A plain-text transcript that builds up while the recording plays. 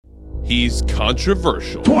He's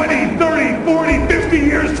controversial. 20, 30, 40, 50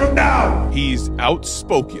 years from now, He's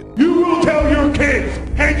outspoken. you will tell your kids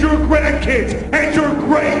and your grandkids and your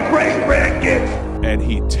great-great-grandkids And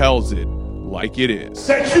he tells it like it is.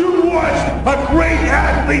 that you watched a great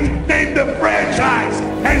athlete named the Franchise,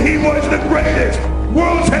 and he was the greatest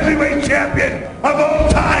world heavyweight champion of all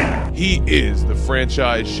time. He is the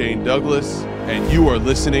Franchise Shane Douglas, and you are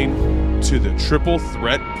listening to the Triple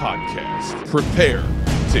Threat Podcast. Prepare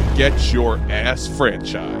to get your ass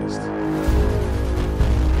franchised.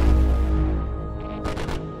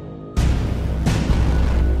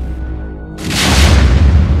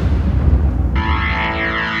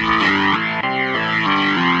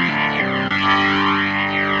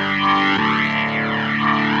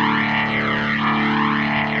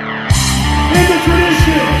 In the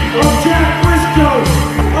tradition of Jack Briscoe,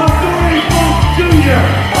 of Dory Funk Jr.,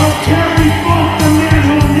 of Terry Funk, the man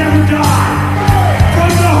who will never die. From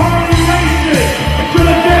the Harley Races to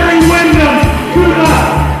the Barry Windham to the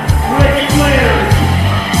Ric Flairs.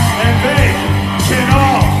 And they can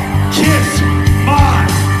all kiss my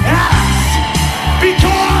ass.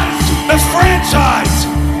 Because the Franchise,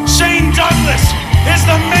 Shane Douglas, is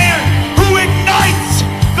the man who ignites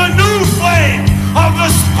the new flame of the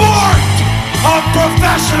sport of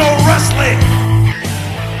professional wrestling.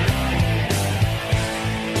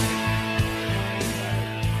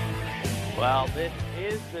 Well, this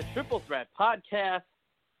is the Triple Threat Podcast,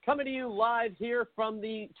 coming to you live here from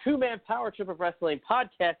the two-man power trip of wrestling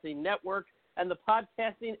podcasting network and the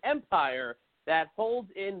podcasting empire that holds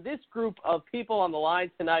in this group of people on the line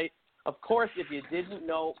tonight. Of course, if you didn't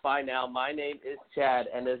know by now, my name is Chad,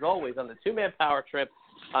 and as always, on the two-man power trip,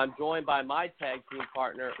 I'm joined by my tag team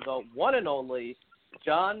partner, the one and only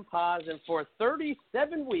John Paz, and for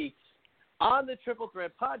 37 weeks on the Triple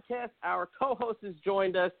Threat Podcast, our co-host has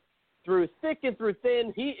joined us through thick and through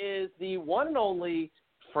thin. He is the one and only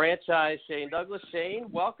Franchise Shane Douglas. Shane,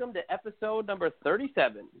 welcome to episode number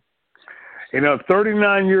 37.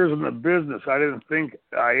 39 years in the business, I didn't think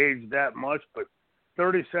I aged that much, but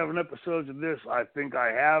 37 episodes of this, I think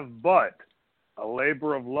I have, but a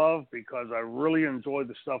labor of love because I really enjoy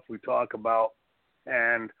the stuff we talk about.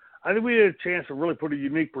 And I think we had a chance to really put a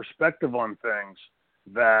unique perspective on things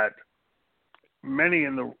that many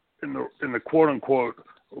in the quote unquote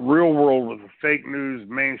real world with the fake news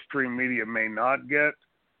mainstream media may not get.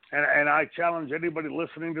 And I challenge anybody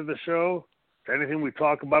listening to the show, to anything we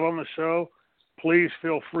talk about on the show, please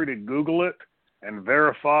feel free to Google it and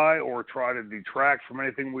verify or try to detract from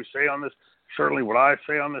anything we say on this, certainly what I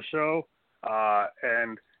say on the show.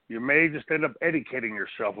 And you may just end up educating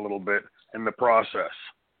yourself a little bit in the process.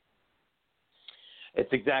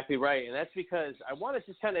 It's exactly right, and that's because I want to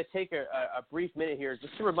just kind of take a brief minute here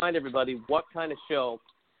just to remind everybody what kind of show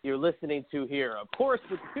you're listening to here. Of course,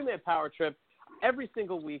 with the two-man power trip, every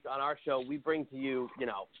single week on our show, we bring to you,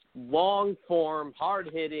 long-form,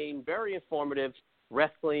 hard-hitting, very informative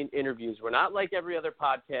wrestling interviews. We're not like every other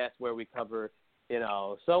podcast where we cover,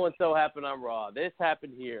 so-and-so happened on Raw, this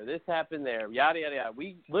happened here, this happened there, yada, yada, yada.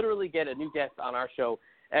 We literally get a new guest on our show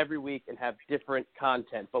every week and have different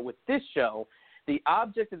content. But with this show, the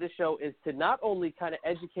object of this show is to not only kind of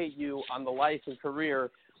educate you on the life and career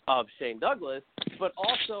of Shane Douglas, but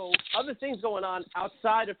also other things going on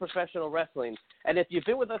outside of professional wrestling. And if you've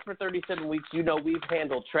been with us for 37 weeks, we've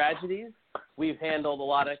handled tragedies. We've handled a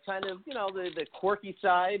lot of kind of, the quirky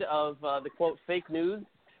side of the, quote, fake news.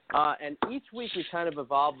 And each week we kind of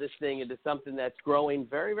evolve this thing into something that's growing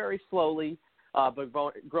very, very slowly, but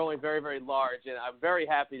growing very, very large. And I'm very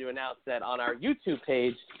happy to announce that on our YouTube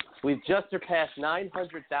page, we've just surpassed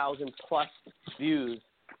 900,000 plus views.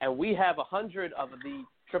 And we have 100 of the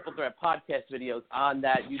Triple Threat Podcast videos on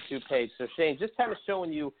that YouTube page. So, Shane, just kind of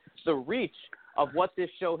showing you the reach of what this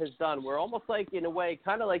show has done. We're almost like, in a way,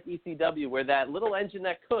 kind of like ECW, where that little engine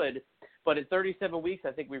that could, but in 37 weeks,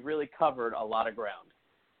 I think we've really covered a lot of ground.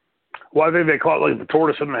 Well, I think they call it like the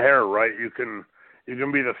tortoise and the hare, right? You can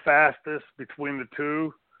be the fastest between the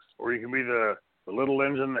two, or you can be the little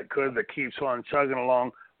engine that keeps on chugging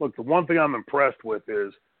along. Look, the one thing I'm impressed with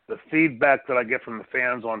is the feedback that I get from the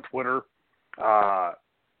fans on Twitter.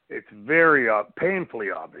 It's very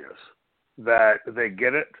painfully obvious that they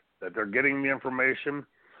get it, that they're getting the information.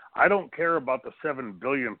 I don't care about the 7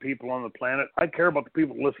 billion people on the planet. I care about the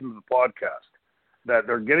people listening to the podcast, that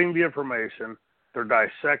they're getting the information, they're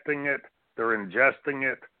dissecting it, they're ingesting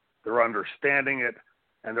it, they're understanding it,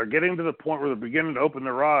 and they're getting to the point where they're beginning to open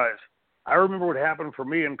their eyes. I remember what happened for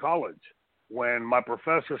me in college when my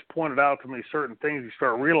professors pointed out to me certain things. You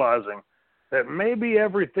start realizing that maybe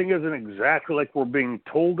everything isn't exactly like we're being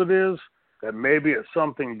told it is, that maybe it's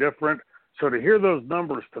something different. So to hear those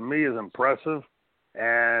numbers to me is impressive.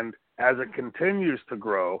 And as it continues to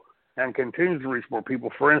grow and continues to reach more people,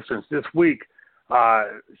 for instance, this week,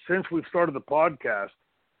 since we've started the podcast,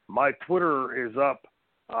 my Twitter is up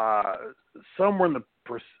somewhere in the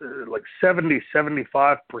like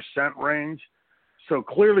 70-75% range. So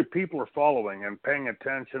clearly people are following and paying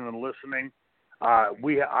attention and listening.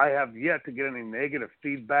 I have yet to get any negative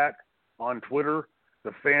feedback on Twitter.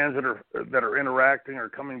 The fans that are interacting are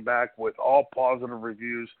coming back with all positive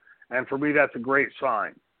reviews, and for me, that's a great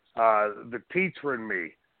sign. The teacher in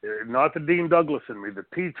me, not the Dean Douglas in me, the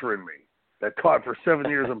teacher in me that taught for 7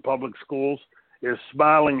 years in public schools is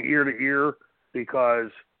smiling ear to ear, because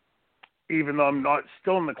even though I'm not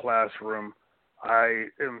still in the classroom, I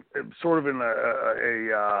am sort of in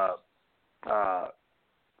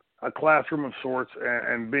a classroom of sorts,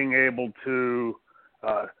 and being able to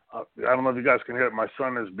I don't know if you guys can hear it. My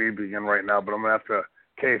son is BBing right now, but I'm going to have to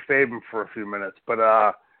kayfabe him for a few minutes. But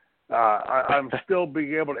I'm still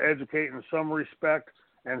being able to educate in some respect.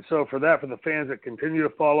 And so for the fans that continue to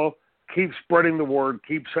follow, keep spreading the word,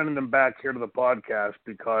 keep sending them back here to the podcast,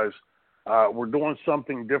 because we're doing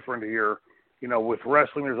something different here. You know, with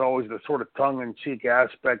wrestling, there's always the sort of tongue-in-cheek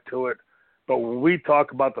aspect to it. But when we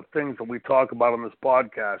talk about the things that we talk about on this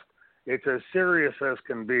podcast, it's as serious as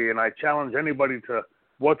can be. And I challenge anybody to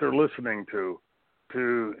what they're listening to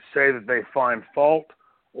say that they find fault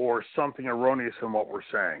or something erroneous in what we're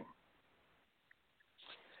saying.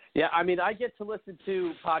 Yeah, I mean, I get to listen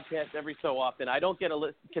to podcasts every so often. I don't get to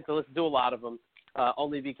listen to a lot of them,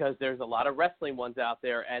 only because there's a lot of wrestling ones out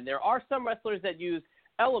there, and there are some wrestlers that use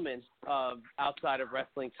elements of outside of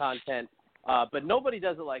wrestling content, but nobody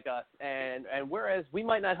does it like us. And whereas we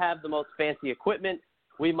might not have the most fancy equipment,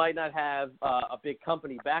 we might not have a big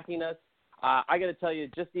company backing us, I got to tell you,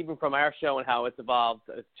 just even from our show and how it's evolved,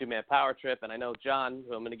 it's Two-Man Power Trip, and I know, John,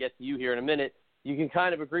 who I'm going to get to you here in a minute, you can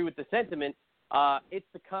kind of agree with the sentiment. It's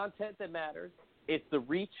the content that matters. It's the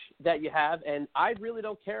reach that you have, and I really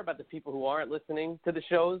don't care about the people who aren't listening to the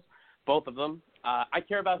shows, both of them. I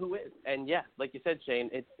care about who is. And, yeah, like you said, Shane,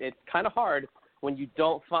 it's kind of hard when you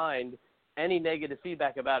don't find any negative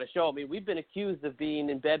feedback about a show. I mean, we've been accused of being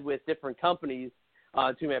in bed with different companies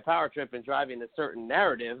on Two-Man Power Trip and driving a certain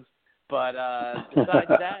narrative. But besides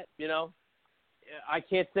that, you know, I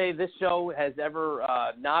can't say this show has ever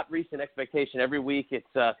not reached an expectation. Every week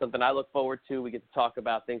it's something I look forward to. We get to talk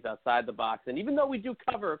about things outside the box. And even though we do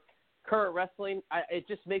cover current wrestling, it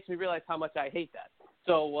just makes me realize how much I hate that.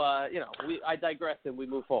 So, you know, I digress and we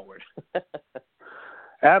move forward.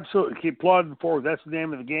 Absolutely. Keep plodding forward. That's the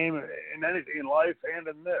name of the game in anything in life and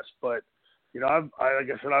in this. But, you know, like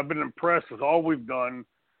I said, I've been impressed with all we've done.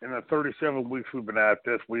 In the 37 weeks we've been at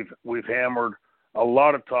this, we've hammered a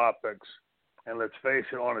lot of topics, and let's face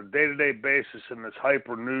it, on a day-to-day basis in this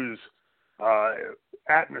hyper news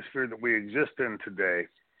atmosphere that we exist in today,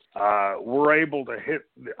 we're able to hit,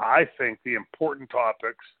 I think, the important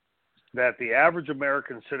topics that the average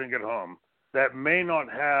American sitting at home that may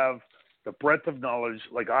not have the breadth of knowledge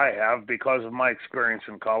like I have because of my experience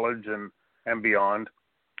in college and beyond,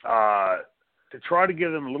 to try to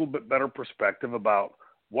give them a little bit better perspective about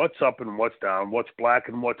what's up and what's down, what's black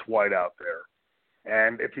and what's white out there.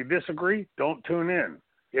 And if you disagree, don't tune in.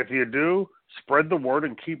 If you do, spread the word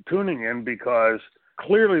and keep tuning in, because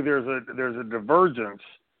clearly there's a divergence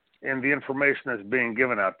in the information that's being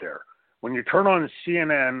given out there. When you turn on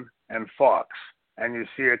CNN and Fox and you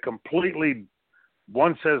see a completely,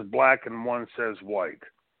 one says black and one says white.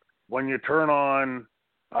 When you turn on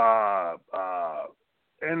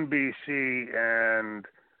NBC and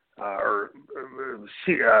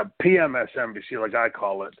PMSNBC, like I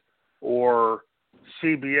call it, or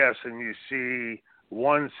CBS, and you see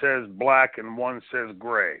one says black and one says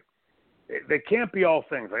gray. They can't be all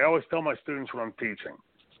things. I always tell my students when I'm teaching,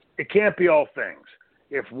 it can't be all things.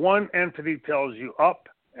 If one entity tells you up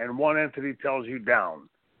and one entity tells you down,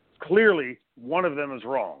 clearly one of them is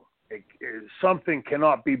wrong. Something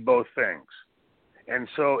cannot be both things. And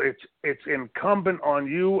so it's incumbent on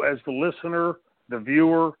you as the listener, the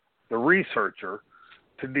viewer, the researcher,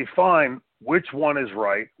 to define which one is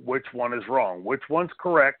right, which one is wrong, which one's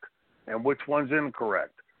correct, and which one's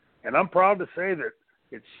incorrect. And I'm proud to say that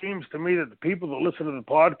it seems to me that the people that listen to the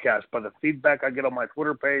podcast, by the feedback I get on my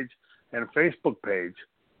Twitter page and Facebook page,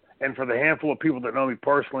 and for the handful of people that know me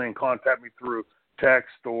personally and contact me through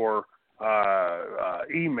text or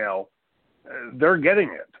email, they're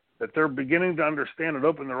getting it, that they're beginning to understand and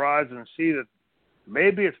open their eyes and see that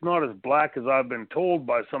maybe it's not as black as I've been told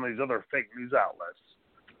by some of these other fake news outlets,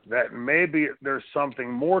 that maybe there's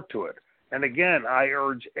something more to it. And again, I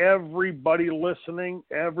urge everybody listening,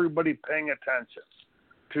 everybody paying attention,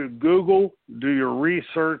 to Google, do your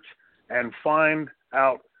research, and find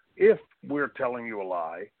out if we're telling you a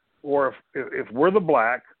lie, or if we're the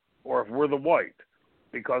black, or if we're the white.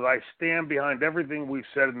 Because I stand behind everything we've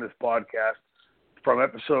said in this podcast, from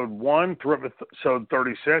episode 1 through episode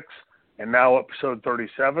 36, and now episode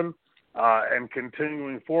 37, and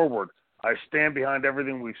continuing forward. I stand behind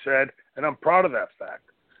everything we've said, and I'm proud of that fact.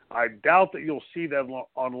 I doubt that you'll see that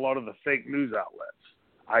on a lot of the fake news outlets.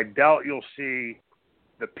 I doubt you'll see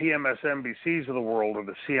the PMSNBCs of the world or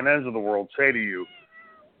the CNNs of the world say to you,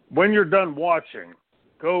 when you're done watching,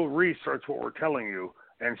 go research what we're telling you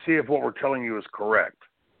and see if what we're telling you is correct.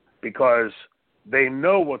 Because they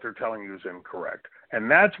know what they're telling you is incorrect.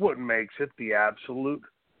 And that's what makes it the absolute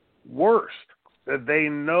worst, that they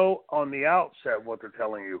know on the outset what they're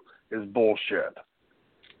telling you is bullshit.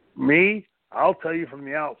 Me, I'll tell you from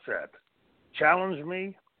the outset, challenge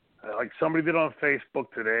me, like somebody did on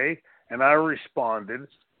Facebook today, and I responded,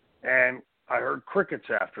 and I heard crickets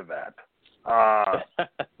after that.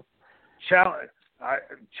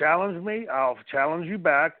 Challenge me, I'll challenge you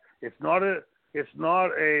back. It's not a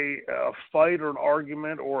fight or an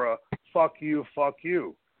argument or a fuck you.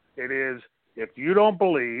 It is, if you don't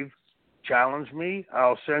believe, challenge me.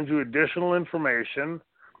 I'll send you additional information.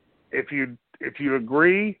 If you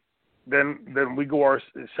agree, then we go our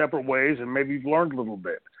separate ways, and maybe you've learned a little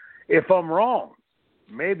bit. If I'm wrong,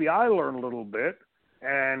 maybe I learn a little bit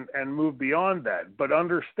and move beyond that. But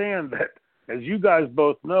understand that, as you guys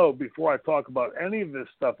both know, before I talk about any of this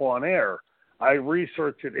stuff on air, I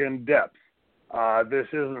research it in depth. This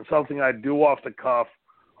isn't something I do off the cuff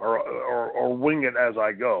or wing it as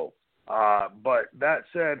I go. But that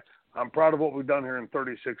said, I'm proud of what we've done here in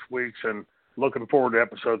 36 weeks and looking forward to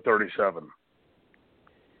episode 37.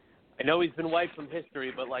 I know he's been wiped from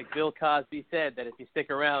history, but like Bill Cosby said, that if you stick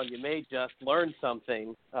around, you may just learn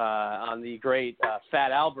something on the great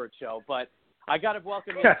Fat Albert show. But I got to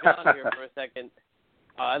welcome in John here for a second.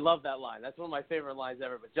 I love that line. That's one of my favorite lines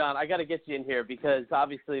ever. But, John, I got to get you in here because,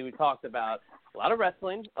 obviously, we talked about a lot of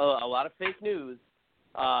wrestling, a lot of fake news.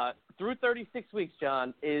 Through 36 weeks,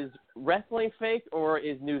 John, is wrestling fake or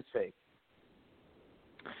is news fake?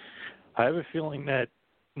 I have a feeling that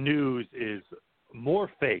news is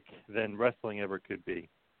more fake than wrestling ever could be.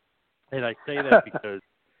 And I say that because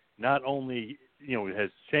not only, has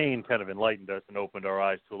Shane kind of enlightened us and opened our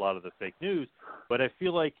eyes to a lot of the fake news, but I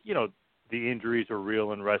feel like, the injuries are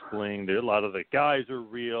real in wrestling. A lot of the guys are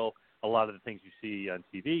real. A lot of the things you see on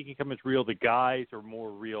TV can come as real. The guys are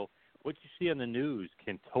more real. What you see on the news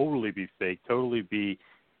can totally be fake, totally be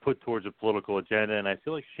put towards a political agenda. And I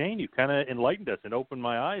feel like, Shane, you kind of enlightened us and opened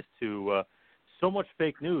my eyes to so much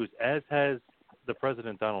fake news, as has the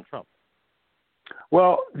President Donald Trump.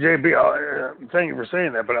 Well, JB, thank you for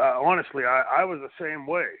saying that. But honestly, I was the same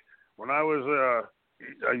way. When I was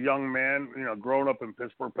a young man, growing up in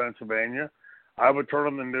Pittsburgh, Pennsylvania, I would turn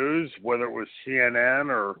on the news, whether it was CNN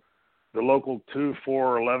or the local 2,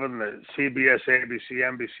 4, 11, the CBS, ABC,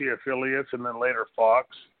 NBC affiliates, and then later Fox.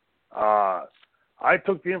 I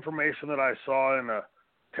took the information that I saw in a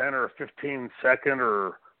 10 or 15 second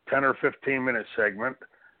or 10 or 15 minute segment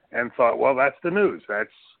and thought, well, that's the news.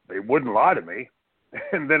 They wouldn't lie to me.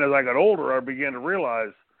 And then as I got older, I began to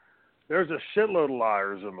realize there's a shitload of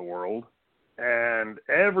liars in the world, and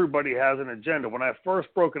everybody has an agenda. When I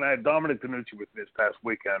first broke, and I had Dominic DeNucci with me this past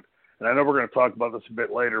weekend, and I know we're going to talk about this a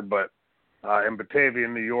bit later, but in Batavia,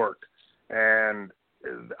 New York, and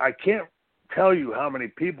I can't tell you how many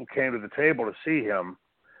people came to the table to see him,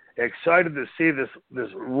 excited to see this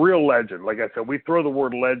real legend. Like I said, we throw the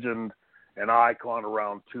word legend and icon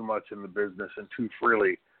around too much in the business and too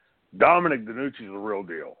freely. Dominic DeNucci is the real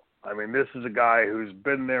deal. I mean, this is a guy who's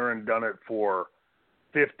been there and done it for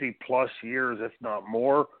 50 plus years, if not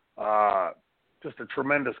more. Just a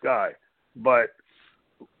tremendous guy. But,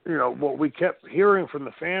 what we kept hearing from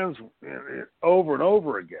the fans over and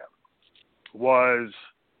over again was,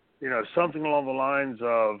 something along the lines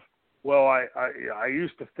of, well, I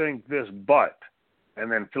used to think this, but, and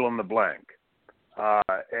then fill in the blank.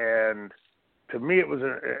 And to me, it was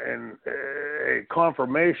a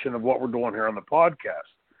confirmation of what we're doing here on the podcast.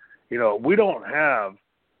 We don't have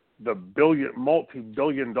the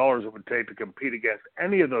multi-billion dollars it would take to compete against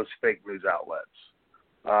any of those fake news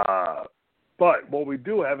outlets. But what we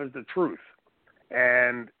do have is the truth.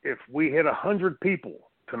 And if we hit 100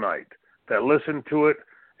 people tonight that listen to it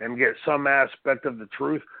and get some aspect of the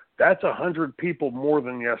truth, that's 100 people more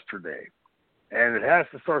than yesterday. And it has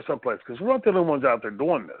to start someplace, because we're not the only ones out there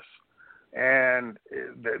doing this. And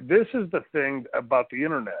this is the thing about the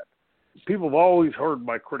internet. People have always heard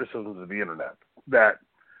my criticisms of the internet, that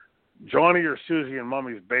Johnny or Susie in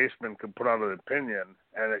Mummy's Basement can put out an opinion,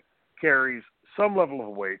 and it carries some level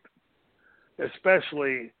of weight,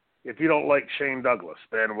 especially if you don't like Shane Douglas.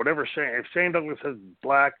 Then if Shane Douglas says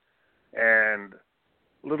black and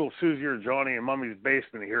little Susie or Johnny in Mummy's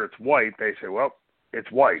Basement hear it's white, they say, well,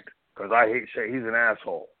 it's white, because I hate Shane. He's an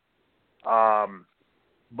asshole.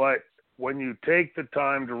 But when you take the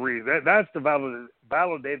time to read, that's the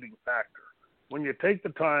validating factor. When you take the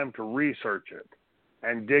time to research it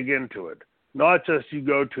and dig into it, not just you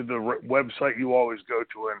go to the website you always go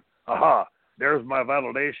to and, aha, there's my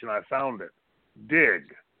validation, I found it.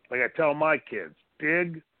 Dig. Like I tell my kids,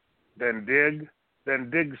 dig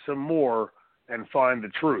some more and find the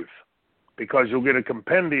truth, because you'll get a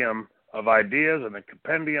compendium of ideas and a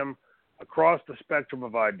compendium across the spectrum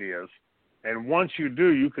of ideas. And once you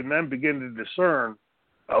do, you can then begin to discern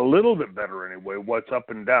a little bit better anyway what's up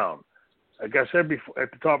and down. Like I said before, at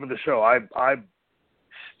the top of the show, I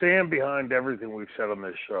stand behind everything we've said on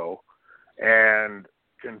this show and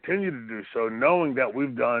continue to do so, knowing that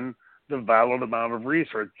we've done the valid amount of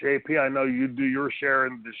research. JP, I know you do your share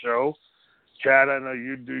in the show. Chad, I know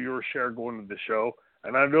you do your share going to the show.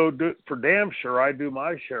 And I know for damn sure I do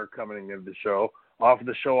my share coming into the show off of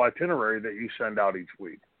the show itinerary that you send out each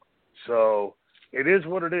week. So it is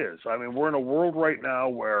what it is. I mean, we're in a world right now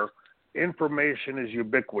where information is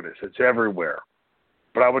ubiquitous. It's everywhere.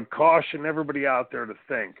 But I would caution everybody out there to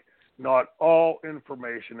think not all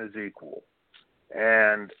information is equal.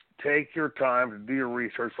 And take your time to do your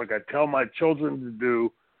research like I tell my children to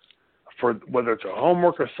do, for whether it's a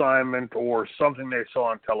homework assignment or something they saw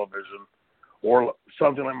on television, or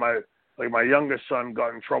something like my youngest son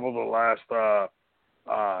got in trouble the last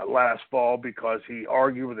fall because he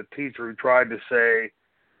argued with a teacher who tried to say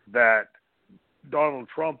that Donald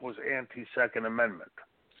Trump was anti-Second Amendment.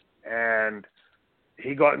 And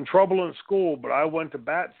he got in trouble in school, but I went to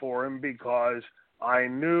bat for him because I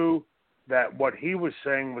knew that what he was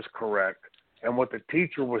saying was correct and what the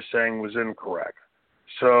teacher was saying was incorrect.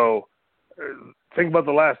 So think about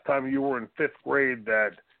the last time you were in fifth grade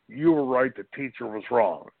that you were right, the teacher was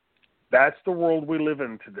wrong. That's the world we live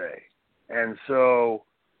in today. And so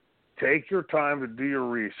take your time to do your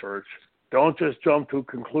research. Don't just jump to a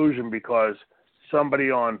conclusion because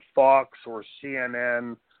somebody on Fox or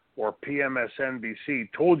CNN or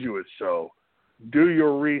PMSNBC told you it's so. Do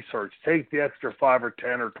your research. Take the extra 5 or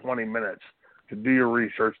 10 or 20 minutes to do your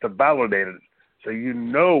research to validate it so you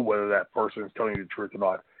know whether that person is telling you the truth or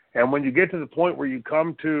not. And when you get to the point where you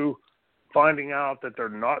come to finding out that they're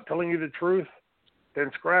not telling you the truth, then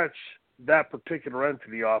scratch that particular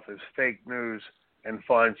entity off as fake news and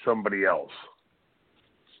find somebody else.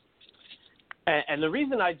 And the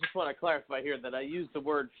reason I just want to clarify here that I use the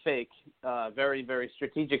word fake very, very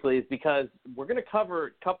strategically is because we're going to cover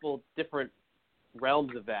a couple different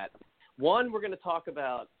realms of that. One, we're going to talk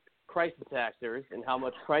about crisis actors and how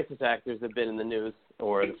much crisis actors have been in the news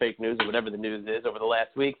or the fake news or whatever the news is over the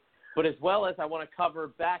last week. But as well as I want to cover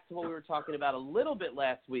back to what we were talking about a little bit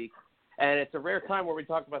last week. And it's a rare time where we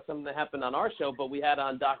talk about something that happened on our show, but we had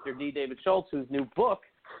on Dr. D. David Schultz, whose new book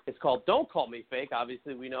is called Don't Call Me Fake.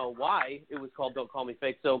 Obviously, we know why it was called Don't Call Me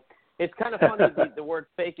Fake. So it's kind of funny. The word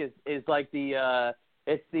fake is like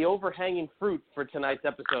it's the overhanging fruit for tonight's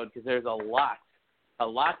episode because there's a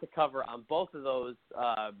lot to cover on both of those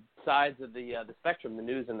sides of the spectrum, the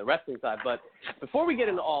news and the wrestling side. But before we get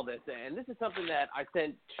into all this, and this is something that I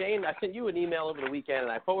sent Shane, I sent you an email over the weekend,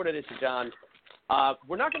 and I forwarded it to John.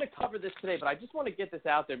 We're not going to cover this today, but I just want to get this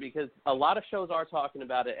out there because a lot of shows are talking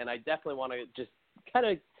about it, and I definitely want to just kind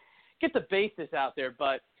of get the basis out there.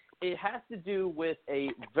 But it has to do with a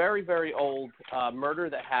very, very old murder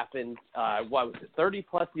that happened,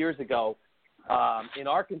 30-plus years ago in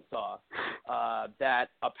Arkansas that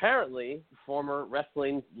apparently former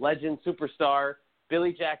wrestling legend, superstar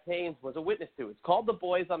Billy Jack Haynes was a witness to. It's called The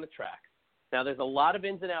Boys on the Track. Now, there's a lot of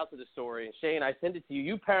ins and outs of the story. And Shane, I sent it to you.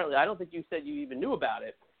 You apparently, I don't think you said you even knew about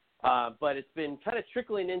it, but it's been kind of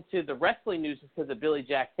trickling into the wrestling news because of Billy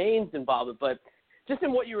Jack Haynes' involvement. But just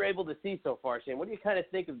in what you were able to see so far, Shane, what do you kind of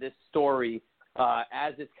think of this story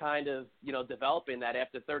as it's kind of, developing that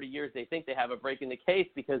after 30 years they think they have a break in the case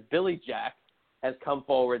because Billy Jack has come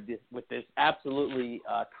forward with this absolutely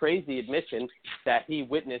crazy admission that he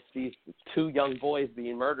witnessed these two young boys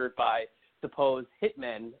being murdered by supposed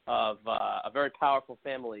hitmen of a very powerful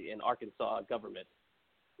family in Arkansas government.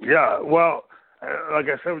 Yeah, well, like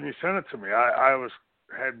I said, when you sent it to me, I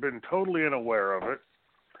had been totally unaware of it,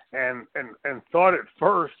 and thought at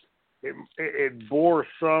first it bore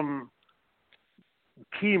some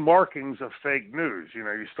key markings of fake news.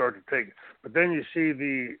 You start to take, but then you see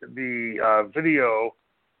the video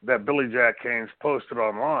that Billy Jack Haynes posted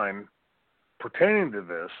online pertaining to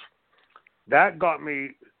this, that got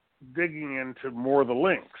me digging into more of the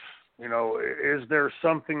links. You know, is there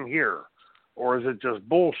something here, or is it just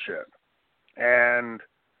bullshit? And,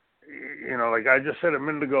 you know, like I just said a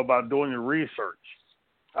minute ago about doing your research,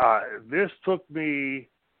 this took me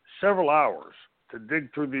several hours to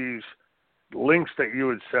dig through these links that you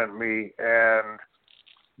had sent me, and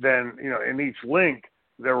then, you know, in each link,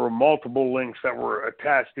 there were multiple links that were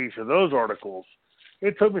attached to each of those articles.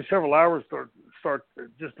 It took me several hours to start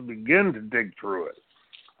just to begin to dig through it.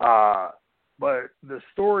 But the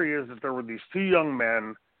story is that there were these two young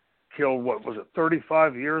men killed, what was it,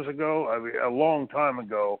 35 years ago? I mean, a long time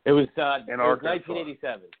ago. It was in Arkansas.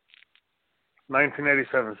 1987.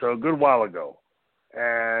 1987, so a good while ago.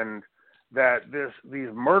 And that these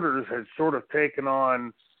murders had sort of taken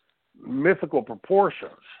on mythical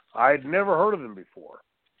proportions. I had never heard of them before.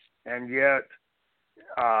 And yet,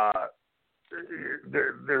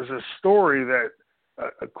 there's a story that,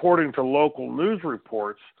 according to local news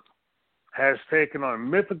reports, has taken on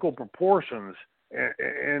mythical proportions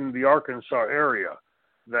in the Arkansas area.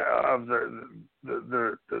 Of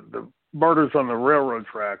the murders on the railroad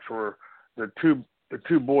tracks, or the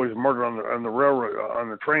two boys murdered on the railroad, on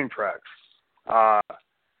the train tracks.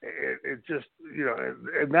 It just, you know,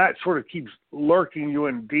 and that sort of keeps lurking you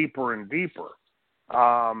in deeper and deeper.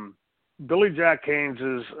 Billy Jack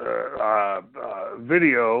Haynes'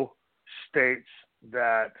 video states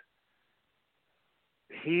that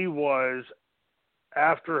he was,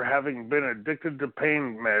 after having been addicted to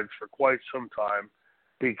pain meds for quite some time,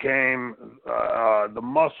 became the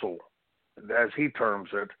muscle, as he terms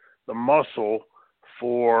it, the muscle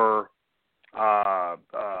for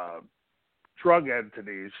drug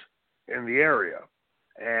entities in the area.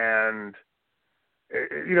 And,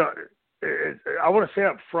 you know, I want to say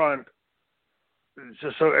up front,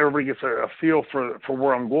 just so everybody gets a feel for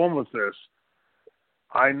where I'm going with this,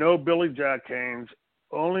 I know Billy Jack Haynes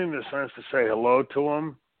only in the sense to say hello to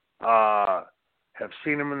him, have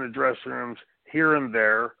seen him in the dressing rooms here and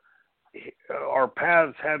there. Our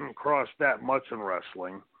paths hadn't crossed that much in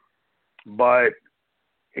wrestling, but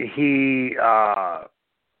he,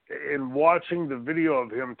 in watching the video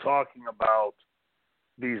of him talking about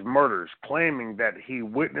these murders, claiming that he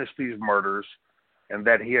witnessed these murders and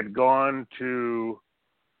that he had gone to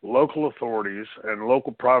local authorities and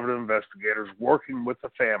local private investigators working with the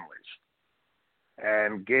families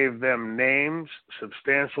and gave them names,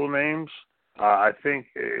 substantial names. I think,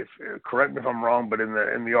 correct me if I'm wrong, but in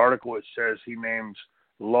the article it says he names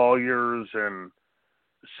lawyers and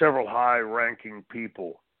several high-ranking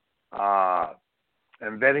people.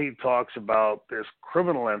 And then he talks about this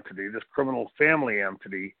criminal entity, this criminal family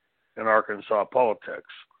entity in Arkansas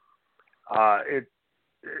politics. And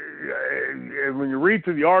when you read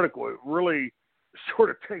through the article, it really sort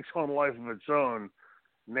of takes on life of its own,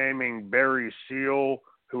 naming Barry Seal,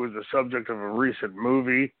 who was the subject of a recent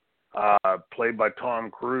movie played by Tom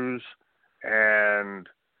Cruise. And,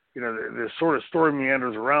 you know, this sort of story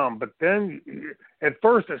meanders around. But then, at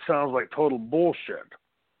first, it sounds like total bullshit.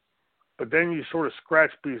 But then you sort of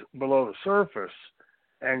scratch below the surface,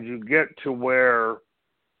 and you get to where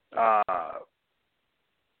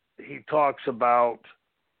he talks about,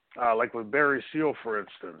 like with Barry Seal, for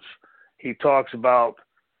instance, he talks about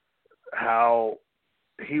how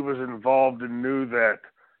he was involved and knew that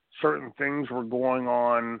certain things were going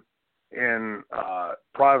on in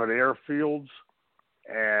private airfields,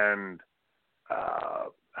 and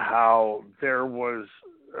how there was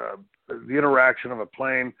the interaction of a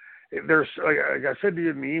plane. There's, like I said to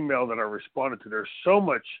you in the email that I responded to, there's so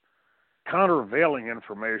much countervailing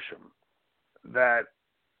information that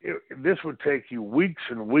this would take you weeks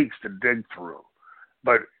and weeks to dig through.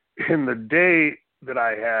 But in the day that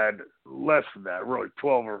I had, less than that, really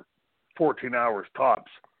 12 or 14 hours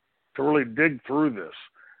tops, to really dig through this,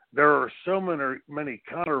 there are so many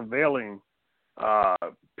countervailing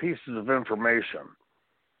pieces of information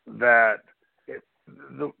that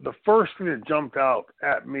the first thing that jumped out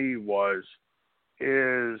at me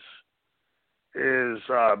is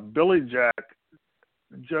Billy Jack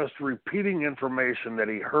just repeating information that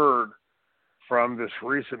he heard from this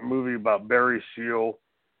recent movie about Barry Seal,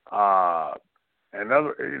 and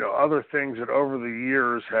other things that over the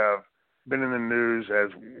years have been in the news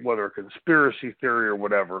as whether a conspiracy theory or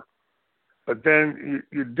whatever. But then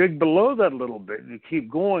you dig below that a little bit, and you keep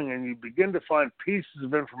going, and you begin to find pieces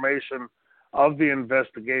of information of the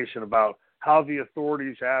investigation about how the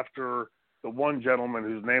authorities, after the one gentleman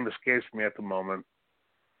whose name escapes me at the moment,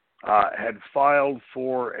 had filed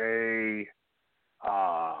for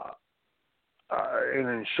an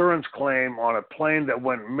insurance claim on a plane that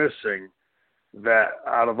went missing, that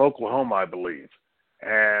out of Oklahoma, I believe,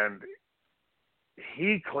 and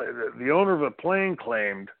the owner of the plane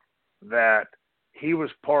claimed that he was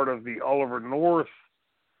part of the Oliver North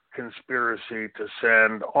conspiracy to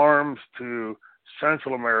send arms to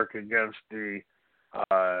Central America against the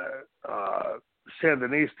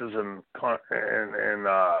Sandinistas in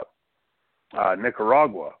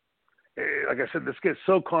Nicaragua. Like I said, this gets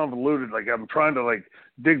so convoluted. Like I'm trying to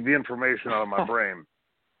dig the information out of my brain.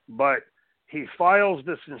 But he files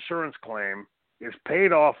this insurance claim, is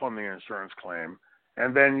paid off on the insurance claim,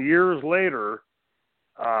 and then years later,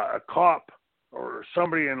 a cop or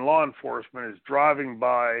somebody in law enforcement is driving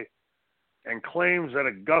by and claims that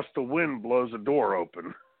a gust of wind blows a door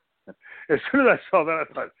open. As soon as I saw that,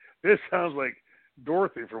 I thought, this sounds like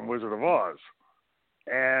Dorothy from Wizard of Oz.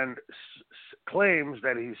 And claims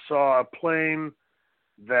that he saw a plane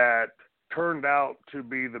that turned out to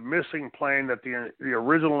be the missing plane that the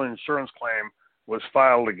original insurance claim was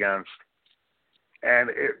filed against. And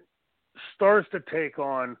it starts to take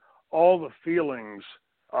on all the feelings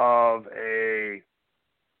of a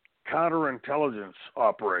counterintelligence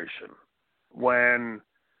operation. When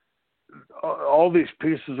all these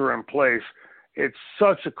pieces are in place, it's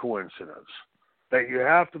such a coincidence that you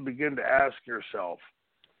have to begin to ask yourself,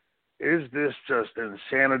 is this just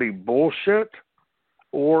insanity bullshit,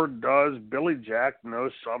 or does Billy Jack know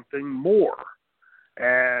something more?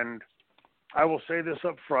 And I will say this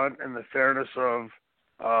up front in the fairness of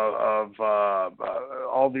all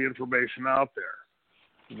the information out there,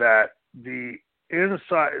 that the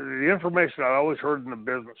information I always heard in the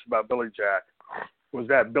business about Billy Jack was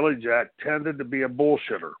that Billy Jack tended to be a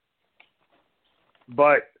bullshitter.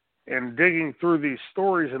 But in digging through these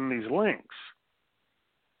stories and these links,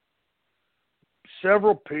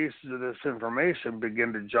 several pieces of this information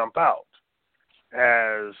begin to jump out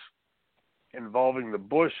as involving the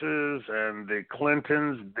Bushes and the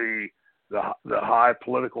Clintons, the high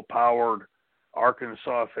political powered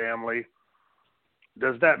Arkansas family.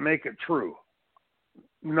 Does that make it true?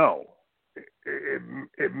 No.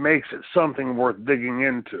 It makes it something worth digging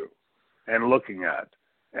into and looking at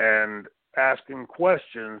and asking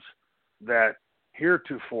questions that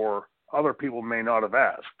heretofore other people may not have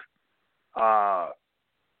asked.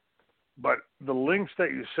 But the links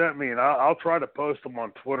that you sent me, and I'll try to post them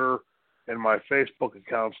on Twitter and my Facebook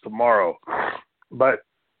accounts tomorrow, but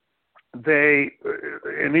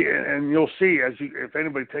and you'll see, if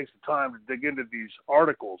anybody takes the time to dig into these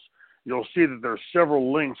articles, you'll see that there's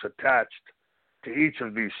several links attached to each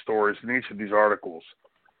of these stories and each of these articles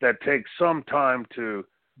that take some time to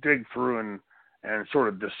dig through and sort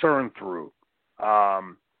of discern through.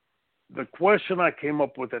 The question I came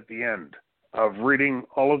up with at the end of reading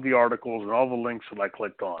all of the articles and all the links that I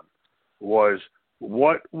clicked on was,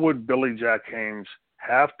 what would Billy Jack Haynes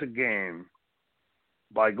have to gain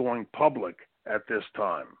by going public at this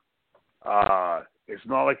time? It's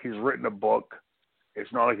not like he's written a book.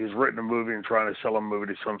 It's not like he's written a movie and trying to sell a movie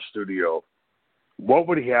to some studio. What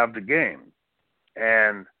would he have to gain?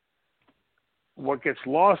 And what gets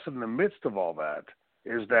lost in the midst of all that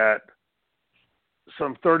is that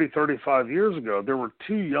some 30, 35 years ago, there were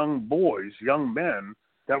two young men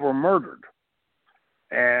that were murdered.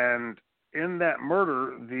 And in that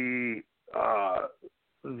murder,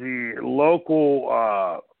 the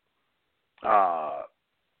local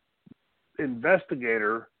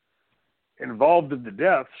investigator involved in the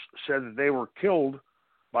deaths said that they were killed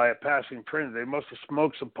by a passing train. They must have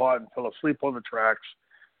smoked some pot and fell asleep on the tracks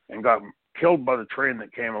and got killed by the train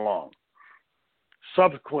that came along.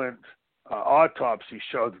 Subsequent autopsy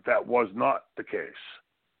showed that was not the case,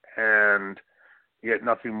 and yet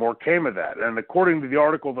nothing more came of that. And according to the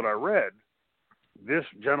article that I read, this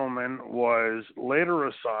gentleman was later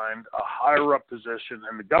assigned a higher-up position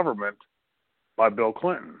in the government by Bill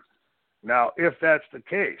Clinton. Now, if that's the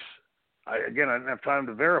case, I didn't have time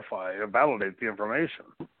to verify or validate the information,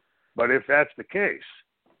 but if that's the case,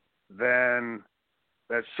 then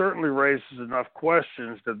that certainly raises enough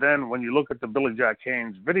questions that then when you look at the Billy Jack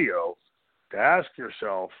Haynes video, to ask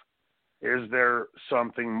yourself, is there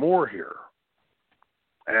something more here?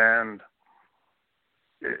 And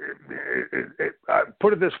I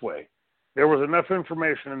put it this way, there was enough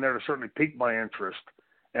information in there to certainly pique my interest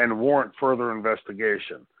and warrant further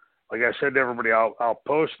investigation. Like I said to everybody, I'll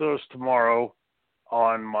post those tomorrow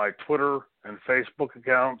on my Twitter and Facebook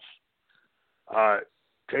accounts.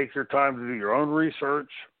 Take your time to do your own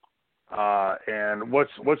research. And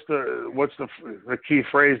what's the key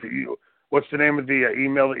phrase what's the name of the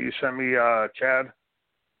email that you sent me, Chad?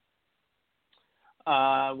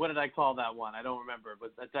 What did I call that one? I don't remember.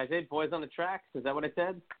 But did I say Boys on the Tracks? Is that what I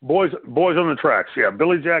said? Boys on the Tracks. Yeah,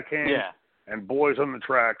 Billy Jack Haynes Yeah. and Boys on the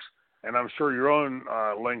Tracks. And I'm sure your own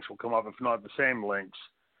links will come up, if not the same links.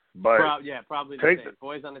 But probably the same.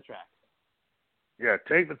 Boys on the Tracks. Yeah,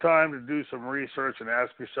 take the time to do some research and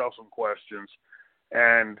ask yourself some questions.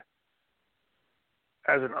 And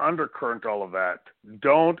as an undercurrent to all of that,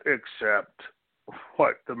 don't accept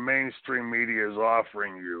what the mainstream media is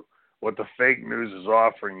offering you, what the fake news is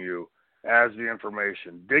offering you as the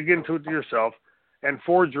information. Dig into it yourself and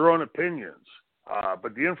forge your own opinions.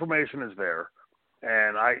 But the information is there.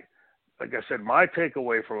 And like I said, my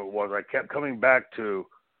takeaway from it was I kept coming back to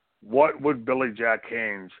what would Billy Jack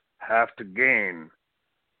Haynes have to gain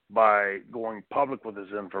by going public with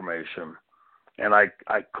his information. And I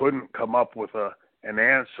couldn't come up with an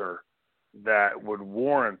answer that would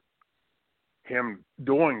warrant him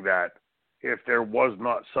doing that if there was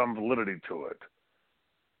not some validity to it.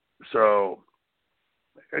 So,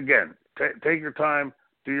 again, take your time,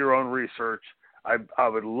 do your own research. I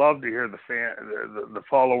would love to hear the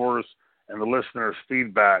followers and the listeners'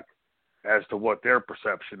 feedback as to what their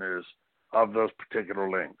perception is of those particular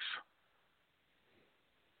links.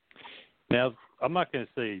 Now, I'm not going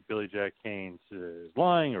to say Billy Jack Haynes is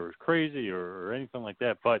lying or is crazy or anything like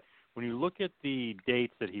that, but when you look at the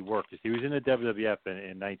dates that he worked, he was in the WWF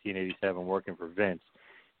in 1987 working for Vince.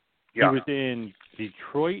 Yeah. He was in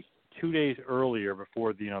Detroit 2 days earlier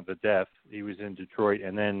before the death. He was in Detroit,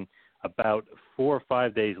 and then about 4 or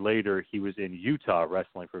 5 days later, he was in Utah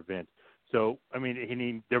wrestling for Vince. So, I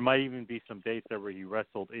mean, there might even be some dates there where he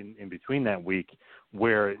wrestled in between that week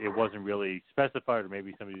where it wasn't really specified, or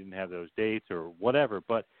maybe somebody didn't have those dates or whatever.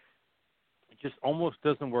 But it just almost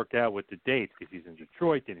doesn't work out with the dates, because he's in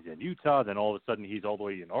Detroit, then he's in Utah, then all of a sudden he's all the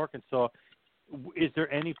way in Arkansas. Is there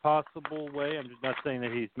any possible way, I'm just not saying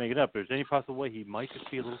that he's making it up, but is there any possible way he might just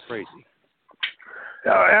be a little crazy?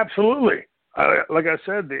 Absolutely. Like I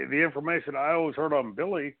said, the information I always heard on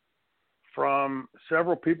Billy from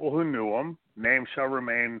several people who knew him, names shall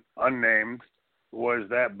remain unnamed, was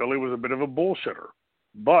that Billy was a bit of a bullshitter.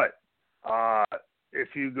 But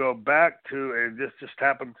if you go back to, and this just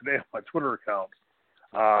happened today on my Twitter account,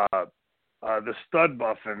 the stud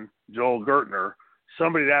buffin, Joel Gertner,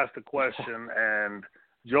 somebody had asked a question, and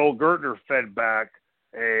Joel Gertner fed back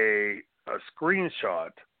a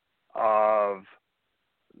screenshot of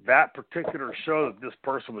that particular show that this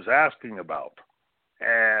person was asking about.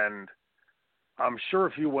 And I'm sure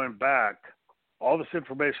if you went back, all this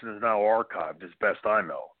information is now archived, as best I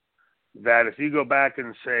know. That if you go back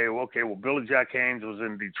and say, okay, well, Billy Jack Haynes was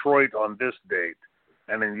in Detroit on this date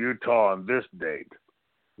and in Utah on this date,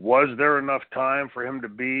 was there enough time for him to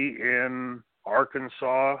be in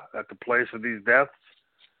Arkansas at the place of these deaths?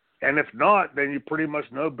 And if not, then you pretty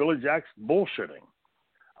much know Billy Jack's bullshitting.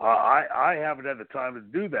 I haven't had the time to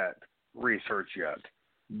do that research yet.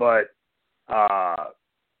 But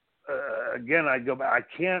again, I go back. I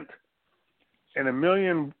can't, in a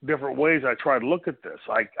million different ways I try to look at this.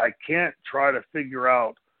 I can't try to figure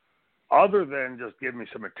out, other than just give me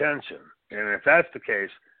some attention. And if that's the case,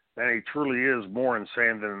 then he truly is more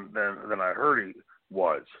insane than I heard he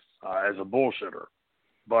was as a bullshitter.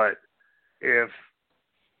 But if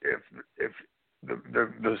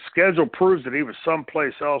the schedule proves that he was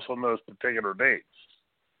someplace else on those particular dates,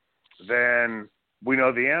 then we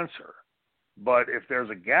know the answer. But if there's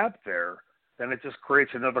a gap there, then it just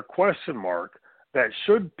creates another question mark that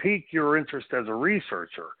should pique your interest as a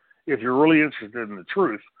researcher, if you're really interested in the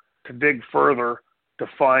truth, to dig further to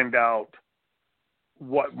find out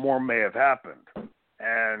what more may have happened.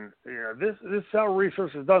 And this is how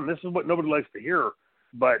research is done. This is what nobody likes to hear,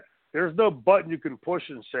 but there's no button you can push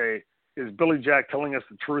and say, is Billy Jack telling us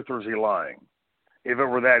the truth or is he lying? If it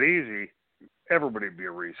were that easy, everybody would be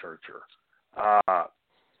a researcher.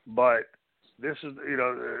 But this is,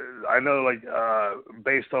 I know,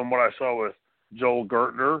 based on what I saw with Joel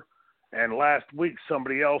Gertner, and last week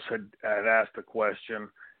somebody else had asked a question,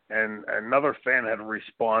 and another fan had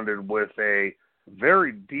responded with a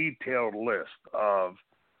very detailed list of,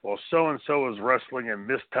 well, so-and-so is wrestling in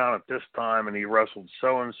this town at this time, and he wrestled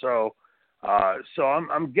so-and-so. So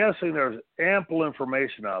I'm guessing there's ample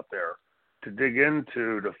information out there to dig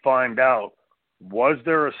into to find out, was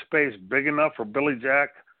there a space big enough for Billy Jack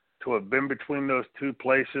to have been between those two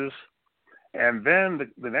places? And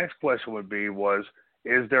then the next question would be,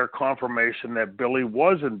 is there confirmation that Billy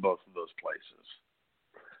was in both of those places?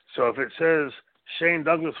 So if it says Shane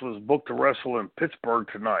Douglas was booked to wrestle in Pittsburgh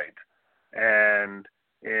tonight and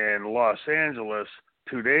in Los Angeles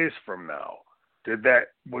 2 days from now,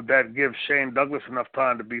 would that give Shane Douglas enough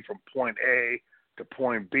time to be from point A to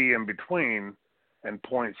point B in between and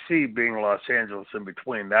point C being Los Angeles in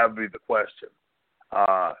between. That would be the question.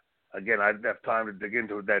 Again, I didn't have time to dig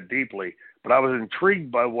into it that deeply, but I was intrigued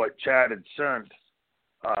by what Chad had sent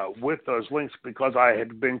with those links because I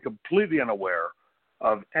had been completely unaware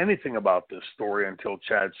of anything about this story until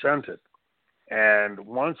Chad sent it. And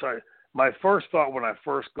my first thought when I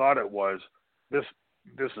first got it was, this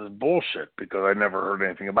is bullshit, because I never heard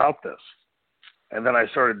anything about this. And then I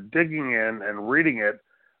started digging in and reading it,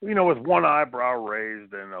 with one eyebrow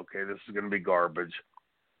raised, and okay, this is going to be garbage.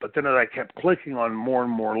 But then as I kept clicking on more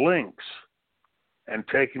and more links and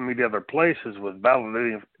taking me to other places with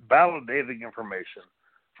validating information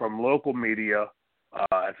from local media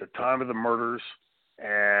at the time of the murders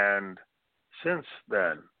and since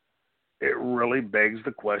then, it really begs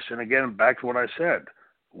the question, again, back to what I said.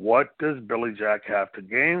 What does Billy Jack have to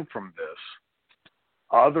gain from this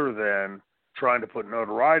other than trying to put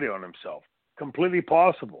notoriety on himself? Completely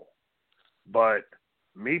possible. But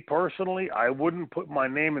me personally, I wouldn't put my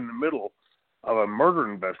name in the middle of a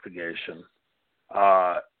murder investigation,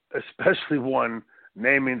 especially one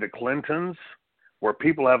naming the Clintons, where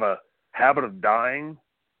people have a habit of dying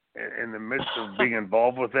in the midst of being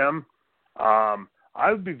involved with them. I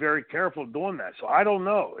would be very careful of doing that. So I don't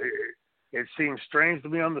know. It seems strange to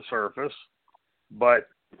me on the surface, but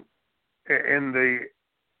in the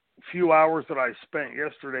few hours that I spent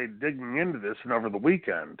yesterday digging into this and over the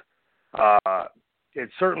weekend, it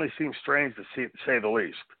certainly seems strange to say the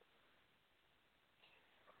least.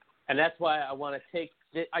 And that's why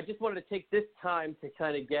I just wanted to take this time to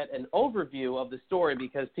kind of get an overview of the story,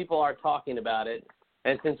 because people are talking about it.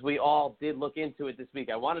 And since we all did look into it this week,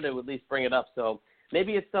 I wanted to at least bring it up. So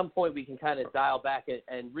maybe at some point we can kind of dial back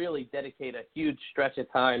and really dedicate a huge stretch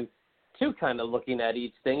of time to kind of looking at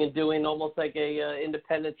each thing and doing almost like a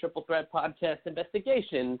independent Triple Threat podcast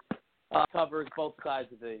investigation. Covers both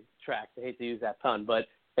sides of the tracks. I hate to use that pun, but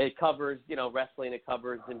it covers, wrestling. It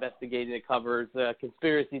covers investigating. It covers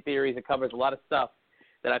conspiracy theories. It covers a lot of stuff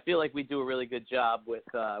that I feel like we do a really good job with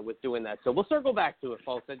doing that. So we'll circle back to it,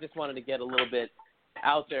 folks. I just wanted to get a little bit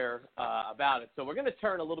out there about it. So we're going to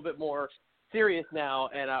turn a little bit more serious now,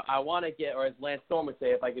 and I want to get, or as Lance Storm would say,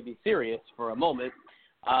 if I could be serious for a moment,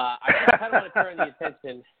 I just kind of want to turn the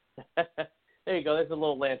attention. There you go. There's a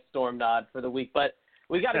little Lance Storm nod for the week. But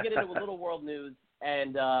we got to get into a little world news.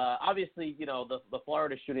 And obviously, the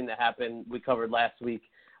Florida shooting that happened, we covered last week.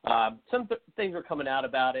 Some things were coming out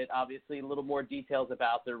about it. Obviously, a little more details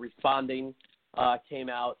about the responding came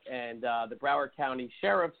out. And the Broward County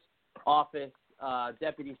Sheriff's Office,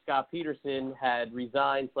 Deputy Scott Peterson, had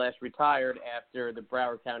resigned/retired after the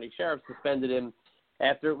Broward County Sheriff suspended him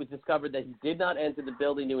after it was discovered that he did not enter the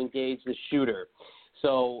building to engage the shooter.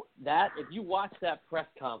 So that, if you watched that press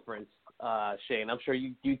conference, Shane, I'm sure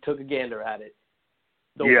you took a gander at it.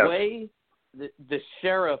 The way the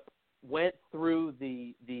sheriff went through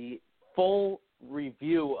the full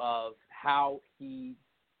review of how the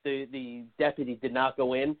deputy did not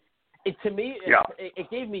go in, it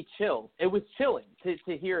gave me chills. It was chilling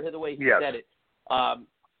to hear the way he said it.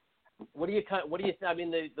 What do you? I mean,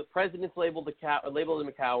 the president's labeled him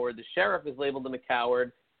a coward. The sheriff has labeled him a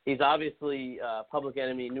coward. He's obviously public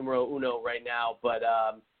enemy numero uno right now. But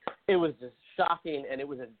it was just shocking, and it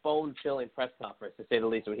was a bone-chilling press conference, to say the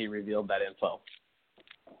least, when he revealed that info.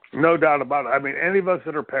 No doubt about it. I mean, any of us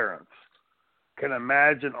that are parents can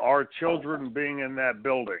imagine our children being in that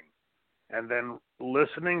building and then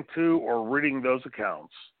listening to or reading those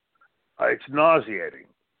accounts. It's nauseating.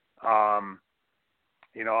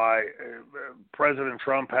 President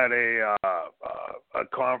Trump had a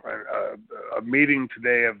meeting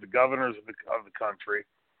today of the governors of the country,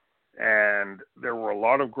 and there were a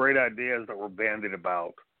lot of great ideas that were bandied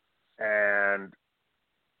about. And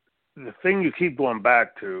the thing you keep going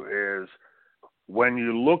back to is when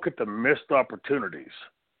you look at the missed opportunities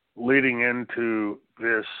leading into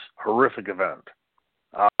this horrific event,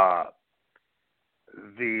 not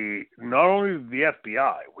only the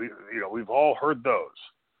FBI, we've all heard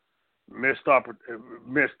those missed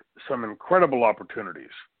some incredible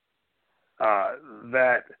opportunities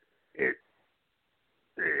that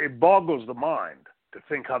it boggles the mind to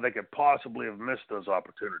think how they could possibly have missed those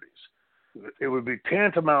opportunities. It would be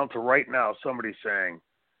tantamount to right now somebody saying,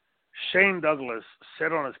 Shane Douglas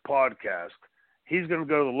said on his podcast he's going to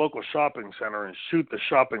go to the local shopping center and shoot the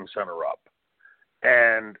shopping center up.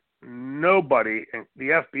 And nobody,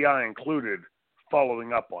 the FBI included,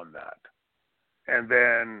 following up on that. And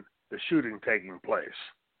then the shooting taking place.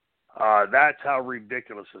 That's how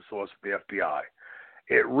ridiculous this was with the FBI.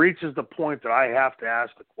 It reaches the point that I have to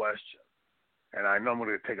ask the question, and I know I'm going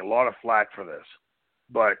to take a lot of flack for this,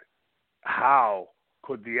 but how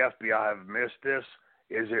could the FBI have missed this?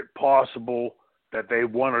 Is it possible that they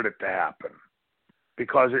wanted it to happen?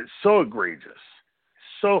 Because it's so egregious,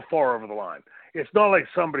 so far over the line. It's not like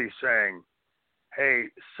somebody saying, hey,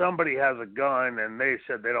 somebody has a gun and they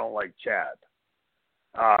said they don't like Chad.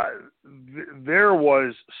 There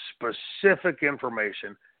was specific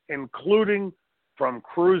information, including from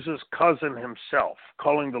Cruz's cousin himself,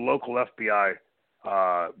 calling the local FBI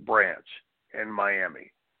branch in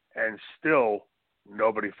Miami, and still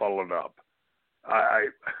nobody followed up.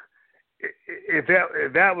 If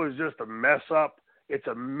that was just a mess up, it's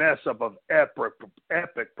a mess up of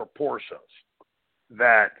epic proportions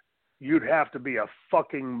that you'd have to be a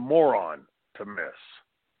fucking moron to miss.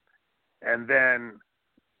 And then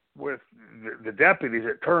with the deputies,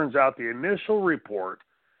 it turns out the initial report,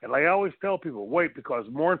 and I always tell people, wait, because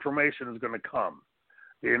more information is going to come.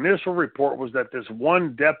 The initial report was that this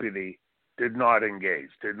one deputy did not engage,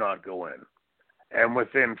 did not go in. And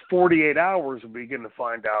within 48 hours, we begin to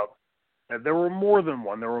find out that there were more than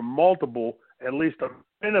one. There were multiple, at least a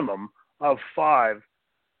minimum of 5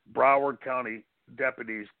 Broward County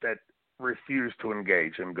deputies that refused to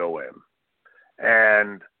engage and go in.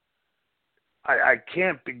 And I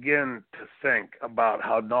can't begin to think about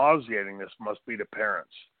how nauseating this must be to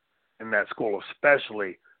parents in that school,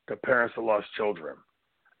 especially to parents that lost children.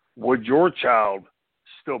 Would your child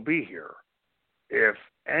still be here if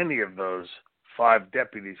any of those 5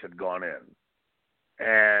 deputies had gone in?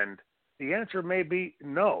 And the answer may be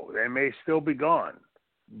no, they may still be gone.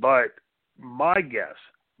 But my guess,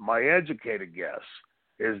 my educated guess,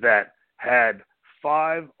 is that had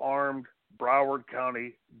 5 armed Broward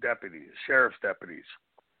County deputies, sheriff's deputies,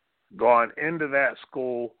 gone into that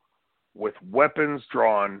school with weapons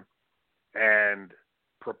drawn and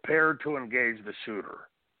prepared to engage the shooter,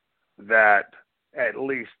 that at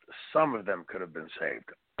least some of them could have been saved.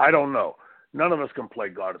 I don't know. None of us can play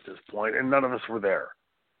God at this point, and none of us were there.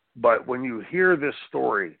 But when you hear this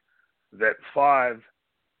story that 5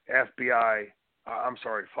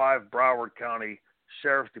 Broward County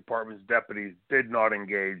Sheriff's Department's deputies did not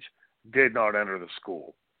engage, did not enter the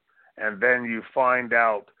school, and then you find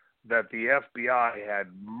out that the FBI had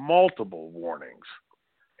multiple warnings,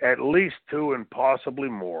 at least 2 and possibly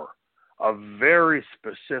more, of very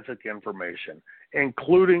specific information,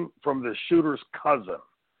 including from the shooter's cousin,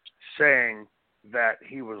 saying that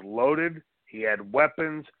he was loaded, he had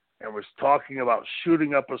weapons, and was talking about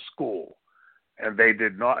shooting up a school, and they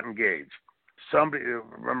did not engage. Somebody,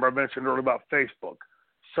 remember I mentioned earlier about Facebook,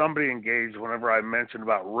 somebody engaged whenever I mentioned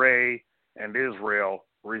about Ray and Israel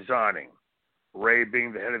resigning. Ray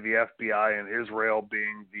being the head of the FBI and Israel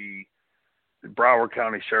being the Broward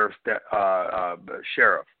County Sheriff.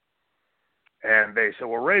 And they said,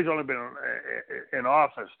 well, Ray's only been in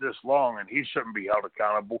office this long and he shouldn't be held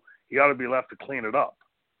accountable. He ought to be left to clean it up.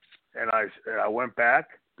 And I went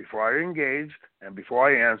back before I engaged and before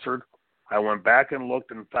I answered. I went back and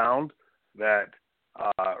looked and found that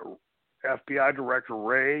FBI Director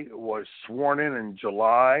Ray was sworn in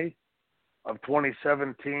July of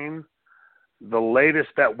 2017. The latest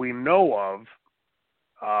that we know of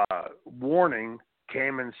warning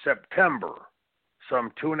came in September,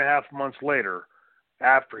 some 2.5 months later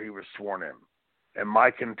after he was sworn in. And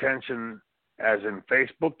my contention, as in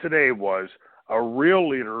Facebook today, was a real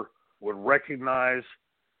leader would recognize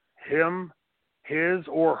him, his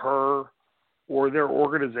or her, or their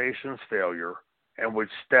organization's failure and would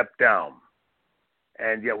step down.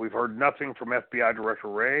 And yet we've heard nothing from FBI Director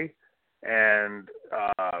Ray, and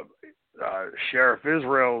Sheriff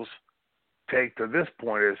Israel's take to this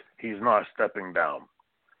point is he's not stepping down.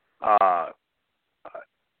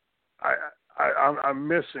 I'm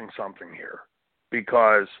missing something here,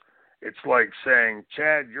 because it's like saying,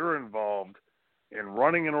 Chad, you're involved in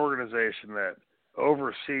running an organization that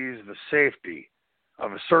oversees the safety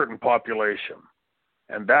of a certain population,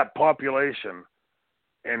 and that population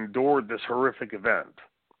endured this horrific event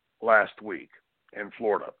last week in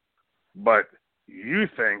Florida. But you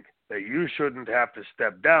think that you shouldn't have to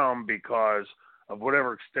step down because of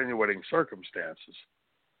whatever extenuating circumstances.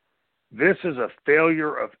 This is a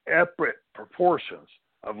failure of epic proportions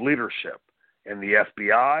of leadership in the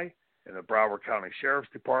FBI, in the Broward County Sheriff's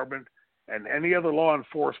Department, and any other law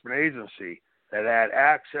enforcement agency that had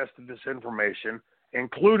access to this information,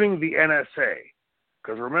 including the NSA.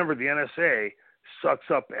 Because remember, the NSA sucks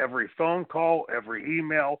up every phone call, every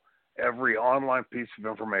email, every online piece of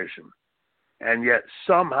information. And yet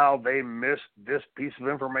somehow they missed this piece of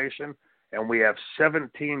information, and we have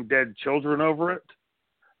 17 dead children over it.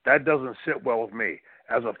 That doesn't sit well with me.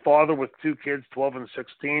 As a father with 2 kids, 12 and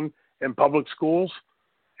 16, in public schools,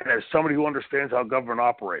 and as somebody who understands how government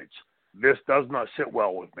operates, This does not sit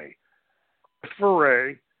well with me. Christopher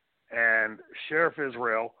Wray and Sheriff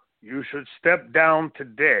Israel, you should step down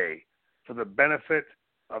today for the benefit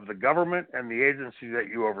of the government and the agency that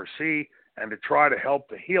you oversee, and to try to help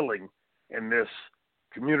the healing in this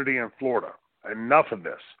community in Florida. Enough of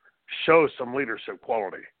this. Show some leadership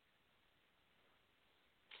quality.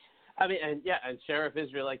 I mean, and Sheriff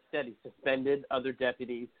Israel, like I said, he suspended other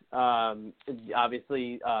deputies.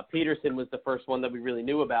 Obviously, Peterson was the first one that we really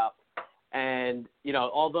knew about. And,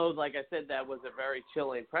 although, like I said, that was a very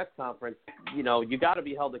chilling press conference, you got to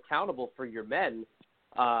be held accountable for your men.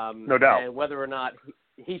 No doubt. And whether or not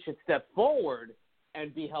he should step forward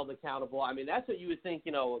and be held accountable. I mean, that's what you would think,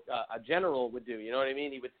 a general would do. You know what I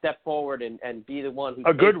mean? He would step forward and be the one who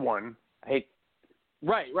a good one.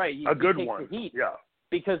 Right. A good takes one. The heat. Yeah.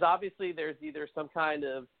 Because obviously there's either some kind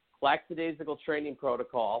of lackadaisical training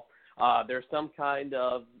protocol, there's some kind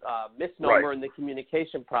of misnomer in the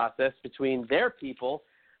communication process between their people,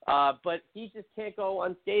 but he just can't go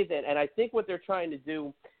unscathed. And I think what they're trying to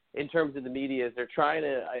do in terms of the media is they're trying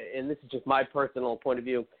to, and this is just my personal point of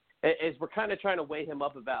view, is we're kind of trying to weigh him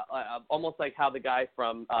up about almost like how the guy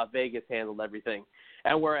from Vegas handled everything.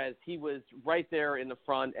 And whereas he was right there in the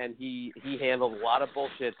front and he handled a lot of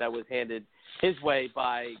bullshit that was handed his way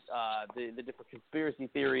by the different conspiracy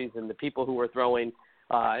theories and the people who were throwing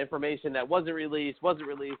information that wasn't released,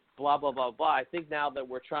 blah, blah, blah, blah. I think now that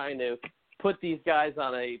we're trying to put these guys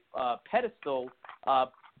on a pedestal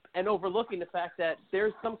and overlooking the fact that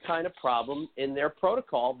there's some kind of problem in their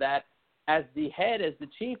protocol that as the head, as the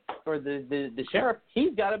chief or the sheriff,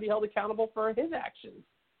 he's got to be held accountable for his actions.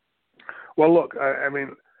 Well, look, I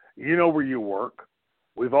mean, where you work.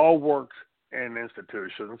 We've all worked in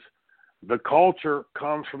institutions. The culture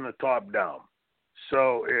comes from the top down.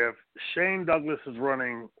 So if Shane Douglas is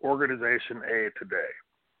running Organization A today,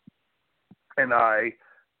 and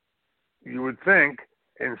you would think,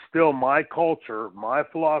 instill my culture, my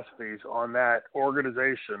philosophies on that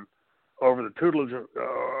organization over the tutelage,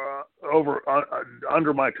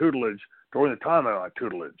 under my tutelage, during the time of my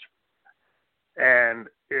tutelage. And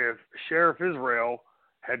if Sheriff Israel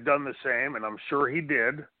had done the same, and I'm sure he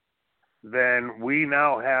did, then we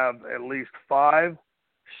now have at least 5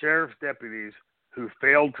 sheriff's deputies who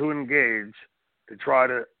failed to engage to try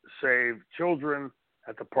to save children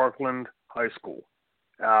at the Parkland High School.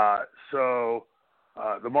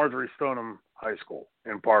 The Marjorie Stoneman High School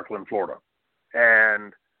in Parkland, Florida.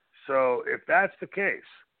 And so if that's the case,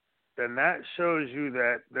 then that shows you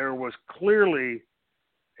that there was clearly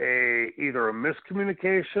either a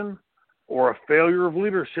miscommunication or a failure of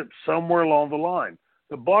leadership somewhere along the line.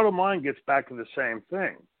 The bottom line gets back to the same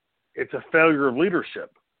thing. It's a failure of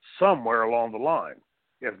leadership somewhere along the line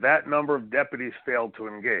if that number of deputies failed to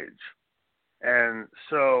engage. And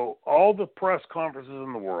so all the press conferences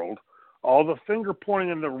in the world, all the finger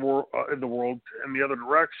pointing in the world in the other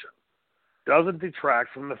direction doesn't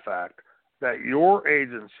detract from the fact that your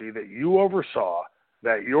agency that you oversaw,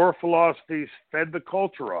 that your philosophies fed the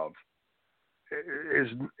culture of,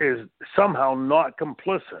 is somehow not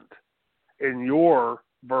complicit in your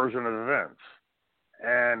version of events.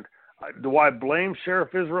 And do I blame Sheriff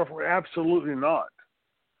Israel for it? Absolutely not.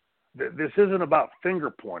 This isn't about finger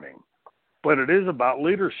pointing, but it is about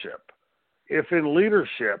leadership. If in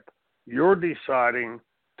leadership you're deciding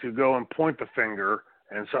to go and point the finger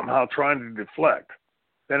and somehow trying to deflect,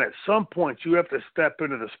 then at some point you have to step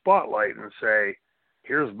into the spotlight and say,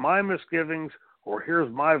 here's my misgivings, or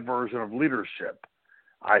here's my version of leadership.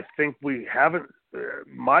 I think we haven't,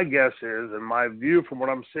 my guess is, and my view from what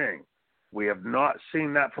I'm seeing, we have not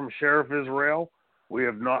seen that from Sheriff Israel. We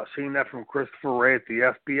have not seen that from Christopher Wray at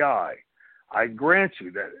the FBI. I grant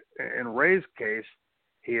you that in Wray's case,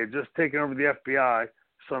 he had just taken over the FBI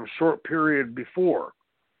some short period before.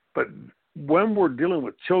 But when we're dealing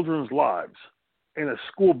with children's lives in a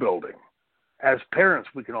school building, as parents,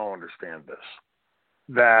 we can all understand this,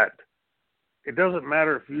 that it doesn't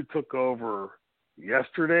matter if you took over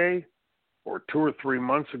yesterday or 2 or 3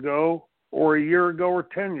 months ago or a year ago or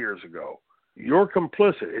 10 years ago. You're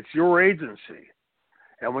complicit. It's your agency.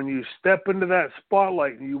 And when you step into that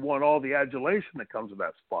spotlight and you want all the adulation that comes with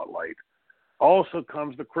that spotlight, also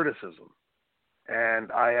comes the criticism.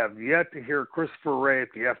 And I have yet to hear Christopher Wray at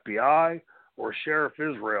the FBI or Sheriff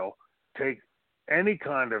Israel take any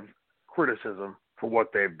kind of criticism for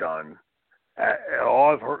what they've done.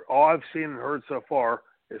 All I've seen and heard so far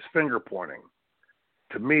is finger pointing.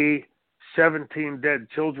 To me, 17 dead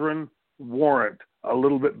children warrant a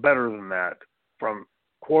little bit better than that from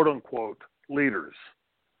quote unquote leaders.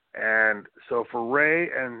 And so for Wray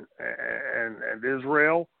and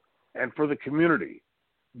Israel and for the community,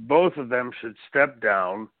 both of them should step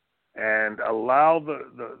down and allow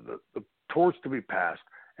the torch to be passed,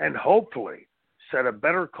 and hopefully set a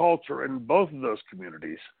better culture in both of those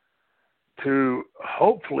communities to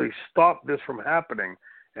hopefully stop this from happening.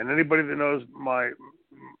 And anybody that knows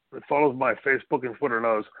that follows my Facebook and Twitter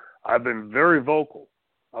knows I've been very vocal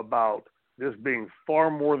about this being far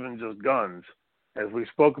more than just guns, as we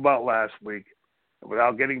spoke about last week.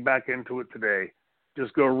 Without getting back into it today,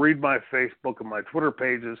 just go read my Facebook and my Twitter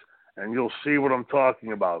pages, and you'll see what I'm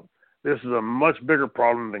talking about. This is a much bigger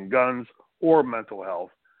problem than guns or mental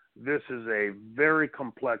health. This is a very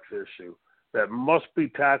complex issue that must be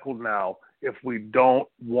tackled now if we don't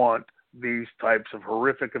want these types of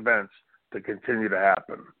horrific events to continue to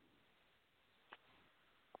happen.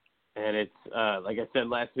 And it's, like I said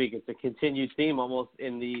last week, it's a continued theme almost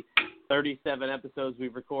in the 37 episodes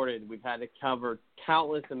we've recorded. We've had to cover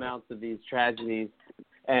countless amounts of these tragedies.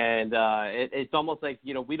 And it's almost like,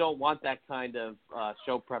 we don't want that kind of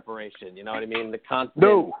show preparation. You know what I mean? The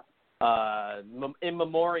constant in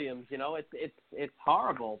memoriams, it's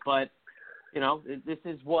horrible. But, this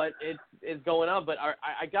is what is going on. But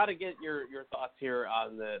I got to get your thoughts here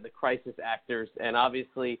on the crisis actors. And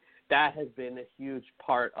obviously that has been a huge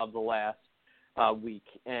part of the last week.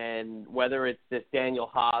 And whether it's this Daniel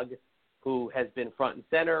Hogg, who has been front and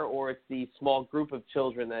center, or it's the small group of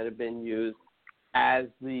children that have been used as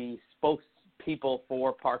the spokespeople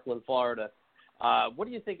for Parkland, Florida. What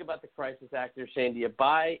do you think about the crisis actors, Shane? Do you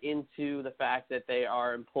buy into the fact that they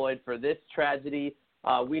are employed for this tragedy?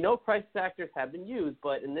 We know crisis actors have been used,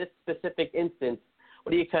 but in this specific instance,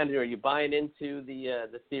 what do you kind of do? Are you buying into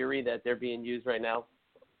the theory that they're being used right now?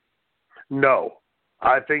 No.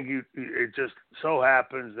 I think it just so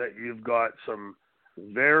happens that you've got some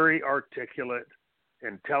very articulate,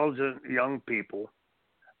 intelligent young people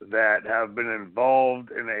that have been involved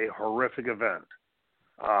in a horrific event.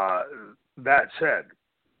 That said,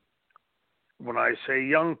 when I say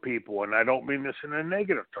young people, and I don't mean this in a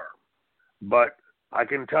negative term, but I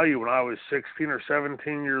can tell you when I was 16 or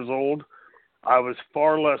 17 years old, I was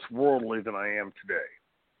far less worldly than I am today.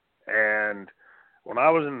 And when I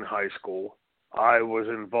was in high school, I was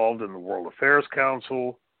involved in the World Affairs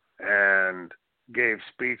Council and gave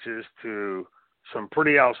speeches to some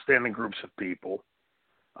pretty outstanding groups of people.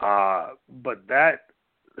 But that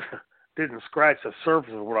didn't scratch the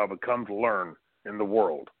surface of what I would come to learn in the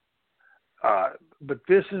world. But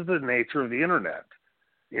this is the nature of the internet.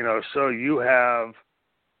 So you have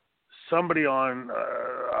somebody on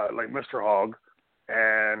like Mr. Hogg,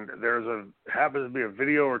 and happens to be a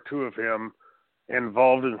video or two of him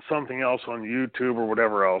involved in something else on YouTube or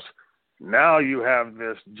whatever else. Now you have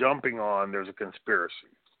this jumping on, there's a conspiracy.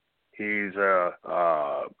 He's a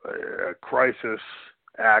crisis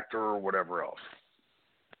actor or whatever else.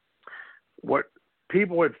 What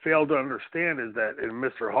people had failed to understand is that in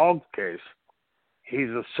Mr. Hogg's case, he's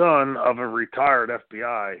the son of a retired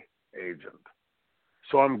FBI agent.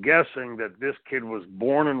 So I'm guessing that this kid was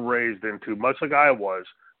born and raised into, much like I was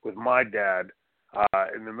with my dad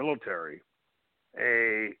in the military,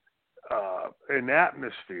 an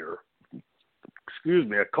atmosphere,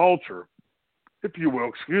 a culture, if you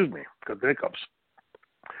will, got the hiccups.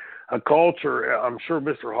 A culture, I'm sure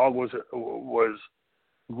Mr. Hogg was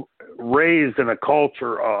raised in a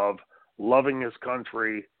culture of loving his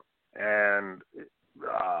country and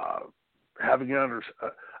having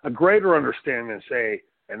a greater understanding than, say,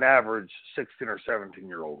 an average 16 or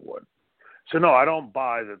 17-year-old would. So, no, I don't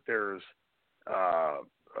buy that there's,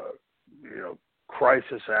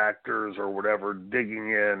 crisis actors or whatever digging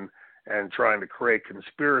in and trying to create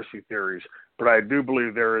conspiracy theories. But I do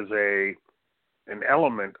believe there is an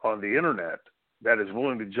element on the internet that is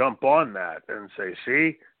willing to jump on that and say,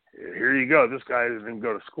 see, here you go. This guy didn't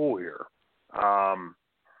go to school here.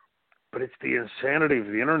 But it's the insanity of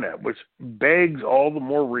the internet, which begs all the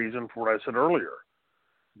more reason for what I said earlier.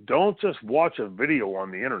 Don't just watch a video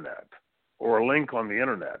on the internet or a link on the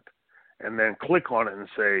internet and then click on it and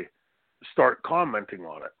start commenting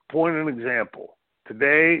on it. Point an example.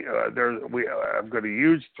 Today, I've got a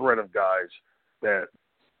huge thread of guys that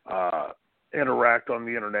interact on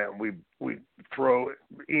the internet, and we throw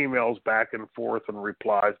emails back and forth and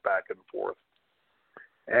replies back and forth.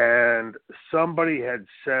 And somebody had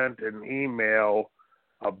sent an email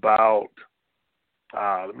about,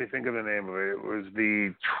 let me think of the name of it. It was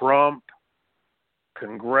the Trump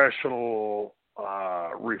Congressional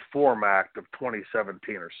Reform Act of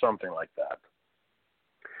 2017 or something like that.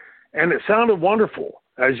 And it sounded wonderful.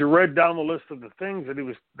 As you read down the list of the things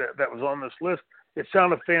that was on this list, it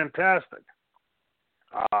sounded fantastic.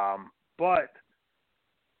 But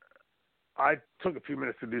I took a few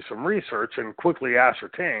minutes to do some research and quickly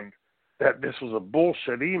ascertained that this was a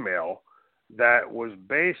bullshit email that was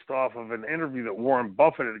based off of an interview that Warren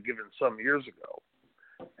Buffett had given some years ago.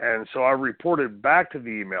 And so I reported back to the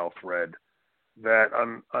email thread that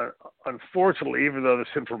unfortunately, even though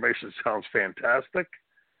this information sounds fantastic,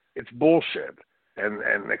 it's bullshit,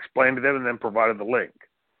 and explained to them and then provided the link.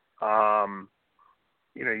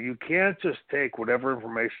 You can't just take whatever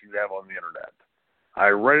information you have on the internet. I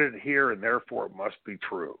read it here, and therefore it must be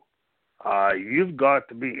true. You've got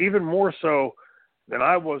to be, even more so than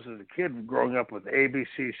I was as a kid growing up with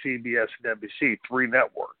ABC, CBS, and NBC, 3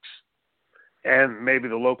 networks, and maybe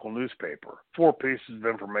the local newspaper, 4 pieces of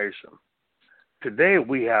information. Today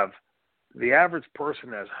we have, the average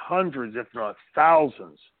person has hundreds, if not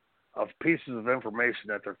thousands, of pieces of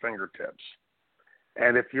information at their fingertips.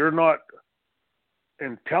 And if you're not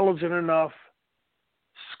intelligent enough,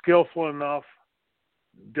 skillful enough,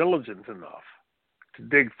 diligent enough to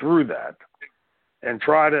dig through that and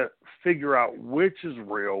try to figure out which is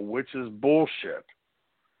real, which is bullshit.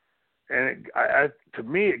 And to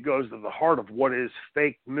me, it goes to the heart of what is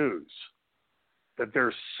fake news, that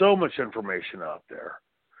there's so much information out there.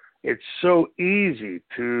 It's so easy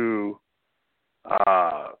to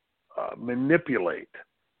manipulate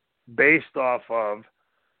based off of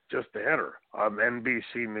just the header. I'm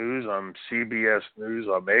NBC News, I'm CBS News,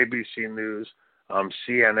 I'm ABC News, I'm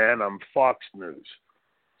CNN, I'm Fox News.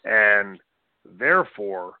 And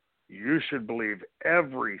therefore, you should believe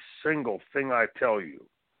every single thing I tell you.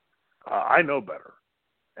 I know better.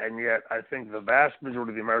 And yet, I think the vast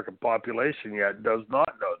majority of the American population yet does not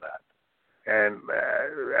know that. And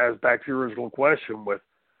as back to your original question with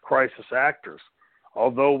crisis actors,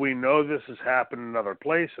 although we know this has happened in other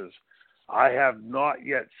places, I have not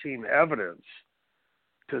yet seen evidence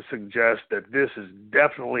to suggest that this is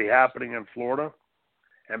definitely happening in Florida.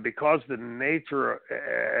 And because the nature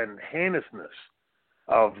and heinousness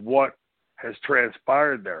of what has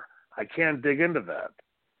transpired there, I can't dig into that.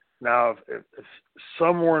 Now, if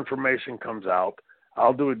some more information comes out,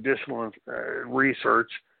 I'll do additional research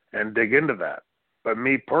and dig into that. But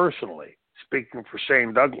me personally, speaking for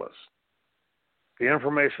Shane Douglas, the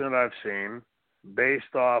information that I've seen,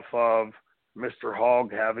 based off of Mr.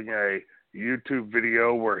 Hogg having a YouTube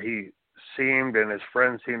video where he seemed and his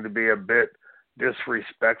friends seemed to be a bit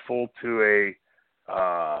disrespectful to a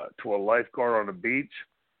lifeguard on a beach,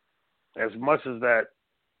 as much as that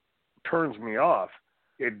turns me off,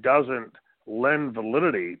 it doesn't lend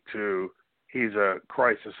validity to he's a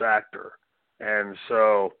crisis actor. And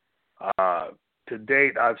so to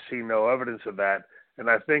date, I've seen no evidence of that. And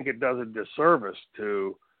I think it does a disservice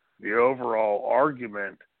to the overall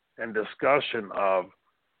argument and discussion of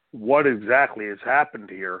what exactly has happened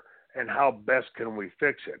here and how best can we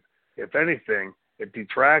fix it. If anything, it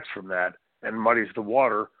detracts from that and muddies the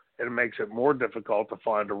water and makes it more difficult to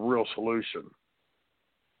find a real solution.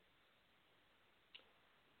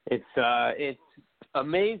 It's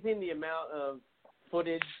amazing the amount of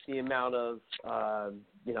footage, the amount of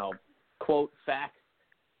quote facts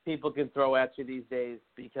people can throw at you these days,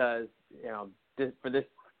 because for this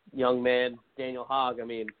young man, Daniel Hogg, I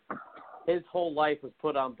mean, his whole life was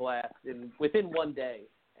put on blast within one day,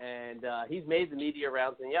 and he's made the media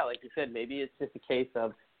rounds. And yeah, like you said, maybe it's just a case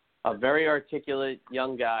of a very articulate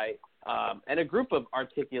young guy and a group of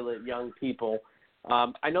articulate young people.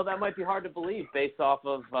 I know that might be hard to believe based off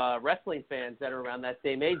of wrestling fans that are around that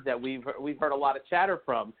same age that we've heard a lot of chatter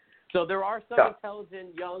from. So there are some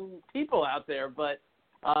intelligent young people out there, but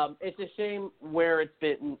it's a shame where it's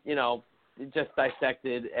been, just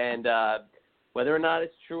dissected, and whether or not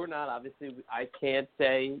it's true or not, obviously I can't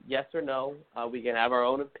say yes or no. We can have our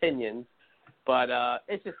own opinions, but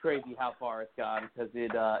it's just crazy how far it's gone, because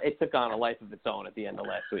it took on a life of its own at the end of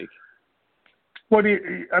last week. What do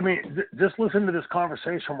you, just listen to this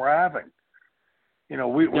conversation we're having.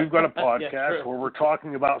 We've got a podcast where we're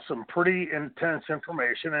talking about some pretty intense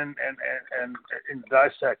information and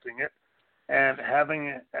dissecting it, and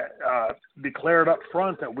having declared up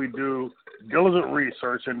front that we do diligent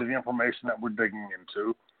research into the information that we're digging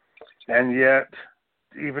into. And yet,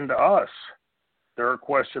 even to us, there are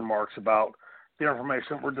question marks about the information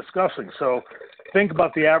that we're discussing. So think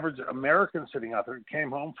about the average American sitting out there who came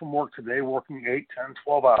home from work today, working 8, 10,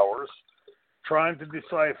 12 hours, trying to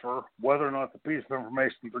decipher whether or not the piece of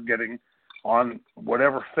information they're getting on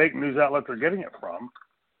whatever fake news outlet they're getting it from,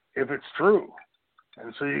 if it's true.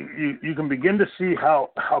 And so you can begin to see how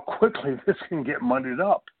quickly this can get muddied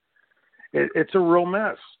up. It's a real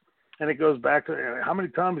mess. And it goes back to how many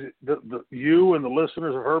times you and the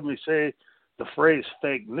listeners have heard me say the phrase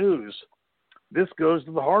fake news. This goes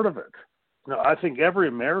to the heart of it. I think every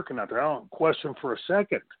American out there, I don't question for a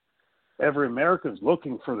second every American's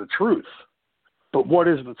looking for the truth. But what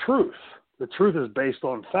is the truth? The truth is based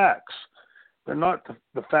on facts. They're not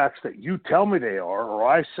the facts that you tell me they are or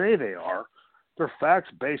I say they are. They're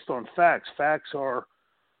facts based on facts. Facts are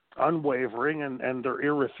unwavering and they're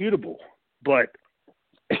irrefutable. But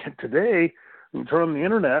today, when you turn on the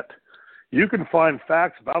internet, you can find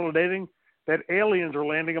facts validating that aliens are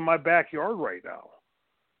landing in my backyard right now.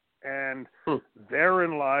 And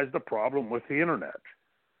therein lies the problem with the internet.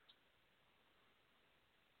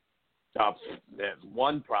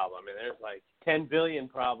 One problem, and there's like 10 billion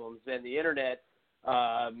problems. And the internet,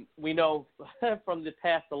 we know from the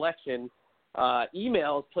past election,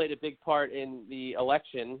 emails played a big part in the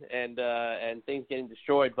election and things getting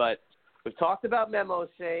destroyed. But we've talked about memos,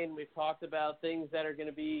 Shane. We've talked about things that are going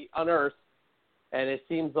to be unearthed. And it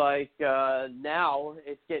seems like now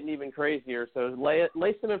it's getting even crazier. So lay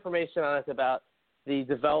some information on us about the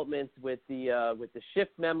developments with the Schiff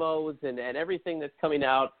memos and everything that's coming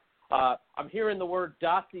out. I'm hearing the word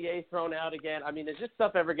dossier thrown out again. I mean, is this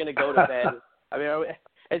stuff ever going to go to bed? I mean,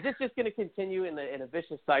 is this just going to continue in a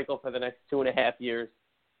vicious cycle for the next 2.5 years?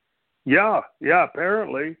 Yeah,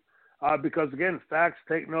 apparently, because again, facts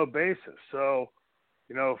take no basis. So,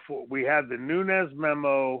 we had the Nunes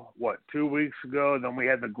memo, 2 weeks ago, then we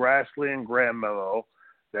had the Grassley and Graham memo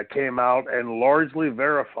that came out and largely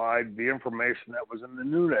verified the information that was in the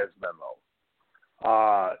Nunes memo.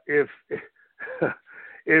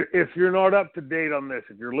 If you're not up to date on this,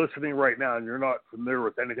 if you're listening right now and you're not familiar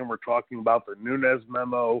with anything we're talking about, the Nunes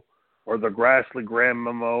memo or the Grassley-Graham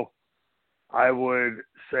memo, I would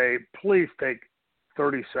say please take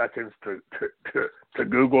 30 seconds to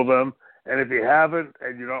Google them. And if you haven't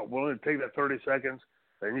and you're not willing to take that 30 seconds,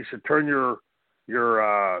 then you should turn your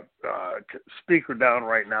speaker down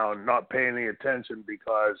right now and not pay any attention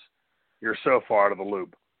because you're so far out of the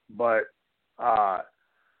loop. But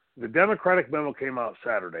the Democratic memo came out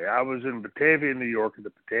Saturday. I was in Batavia, New York, at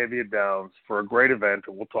the Batavia Downs for a great event,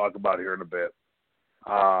 and we'll talk about it here in a bit.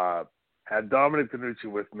 Had Dominic DeNucci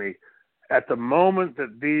with me at the moment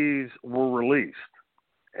that these were released.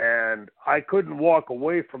 And I couldn't walk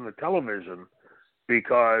away from the television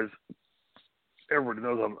because everybody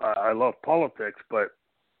knows I love politics, but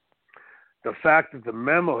the fact that the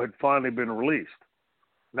memo had finally been released.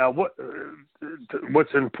 Now,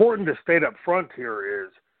 what's important to state up front here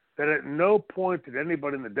is that at no point did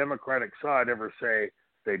anybody in the Democratic side ever say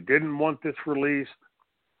they didn't want this released.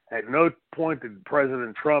 At no point did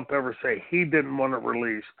President Trump ever say he didn't want it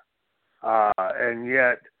released. And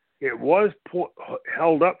yet it was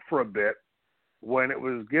held up for a bit when it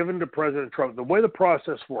was given to President Trump. The way the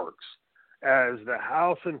process works, as the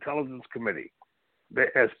House Intelligence Committee,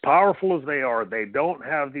 as powerful as they are, they don't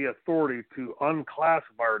have the authority to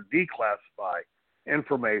unclassify or declassify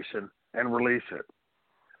information and release it.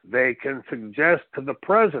 They can suggest to the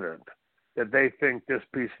president that they think this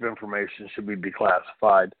piece of information should be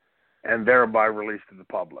declassified and thereby released to the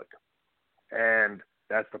public. And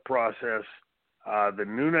that's the process the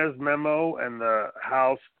Nunes memo and the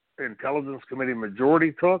House Intelligence Committee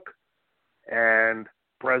majority took, and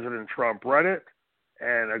President Trump read it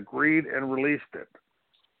and agreed and released it.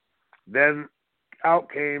 Then out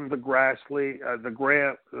came the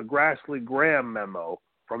Grassley-Graham memo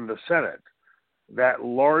from the Senate that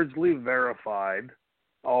largely verified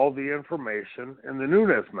all the information in the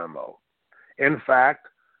Nunes memo. In fact,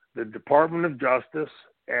 the Department of Justice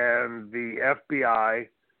and the FBI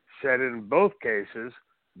said in both cases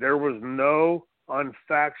there was no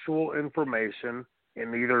unfactual information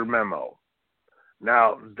in either memo.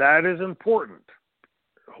 Now, that is important.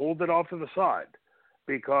 Hold it off to the side,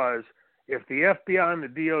 because if the FBI and the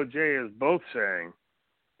DOJ is both saying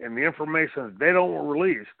in the information that they don't want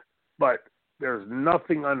released, but there's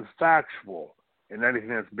nothing unfactual in anything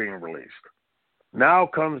that's being released. Now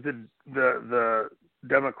comes the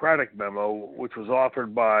Democratic memo, which was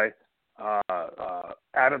authored by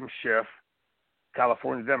Adam Schiff,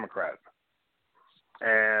 California Democrat.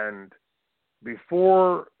 And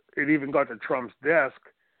before it even got to Trump's desk,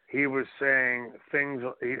 he was saying things,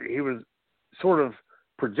 he was sort of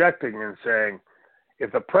projecting and saying,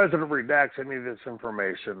 if the president redacts any of this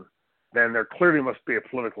information, then there clearly must be a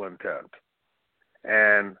political intent.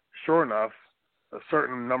 And sure enough, a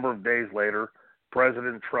certain number of days later,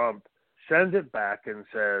 President Trump sends it back and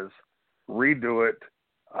says, redo it.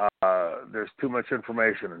 There's too much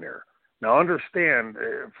information in here. Now understand,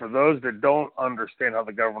 for those that don't understand how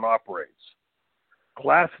the government operates,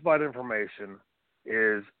 classified information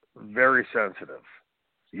is very sensitive.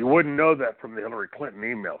 You wouldn't know that from the Hillary Clinton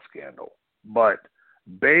email scandal, but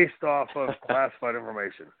based off of classified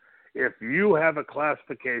information, if you have a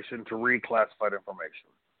classification to read classified information,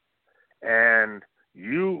 and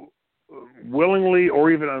you willingly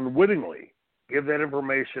or even unwittingly give that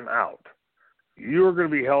information out, you are going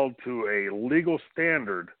to be held to a legal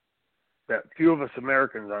standard that few of us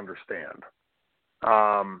Americans understand.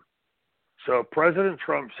 So President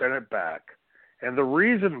Trump sent it back, and the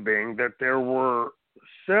reason being that there were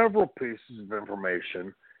several pieces of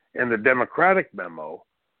information in the Democratic memo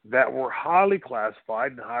that were highly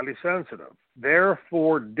classified and highly sensitive,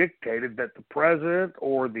 therefore dictated that the president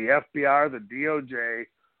or the FBI or the DOJ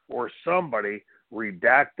or somebody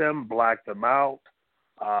redact them, black them out,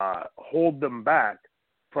 hold them back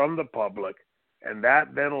from the public, and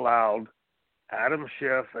that then allowed Adam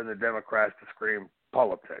Schiff and the Democrats to scream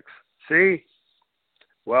politics. See?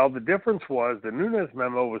 Well, the difference was the Nunes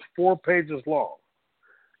memo was 4 pages long.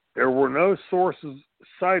 There were no sources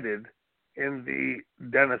cited in the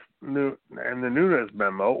Nunes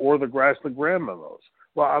memo or the Grassley-Graham memos.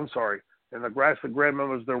 Well, I'm sorry, in the Grassley-Graham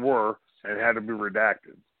memos there were and had to be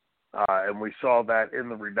redacted, and we saw that in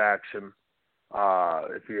the redaction.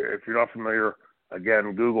 If you're not familiar,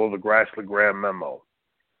 again, Google the Grassley-Graham memo.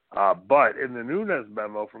 But in the Nunes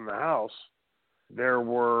memo from the House, there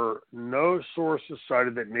were no sources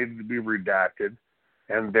cited that needed to be redacted,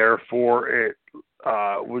 and therefore it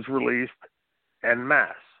was released en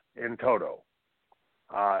masse, in toto,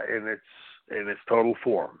 in its total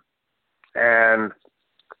form. And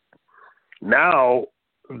now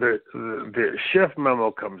the Schiff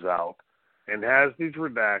memo comes out and has these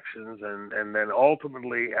redactions, and then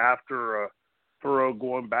ultimately, after a thorough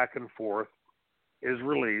going back and forth, is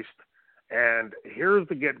released. And here's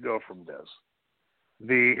the get-go from this.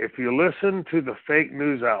 If you listen to the fake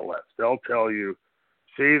news outlets, they'll tell you,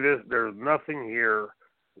 see, there's nothing here.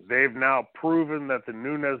 They've now proven that the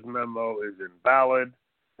Nunes memo is invalid.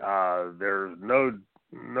 There's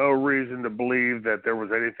no reason to believe that there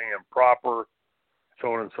was anything improper,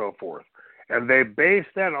 so on and so forth. And they base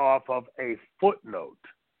that off of a footnote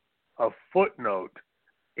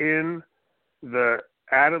in the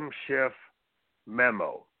Adam Schiff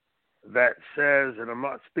memo that says, and I'm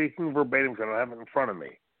not speaking verbatim because I don't have it in front of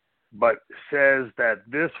me, but says that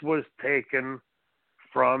this was taken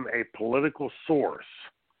from a political source.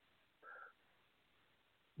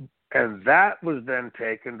 And that was then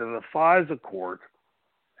taken to the FISA court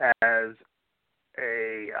as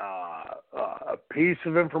a piece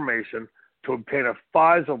of information to obtain a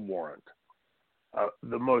FISA warrant,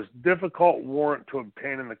 the most difficult warrant to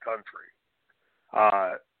obtain in the country,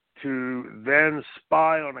 to then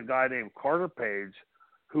spy on a guy named Carter Page,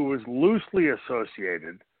 who was loosely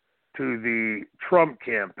associated to the Trump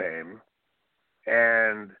campaign,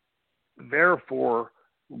 and therefore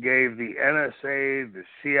gave the NSA, the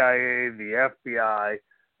CIA, the FBI,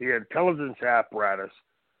 the intelligence apparatus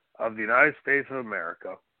of the United States of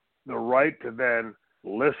America the right to then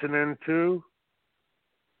listen into,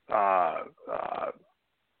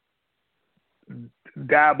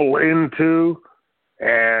 dabble into,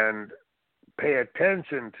 and pay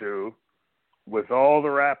attention to, with all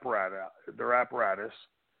their apparatus,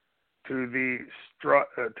 to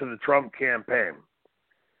the Trump campaign.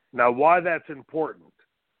 Now, why that's important?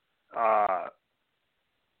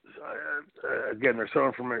 Again, there's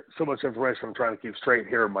so much information I'm trying to keep straight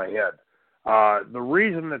here in my head. The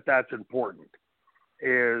reason that that's important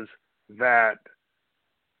is that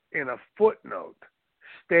in a footnote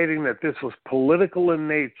stating that this was political in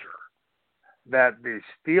nature, that the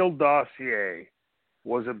Steele dossier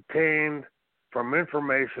was obtained from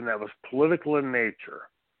information that was political in nature,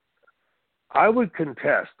 I would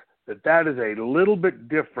contest that that is a little bit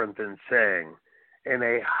different than saying in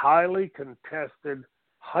a highly contested,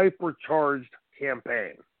 hypercharged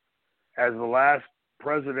campaign, as the last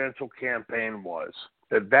presidential campaign was,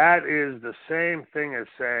 that is the same thing as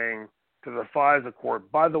saying to the FISA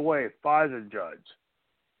court, by the way, FISA judge,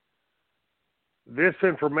 this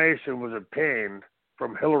information was obtained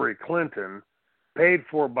from Hillary Clinton, paid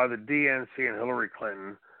for by the DNC and Hillary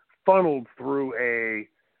Clinton, funneled through a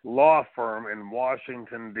law firm in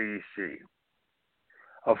Washington, D.C.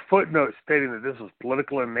 A footnote stating that this was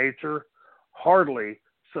political in nature hardly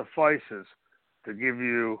suffices to give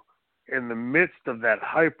you, in the midst of that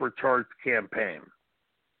hypercharged campaign,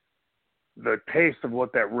 the taste of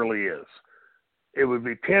what that really is. It would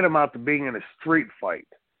be tantamount to being in a street fight,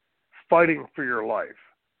 fighting for your life,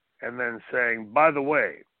 and then saying, by the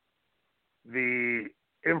way, the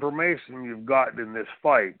information you've gotten in this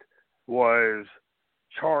fight was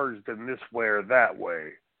charged in this way or that way,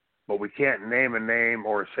 but we can't name a name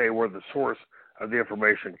or say where the source of the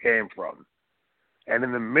information came from. And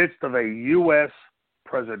in the midst of a U.S.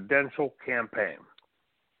 presidential campaign,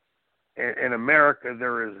 in America,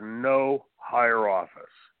 there is no higher office.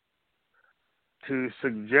 to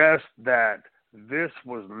suggest that this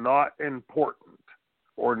was not important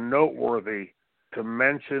or noteworthy to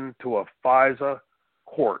mention to a FISA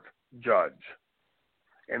court judge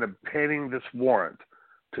in obtaining this warrant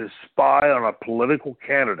to spy on a political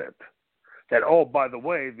candidate that, oh, by the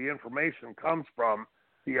way, the information comes from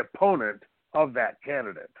the opponent of that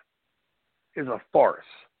candidate is a farce.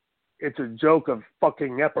 It's a joke of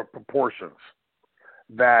fucking epic proportions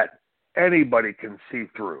that anybody can see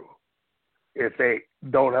through if they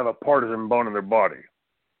don't have a partisan bone in their body.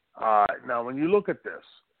 Now, when you look at this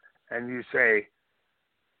and you say,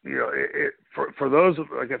 you know, for those,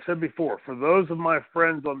 like I've said before, for those of my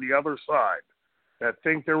friends on the other side that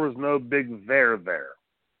think there was no big there,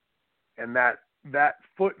 and that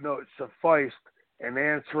footnote sufficed in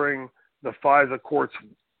answering the FISA court's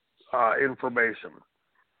information,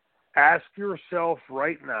 ask yourself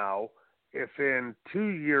right now if in 2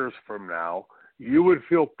 years from now you would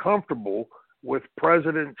feel comfortable with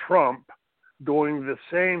President Trump doing the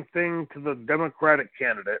same thing to the Democratic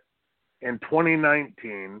candidate in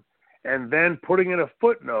 2019 and then putting in a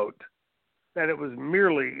footnote that it was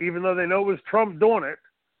merely, even though they know it was Trump doing it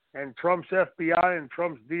and Trump's FBI and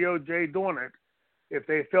Trump's DOJ doing it, if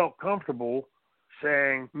they felt comfortable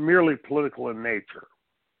saying merely political in nature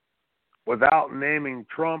without naming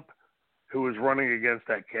Trump, who was running against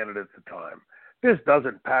that candidate at the time. This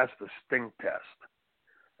doesn't pass the stink test.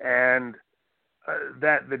 And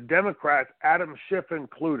that the Democrats, Adam Schiff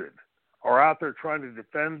included, are out there trying to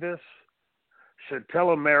defend this should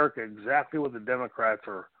tell America exactly what the Democrats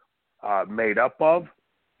are made up of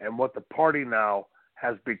and what the party now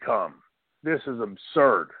has become. This is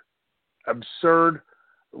absurd. Absurd.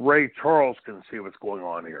 Ray Charles can see what's going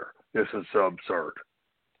on here. This is so absurd.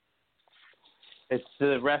 It's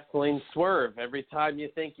the wrestling swerve. Every time you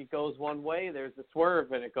think it goes one way, there's a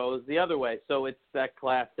swerve and it goes the other way. So it's that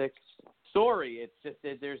classic story. It's just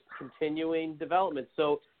that there's continuing development.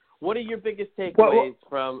 So what are your biggest takeaways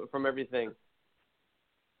from everything?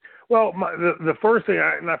 Well, the first thing,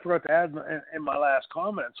 I forgot to add in my last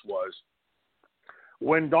comments, was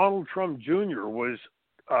when Donald Trump Jr. was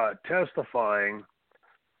testifying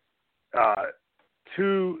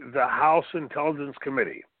to the House Intelligence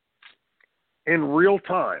Committee, in real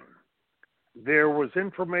time, there was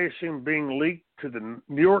information being leaked to the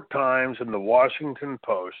New York Times and the Washington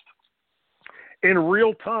Post in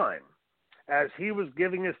real time as he was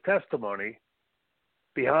giving his testimony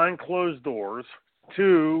behind closed doors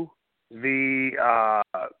to the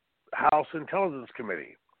House Intelligence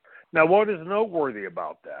Committee. Now, what is noteworthy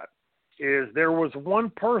about that is there was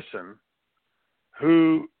one person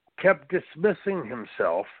who kept dismissing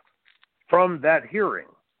himself from that hearing.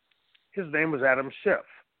 His name was Adam Schiff,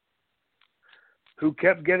 who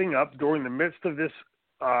kept getting up during the midst of this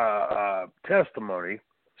testimony,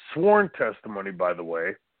 sworn testimony, by the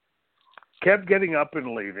way, kept getting up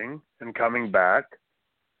and leaving and coming back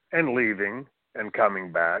and leaving and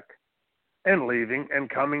coming back and leaving and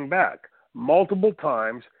coming back. Multiple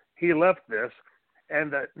times he left this,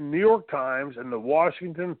 and the New York Times and the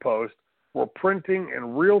Washington Post were printing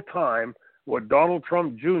in real time what Donald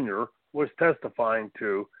Trump Jr. was testifying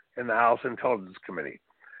to in the House Intelligence Committee.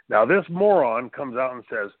 Now, this moron comes out and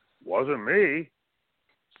says, wasn't me.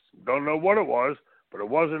 Don't know what it was, but it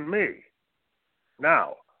wasn't me.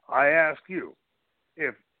 Now, I ask you,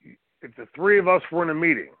 if the three of us were in a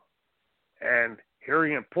meeting and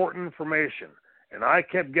hearing important information, and I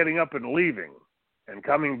kept getting up and leaving and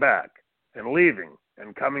coming back and leaving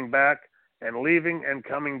and coming back and leaving and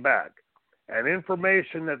coming back, and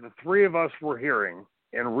information that the three of us were hearing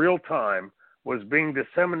in real time was being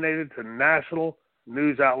disseminated to national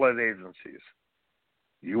news outlet agencies,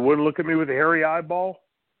 you wouldn't look at me with a hairy eyeball?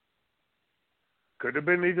 Could have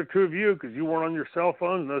been either two of you because you weren't on your cell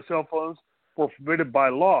phones. No cell phones were forbidden by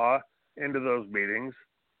law into those meetings.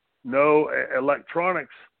 No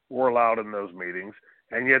electronics were allowed in those meetings,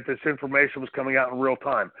 and yet this information was coming out in real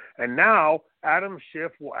time. And now Adam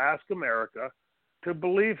Schiff will ask America to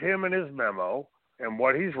believe him and his memo and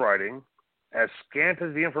what he's writing, as scant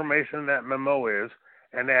as the information in that memo is,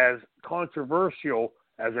 and as controversial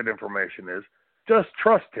as that information is. Just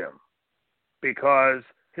trust him, because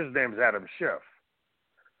his name's Adam Schiff.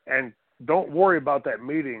 And don't worry about that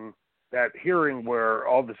meeting, that hearing where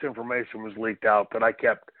all this information was leaked out that I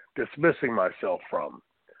kept dismissing myself from.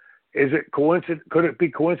 Is it coincident? Could it be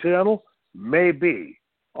coincidental? Maybe.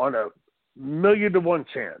 On a 1,000,000 to 1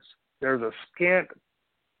 chance. There's a scant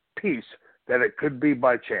piece that it could be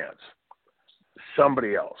by chance.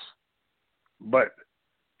 Somebody else. But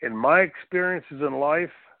in my experiences in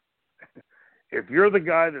life, if you're the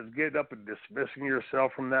guy that's getting up and dismissing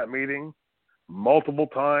yourself from that meeting multiple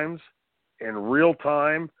times, in real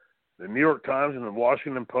time, the New York Times and the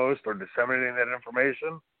Washington Post are disseminating that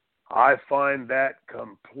information, I find that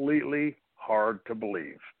completely hard to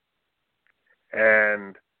believe.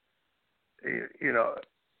 And, you know,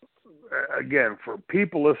 again, for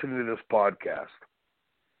people listening to this podcast,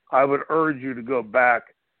 I would urge you to go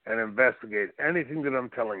back and investigate anything that I'm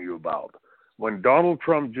telling you about. When Donald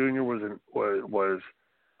Trump Jr. was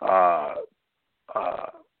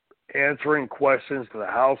answering questions to the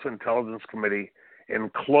House Intelligence Committee in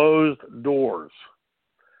closed doors,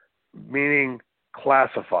 meaning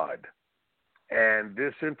classified, and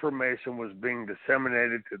this information was being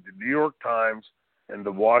disseminated to the New York Times and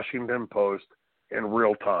the Washington Post in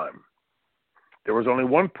real time. There was only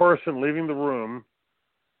one person leaving the room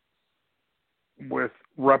with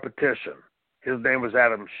repetition. His name was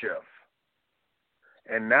Adam Schiff.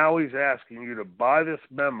 And now he's asking you to buy this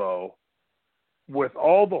memo with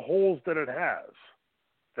all the holes that it has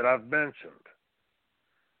that I've mentioned,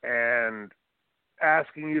 and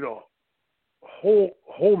asking you to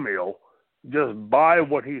wholemeal just buy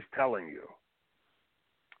what he's telling you.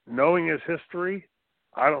 Knowing his history,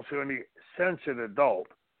 I don't see any sentient adult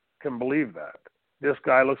can believe that. This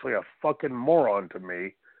guy looks like a fucking moron to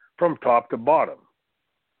me from top to bottom.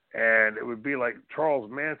 And it would be like Charles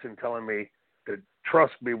Manson telling me to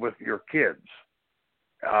trust me with your kids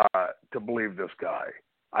to believe this guy.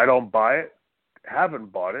 I don't buy it,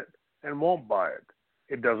 haven't bought it, and won't buy it.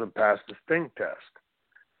 It doesn't pass the stink test.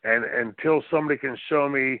 And until somebody can show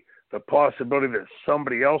me the possibility that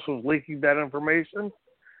somebody else was leaking that information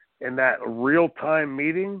in that real-time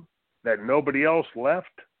meeting that nobody else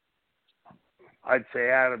left, I'd say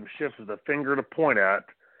Adam Schiff is the finger to point at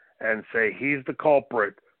and say he's the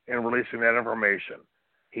culprit in releasing that information.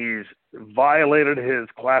 He's violated his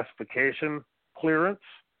classification clearance,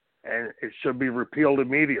 and it should be repealed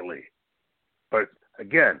immediately. But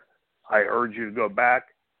again, I urge you to go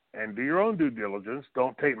back and do your own due diligence.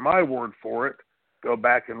 Don't take my word for it. Go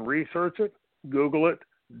back and research it, Google it,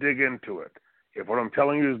 dig into it. If what I'm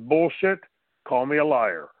telling you is bullshit, call me a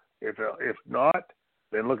liar. If not,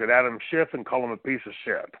 then look at Adam Schiff and call him a piece of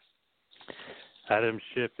shit. Adam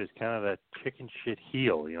Schiff is kind of that chicken shit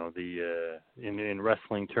heel, you know, in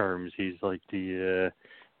wrestling terms. He's like the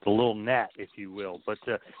little gnat, if you will. But,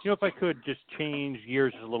 you know, if I could just change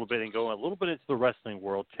gears a little bit and go a little bit into the wrestling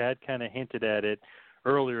world. Chad kind of hinted at it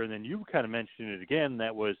earlier, and then you kind of mentioned it again.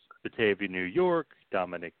 That was Batavia, New York,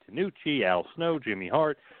 Dominic Tanucci, Al Snow, Jimmy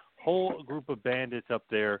Hart, whole group of bandits up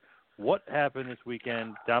there. What happened this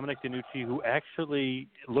weekend? Dominic Tanucci, who actually,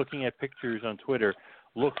 looking at pictures on Twitter,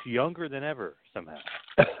 looks younger than ever somehow.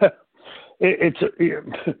 I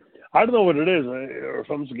don't know what it is, or if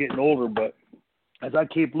I'm just getting older, but as I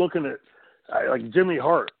keep looking at, like Jimmy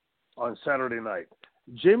Hart on Saturday night,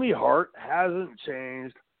 Jimmy Hart hasn't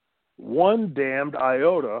changed one damned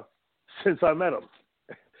iota since I met him.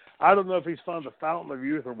 I don't know if he's found the fountain of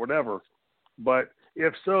youth or whatever, but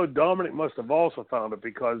if so, Dominic must have also found it,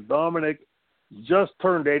 because Dominic just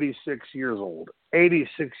turned 86 years old.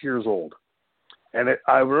 86 years old. And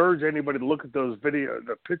I would urge anybody to look at those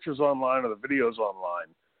the pictures online or the videos online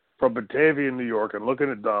from Batavia, New York, and looking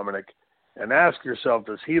at Dominic and ask yourself,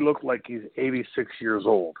 does he look like he's 86 years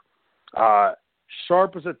old?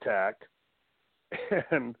 Sharp as a tack,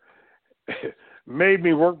 and made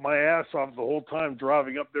me work my ass off the whole time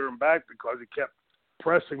driving up there and back, because he kept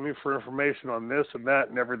pressing me for information on this and that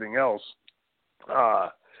and everything else.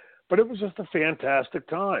 But it was just a fantastic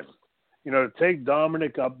time. You know, to take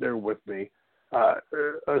Dominic up there with me,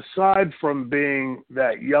 aside from being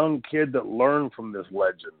that young kid that learned from this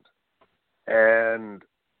legend and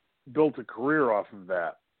built a career off of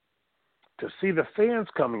that, to see the fans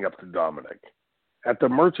coming up to Dominic at the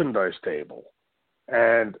merchandise table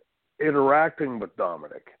and interacting with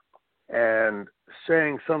Dominic and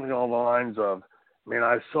saying something along the lines of, man,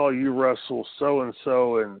 I saw you wrestle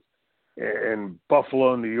so-and-so in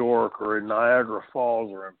Buffalo, New York, or in Niagara Falls,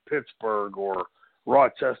 or in Pittsburgh, or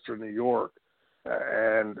Rochester, New York,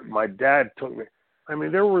 and my dad took me. I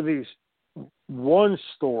mean, there were these one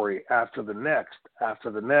story after the next, after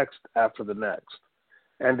the next, after the next.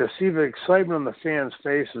 And to see the excitement on the fans'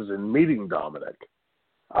 faces in meeting Dominic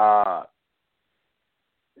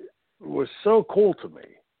was so cool to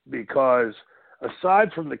me, because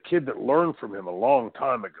aside from the kid that learned from him a long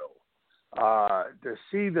time ago, to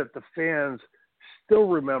see that the fans still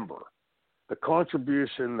remember the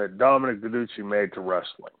contribution that Dominic Tanucci made to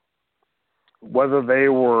wrestling, whether they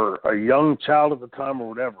were a young child at the time or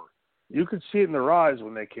whatever, you could see it in their eyes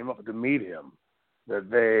when they came up to meet him, that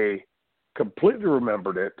they completely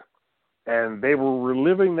remembered it, and they were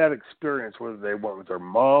reliving that experience, whether they went with their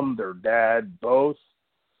mom, their dad, both.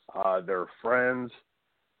 They're friends,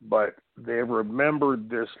 but they remembered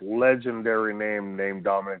this legendary name named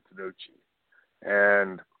Dominic DeNucci.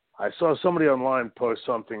 And I saw somebody online post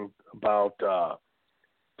something about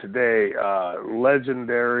today,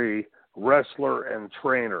 legendary wrestler and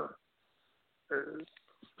trainer.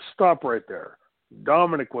 Stop right there.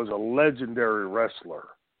 Dominic was a legendary wrestler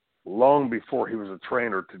long before he was a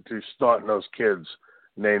trainer to two snot-nosed kids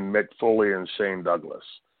named Mick Foley and Shane Douglas.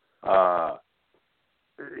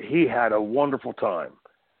 He had a wonderful time.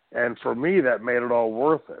 And for me, that made it all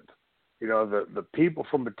worth it. You know, the people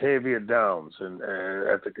from Batavia Downs and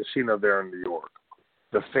at the casino there in New York,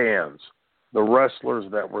 the fans, the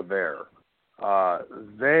wrestlers that were there,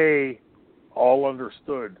 they all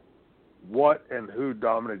understood what and who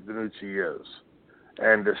Dominic DeNucci is.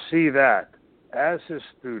 And to see that as his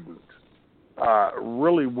student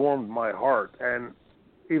really warmed my heart. And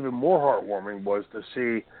even more heartwarming was to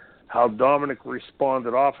see how Dominic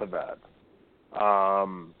responded off of that.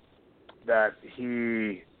 That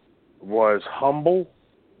he was humble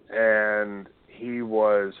and he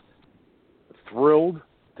was thrilled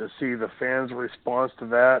to see the fans' response to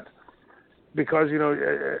that. Because, you know,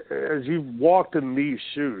 as you've walked in these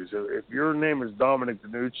shoes, if your name is Dominic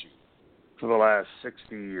DeNucci for the last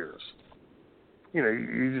 60 years, you know,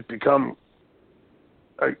 you just become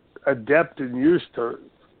adept and used to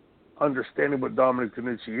understanding what Dominic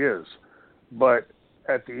DeNucci is. But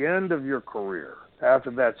at the end of your career,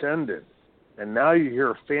 after that's ended, and now you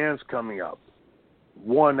hear fans coming up,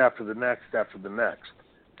 one after the next,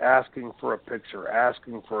 asking for a picture,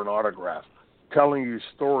 asking for an autograph, telling you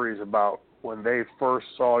stories about when they first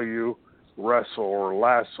saw you wrestle or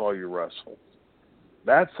last saw you wrestle.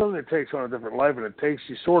 That's something that takes on a different life, and it takes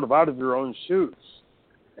you sort of out of your own shoes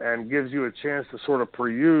and gives you a chance to sort of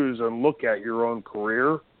peruse and look at your own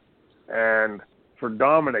career. And for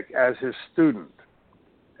Dominic, as his student,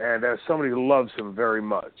 and as somebody who loves him very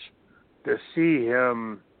much, to see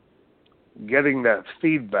him getting that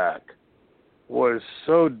feedback was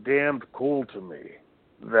so damned cool to me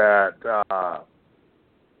that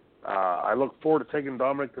I look forward to taking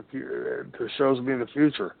Dominic to shows with me in the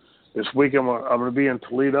future. This week I'm going to be in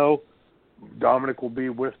Toledo. Dominic will be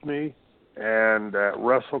with me. And at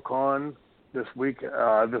WrestleCon this week,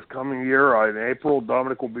 this coming year, in April,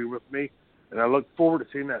 Dominic will be with me. And I look forward to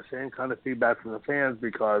seeing that same kind of feedback from the fans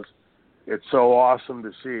because it's so awesome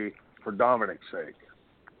to see for Dominic's sake.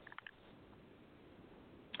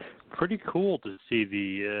 Pretty cool to see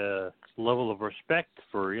the level of respect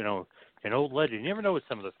for, you know, an old legend. You never know with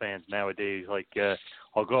some of the fans nowadays. Like,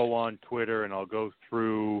 I'll go on Twitter and I'll go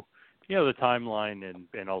through, you know, the timeline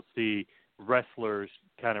and I'll see wrestlers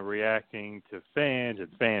kind of reacting to fans and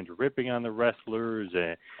fans ripping on the wrestlers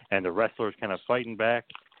and the wrestlers kind of fighting back.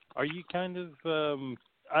 Are you kind of,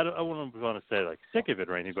 I wouldn't want to say like sick of it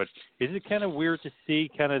or anything, but is it kind of weird to see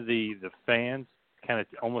kind of the fans kind of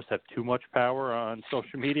almost have too much power on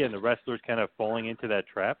social media and the wrestlers kind of falling into that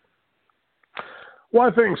trap? Well,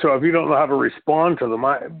 I think so. If you don't know how to respond to them,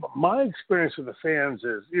 my experience with the fans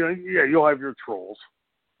is, you know, yeah, you'll have your trolls.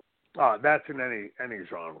 That's in any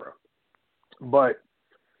genre. But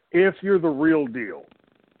if you're the real deal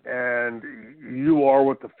and you are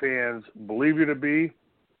what the fans believe you to be,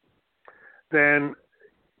 then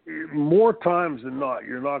more times than not,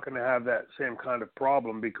 you're not going to have that same kind of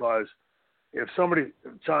problem, because if somebody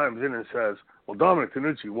chimes in and says, well, Dominic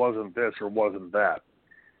DeNucci wasn't this or wasn't that,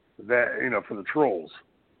 you know, for the trolls,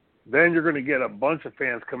 then you're going to get a bunch of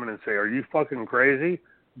fans come in and say, are you fucking crazy?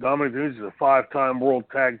 Dominic DeNucci is a 5-time World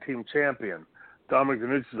Tag Team Champion. Dominic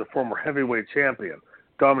DeNucci is a former heavyweight champion.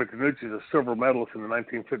 Dominic DeNucci is a silver medalist in the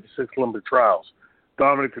 1956 Olympic trials.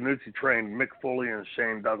 Dominic DeNucci trained Mick Foley and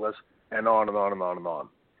Shane Douglas, and on and on and on and on.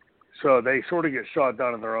 So they sort of get shot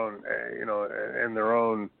down in their own, you know, in their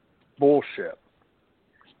own bullshit.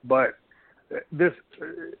 But this,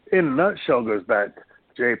 in a nutshell, goes back,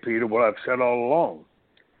 JP, to what I've said all along,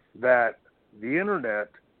 that the internet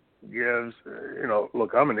gives, you know,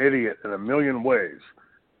 look, I'm an idiot in a million ways,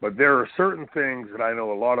 but there are certain things that I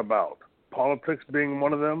know a lot about. Politics being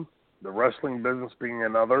one of them, the wrestling business being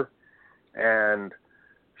another. And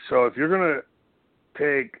so if you're going to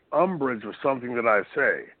take umbrage with something that I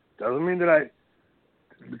say, doesn't mean that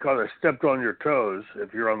because I stepped on your toes,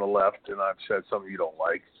 if you're on the left and I've said something you don't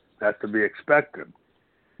like, that's to be expected.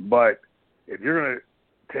 But if you're going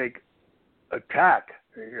to attack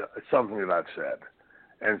something that I've said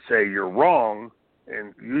and say you're wrong,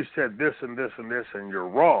 and you said this and this and this and you're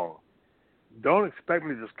wrong, don't expect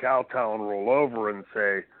me to just kowtow and roll over and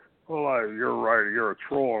say, well, you're right, you're a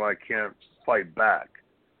troll and I can't fight back.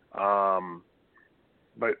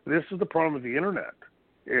 But this is the problem with the internet,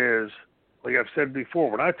 is like I've said before,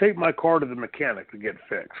 when I take my car to the mechanic to get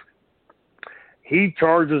fixed, he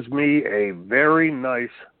charges me a very nice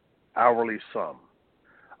hourly sum,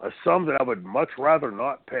 a sum that I would much rather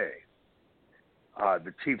not pay,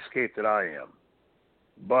 the cheapskate that I am.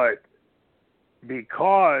 But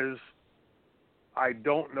because I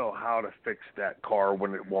don't know how to fix that car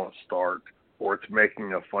when it won't start or it's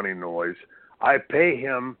making a funny noise, I pay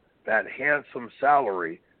him that handsome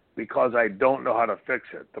salary because I don't know how to fix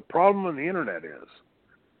it. The problem on the internet is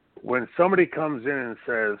when somebody comes in and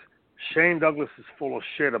says, Shane Douglas is full of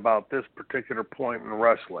shit about this particular point in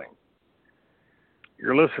wrestling,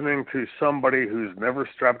 you're listening to somebody who's never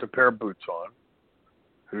strapped a pair of boots on,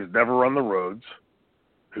 who's never run the roads,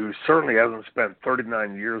 who certainly hasn't spent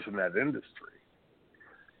 39 years in that industry.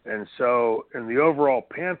 And so in the overall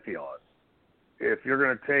pantheon, if you're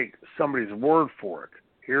going to take somebody's word for it,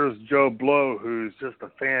 here's Joe Blow, who's just a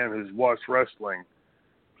fan who's watched wrestling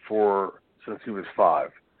since he was 5.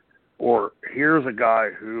 Or here's a guy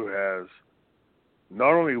who has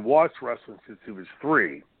not only watched wrestling since he was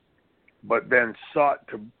 3, but then sought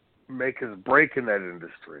to make his break in that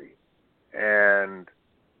industry and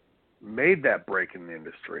made that break in the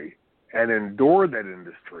industry and endured that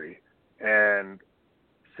industry and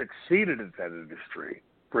succeeded at that industry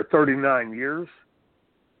for 39 years.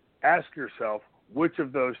 Ask yourself which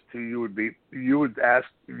of those two you would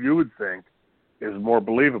think is more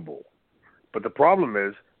believable. But the problem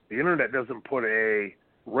is the internet doesn't put a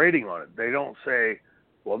rating on it. They don't say,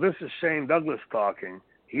 well, this is Shane Douglas talking.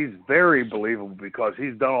 He's very believable because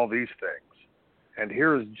he's done all these things. And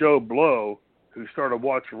here's Joe Blow, who started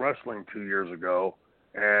watching wrestling 2 years ago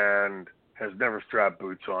and has never strapped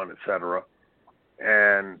boots on, etc.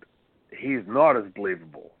 And he's not as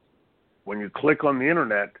believable. When you click on the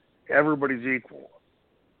internet, everybody's equal.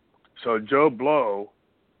 So Joe Blow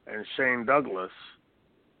and Shane Douglas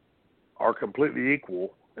are completely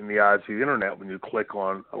equal in the eyes of the internet when you click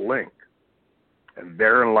on a link. And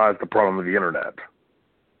therein lies the problem with the internet.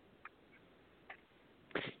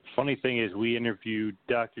 Funny thing is, we interviewed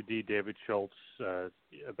Dr. D. David Schultz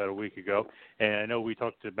about a week ago, and I know we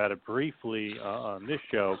talked about it briefly on this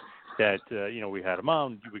show that, we had him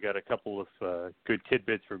on. We got a couple of good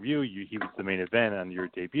tidbits from you. He was the main event on your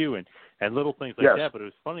debut and little things like that, but it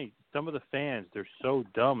was funny. Some of the fans, they're so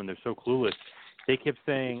dumb and they're so clueless. They kept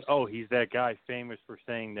saying, oh, he's that guy famous for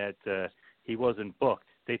saying that he wasn't booked.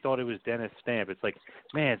 They thought it was Dennis Stamp. It's like,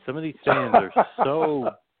 man, some of these fans are so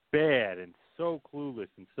bad and so clueless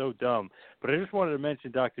and so dumb. But I just wanted to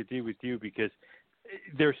mention Dr. D with you because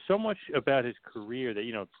there's so much about his career that,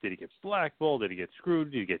 did he get blackballed? Did he get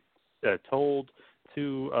screwed? Did he get told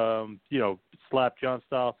to, slap John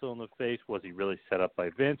Stossel in the face? Was he really set up by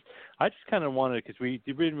Vince? I just kind of wanted, because we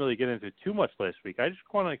didn't really get into it too much last week, I just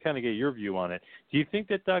want to kind of get your view on it. Do you think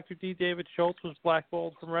that Dr. D. David Schultz was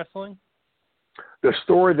blackballed from wrestling? The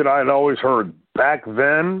story that I had always heard back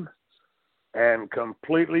then and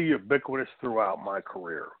completely ubiquitous throughout my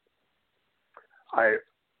career. I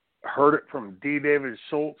heard it from D. David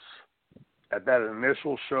Schultz at that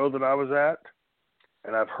initial show that I was at,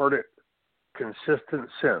 and I've heard it consistent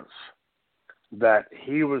since, that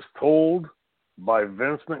he was told by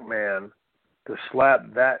Vince McMahon to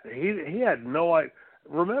slap that. He had no idea.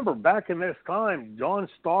 Remember, back in this time, John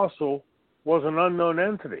Stossel was an unknown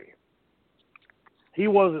entity. He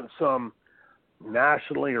wasn't some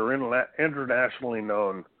nationally or internationally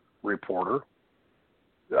known reporter.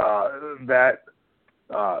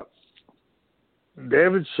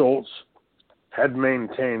 David Schultz had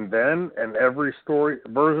maintained then, and every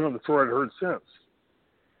version of the story I'd heard since,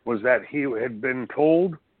 was that he had been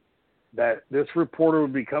told that this reporter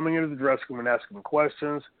would be coming into the dressing room and asking him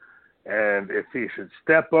questions, and if he should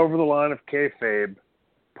step over the line of kayfabe,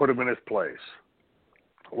 put him in his place.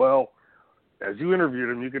 Well, as you interviewed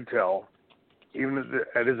him, you could tell, even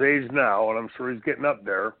at his age now, and I'm sure he's getting up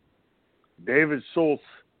there, David Schultz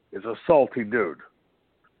is a salty dude,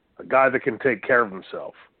 a guy that can take care of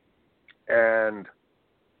himself. And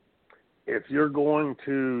if you're going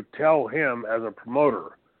to tell him as a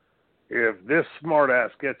promoter, if this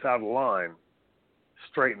smartass gets out of line,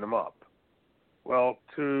 straighten him up. Well,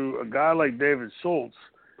 to a guy like David Schultz,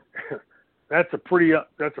 that's a pretty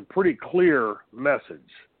clear message.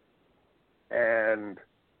 And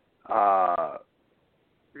and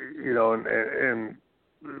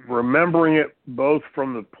remembering it both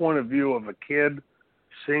from the point of view of a kid,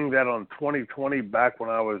 seeing that on 2020 back when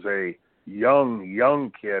I was a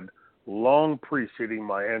young kid, long preceding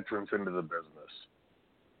my entrance into the business.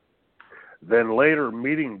 Then later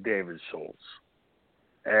meeting David Schultz.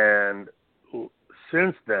 And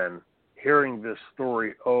since then, hearing this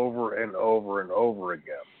story over and over and over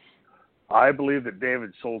again. I believe that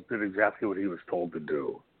David Schultz did exactly what he was told to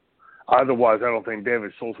do. Otherwise, I don't think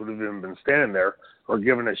David Schultz would have even been standing there or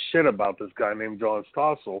giving a shit about this guy named John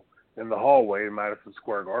Stossel in the hallway in Madison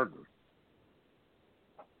Square Garden.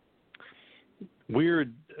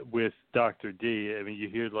 Weird with Dr. D. I mean, you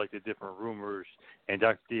hear like the different rumors, and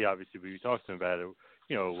Dr. D, obviously, when you talked to him about it,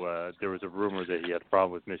 there was a rumor that he had a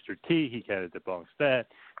problem with Mr. T. He kind of debunks that.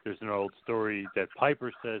 There's an old story that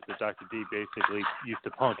Piper says that Dr. D basically used to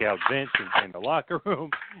punk out Vince in the locker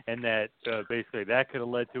room, and that basically that could have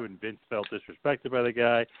led to it, and Vince felt disrespected by the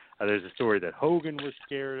guy. There's a story that Hogan was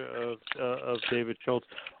scared of David Schultz.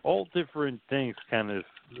 All different things kind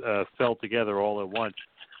of fell together all at once.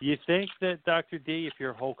 Do you think that Dr. D, if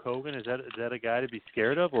you're Hulk Hogan, is that a guy to be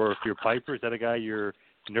scared of? Or if you're Piper, is that a guy you're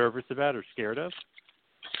nervous about or scared of?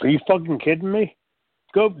 Are you fucking kidding me?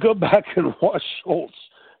 Go back and watch Schultz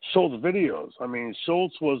videos. I mean,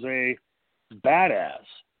 Schultz was a badass.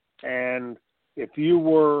 And if you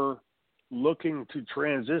were looking to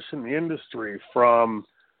transition the industry from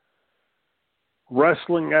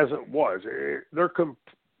wrestling as it was, they're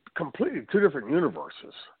completely two different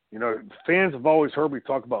universes. Fans have always heard me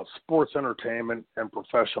talk about sports entertainment and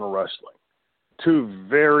professional wrestling. Two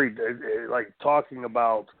very, like talking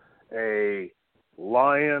about a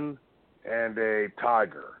lion and a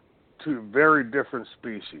tiger, two very different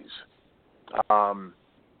species.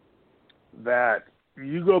 That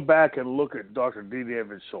you go back and look at Dr. D.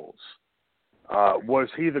 David Schultz. Was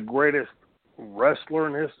he the greatest wrestler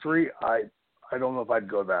in history? I don't know if I'd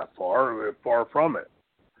go that far from it.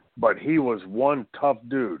 But he was one tough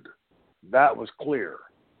dude. That was clear.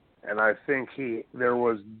 And I think there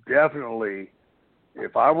was definitely,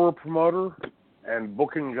 if I were a promoter and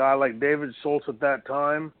booking a guy like David Schultz at that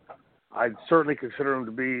time, I'd certainly consider him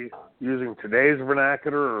to be, using today's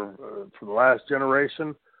vernacular or for the last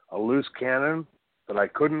generation, a loose cannon that I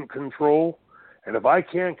couldn't control. And if I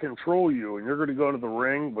can't control you and you're going to go to the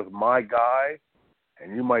ring with my guy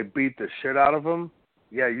and you might beat the shit out of him,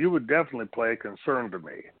 yeah, you would definitely play a concern to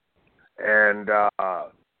me. And,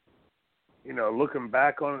 looking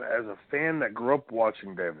back on it as a fan that grew up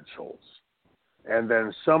watching David Schultz, and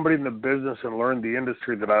then somebody in the business and learned the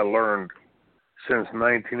industry that I learned since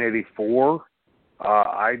 1984,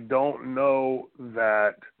 I don't know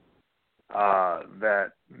that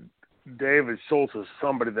David Schultz is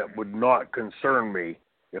somebody that would not concern me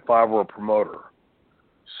if I were a promoter.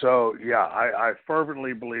 So, yeah, I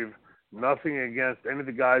fervently believe nothing against any of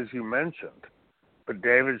the guys you mentioned, but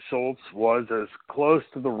David Schultz was as close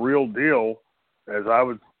to the real deal as I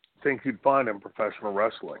would think you'd find in professional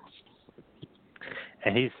wrestling.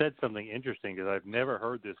 And he said something interesting because I've never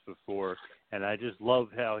heard this before, and I just love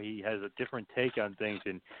how he has a different take on things,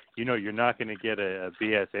 and, you're not going to get a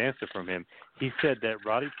BS answer from him. He said that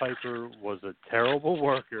Roddy Piper was a terrible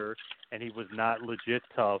worker, and he was not legit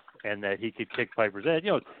tough, and that he could kick Piper's head,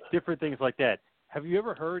 different things like that. Have you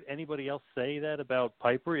ever heard anybody else say that about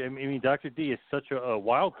Piper? I mean, Dr. D is such a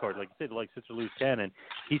wild card, like you said, like such a loose cannon.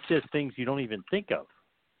 He says things you don't even think of.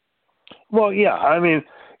 Well, yeah. I mean,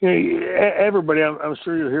 everybody, I'm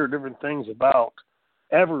sure you'll hear different things about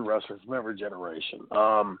every wrestler from every generation.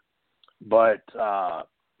 But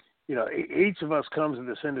each of us comes to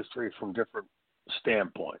this industry from different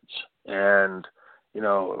standpoints. And,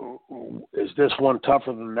 is this one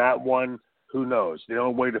tougher than that one? Who knows? The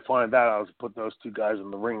only way to find that out is to put those two guys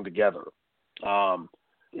in the ring together.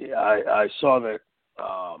 I saw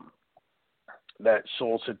that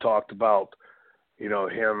Schultz had talked about,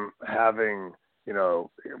 him having,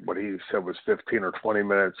 what he said was 15 or 20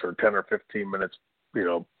 minutes or 10 or 15 minutes,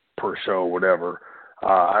 per show, whatever.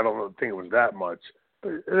 I don't think it was that much.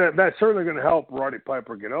 But that's certainly going to help Roddy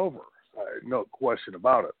Piper get over. No question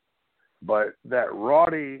about it. But that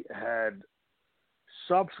Roddy had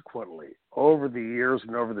subsequently, over the years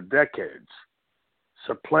and over the decades,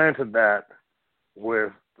 supplanted that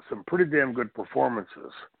with some pretty damn good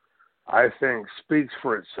performances, I think speaks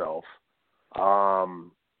for itself.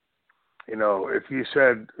 If you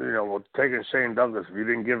said, well, taking Shane Douglas, if you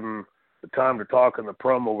didn't give him the time to talk in the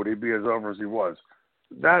promo, would he be as over as he was?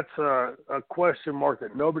 That's a question mark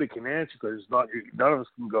that nobody can answer because none of us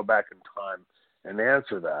can go back in time and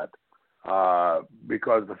answer that.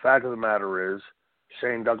 Because the fact of the matter is,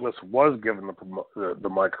 Shane Douglas was given the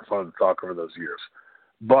microphone to talk over those years.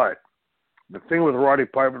 But the thing with Roddy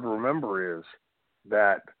Piper to remember is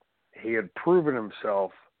that he had proven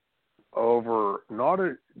himself over not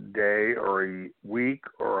a day or a week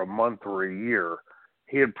or a month or a year.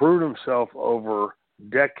 He had proven himself over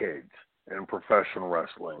decades in professional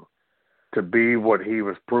wrestling to be what he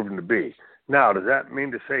was proven to be. Now, does that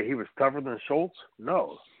mean to say he was tougher than Schultz?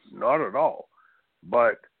 No, not at all.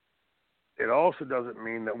 But it also doesn't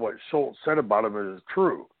mean that what Schultz said about him is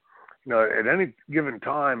true. You know, at any given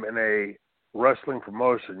time in a wrestling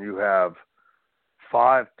promotion, you have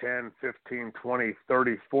 5, 10, 15, 20,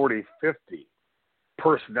 30, 40, 50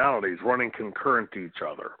 personalities running concurrent to each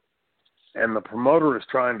other. And the promoter is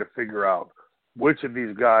trying to figure out which of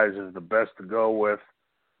these guys is the best to go with,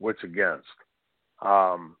 which against.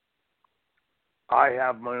 I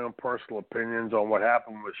have my own personal opinions on what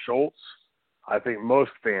happened with Schultz. I think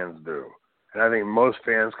most fans do. And I think most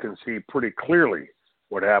fans can see pretty clearly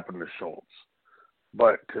what happened to Schultz.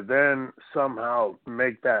 But to then somehow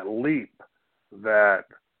make that leap that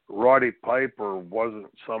Roddy Piper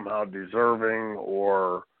wasn't somehow deserving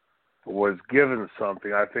or was given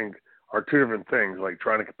something, I think are two different things, like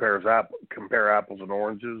trying to compare apples and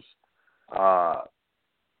oranges.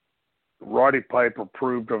 Roddy Piper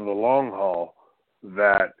proved over the long haul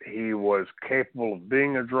that he was capable of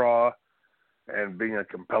being a draw and being a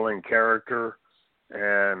compelling character.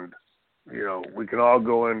 And, you know, we can all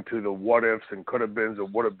go into the what ifs and could have beens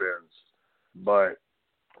and would have beens, but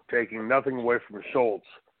taking nothing away from Schultz,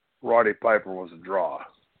 Roddy Piper was a draw.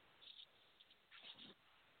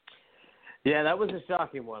 Yeah, that was a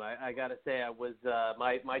shocking one. I got to say, I was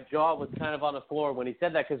my jaw was kind of on the floor when he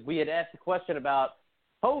said that, because we had asked a question about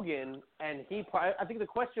Hogan, and I think the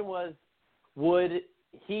question was, would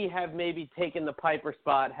he have maybe taken the Piper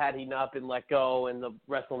spot had he not been let go in the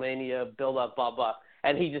WrestleMania build-up, blah, blah.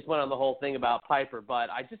 And he just went on the whole thing about Piper. But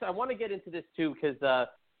I want to get into this, too, because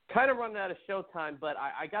kind of running out of showtime, but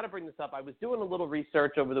I got to bring this up. I was doing a little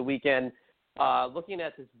research over the weekend, looking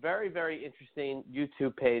at this very, very interesting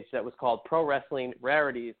YouTube page that was called Pro Wrestling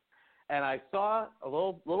Rarities. And I saw a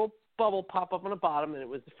little bubble pop up on the bottom, and it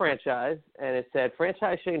was the franchise. And it said,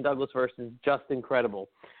 Franchise Shane Douglas versus Just Incredible.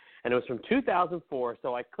 And it was from 2004,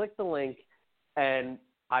 so I clicked the link, and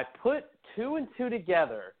I put 2 and 2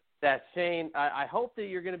 together that Shane, I hope that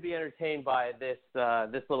you're going to be entertained by this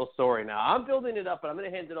little story. Now, I'm building it up, but I'm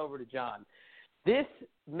going to hand it over to John. This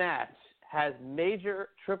match has major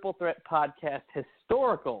Triple Threat Podcast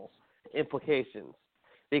historical implications,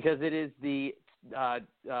 because it is the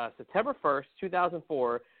September 1st,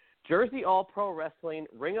 2004, Jersey All-Pro Wrestling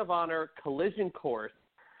Ring of Honor Collision Course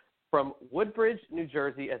from Woodbridge, New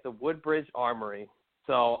Jersey at the Woodbridge Armory.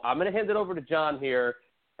 So I'm going to hand it over to John here,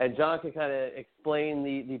 and John can kind of explain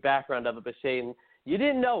the background of it. But Shane, you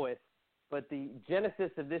didn't know it, but the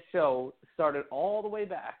genesis of this show started all the way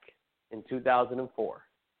back in 2004.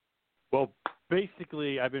 Well,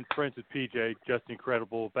 basically, I've been friends with PJ, Just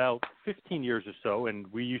Incredible, about 15 years or so, and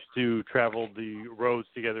we used to travel the roads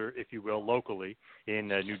together, if you will, locally in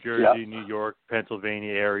New Jersey, New York,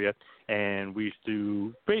 Pennsylvania area, and we used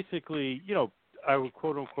to basically, you know, I would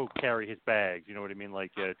quote-unquote carry his bags, you know what I mean,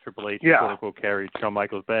 like Triple H quote-unquote carried Shawn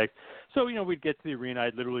Michaels' bags. So, you know, we'd get to the arena,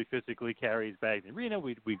 I'd literally physically carry his bags in the arena,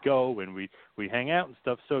 we'd go and we'd hang out and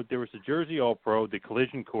stuff. So there was the Jersey All-Pro, the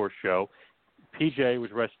Collision Course show. PJ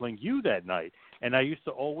was wrestling you that night, and I used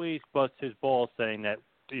to always bust his balls saying that,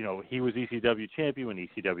 you know, he was ECW champion when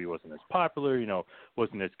ECW wasn't as popular, you know,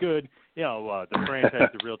 wasn't as good, you know, the franchise,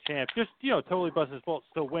 the real champ, just, you know, totally bust his balls.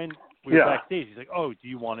 So when we were backstage, he's like, oh, do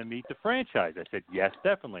you want to meet the franchise? I said, yes,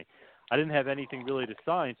 definitely. I didn't have anything really to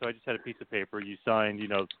sign, so I just had a piece of paper. You signed, you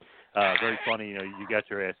know, very funny, you know, you got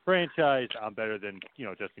your ass franchise. I'm better than, you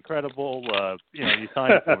know, Just Incredible. You know, you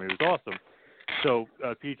signed it for me. It was awesome. So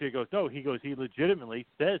PJ goes, no, he legitimately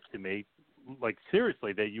says to me, like,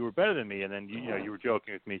 seriously, that you were better than me. And then, you know, you were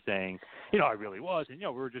joking with me saying, you know, I really was. And, you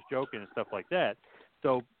know, we were just joking and stuff like that.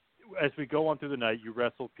 So as we go on through the night, you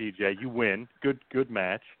wrestle PJ. You win. Good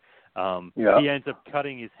match. He ends up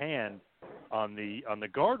cutting his hand on the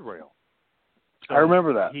guardrail. So I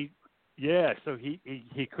remember that. So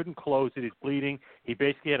he couldn't close it. He's bleeding. He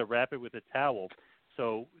basically had to wrap it with a towel.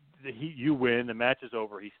 So you win. The match is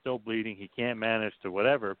over. He's still bleeding. He can't manage to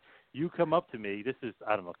whatever. You come up to me. This is,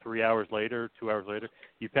 I don't know, 3 hours later, 2 hours later.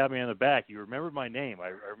 You pat me on the back. You remembered my name. I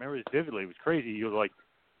remember this vividly. It was crazy. You were like,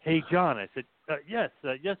 hey, John. I said, yes,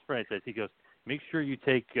 Francis. He goes, make sure you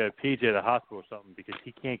take PJ to the hospital or something because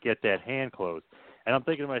he can't get that hand closed. And I'm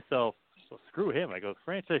thinking to myself, well, screw him. I go,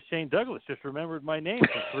 Francis Shane Douglas just remembered my name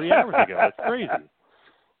from 3 hours ago. That's crazy.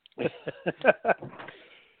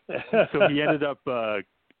 So he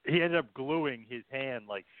ended up gluing his hand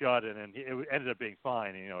like shut, and it ended up being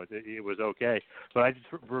fine. You know, it was okay. But I just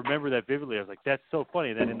remember that vividly. I was like, that's so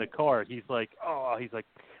funny. And then in the car, he's like,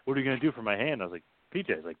 what are you going to do for my hand? I was like,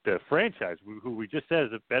 PJ's like, the franchise, who we just said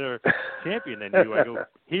is a better champion than you. I go,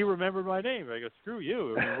 he remembered my name. I go, screw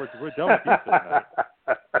you. I mean, we're done with you for the night.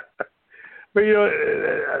 But, you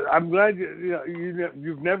know, I'm glad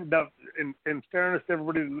you've never done, in fairness to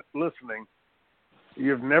everybody listening,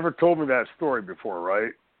 You've never told me that story before,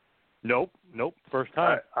 right? Nope. First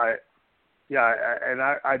time. I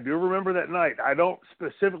do remember that night. I don't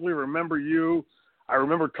specifically remember you. I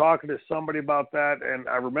remember talking to somebody about that, and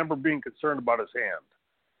I remember being concerned about his hand.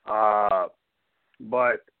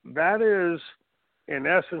 But that is, in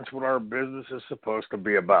essence, what our business is supposed to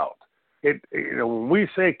be about. When we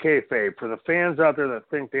say kayfabe, for the fans out there that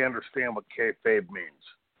think they understand what kayfabe means,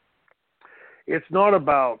 it's not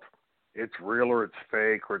about it's real or it's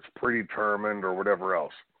fake or it's predetermined or whatever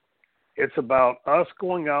else. It's about us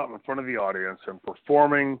going out in front of the audience and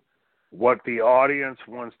performing what the audience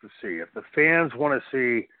wants to see. If the fans want to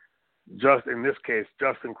see, in this case,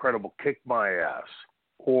 Justin Credible kick my ass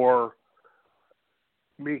or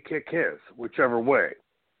me kick his, whichever way,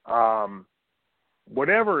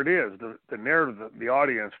 whatever it is, the narrative that the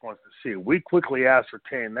audience wants to see, we quickly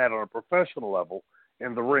ascertain that on a professional level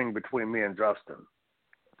in the ring between me and Justin.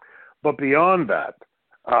 But beyond that,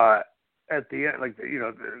 at the end,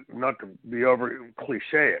 not to be over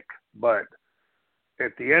clichéic, but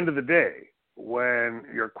at the end of the day, when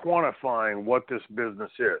you're quantifying what this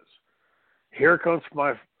business is, here comes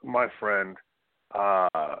my friend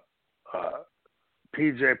PJ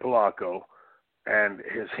Polaco, and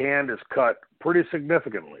his hand is cut pretty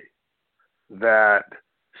significantly. That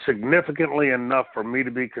significantly enough for me to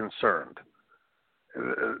be concerned.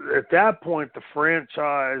 At that point, the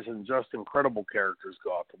franchise and Justin Credible characters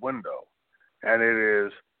go out the window. And it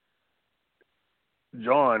is,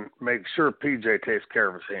 John, make sure PJ takes care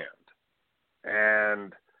of his hand.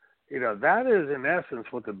 And, that is in essence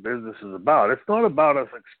what the business is about. It's not about us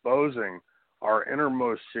exposing our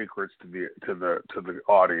innermost secrets to the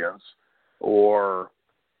audience or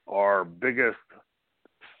our biggest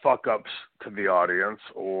fuck-ups to the audience,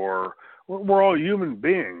 or we're all human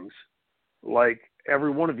beings like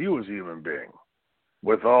every one of you is a human being,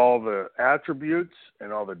 with all the attributes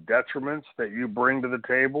and all the detriments that you bring to the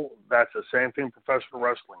table. That's the same thing professional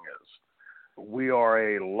wrestling is. We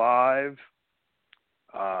are a live,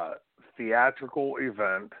 theatrical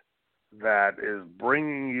event that is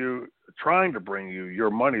trying to bring you your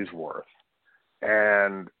money's worth.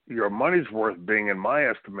 And your money's worth being, in my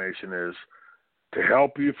estimation, is to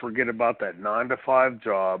help you forget about that 9-to-5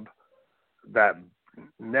 job, that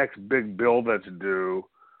next big bill that's due,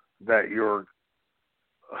 that your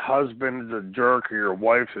husband's a jerk or your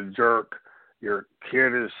wife's a jerk, your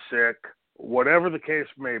kid is sick, whatever the case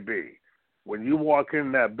may be. When you walk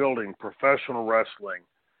in that building, professional wrestling,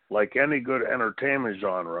 like any good entertainment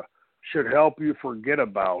genre, should help you forget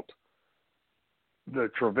about the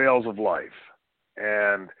travails of life.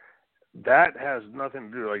 And that has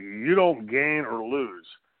nothing to do, you don't gain or lose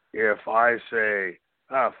if I say,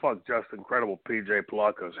 fuck Justin Credible, PJ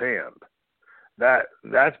Polaco's hand.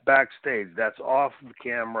 That's backstage. That's off the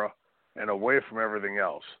camera and away from everything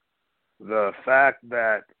else. The fact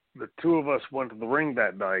that the two of us went to the ring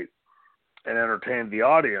that night and entertained the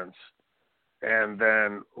audience, and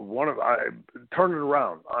then I turned it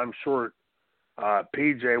around. I'm sure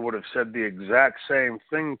PJ would have said the exact same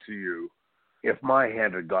thing to you if my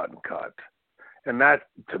hand had gotten cut. And that,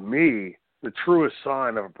 to me, the truest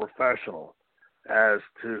sign of a professional as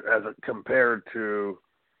compared to,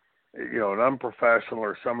 an unprofessional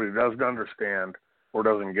or somebody who doesn't understand or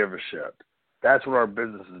doesn't give a shit. That's what our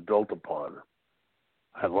business is built upon.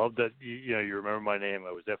 I love that you remember my name.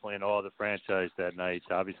 I was definitely in awe of the franchise that night.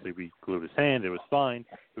 Obviously, we glued his hand. It was fine.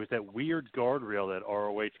 It was that weird guardrail that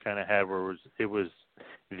ROH kind of had, where it was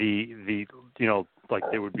the like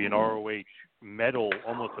there would be an ROH metal,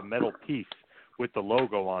 almost a metal piece with the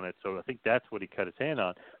logo on it. So I think that's what he cut his hand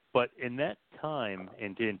on. But in that time,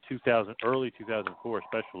 and in early 2004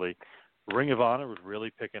 especially, Ring of Honor was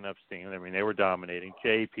really picking up steam. I mean, they were dominating.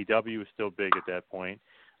 JPW was still big at that point.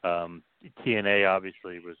 TNA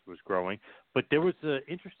obviously was growing, but there was an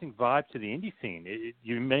interesting vibe to the indie scene.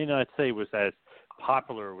 You may not say it was as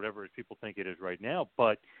popular or whatever as people think it is right now,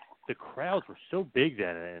 but the crowds were so big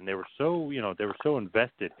then, and they were so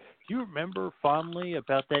invested. Do you remember fondly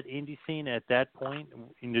about that indie scene at that point?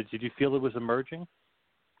 Did you feel it was emerging?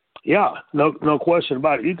 Yeah, no question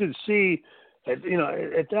about it. You could see, at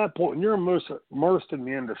that point, when you're immersed in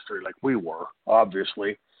the industry like we were,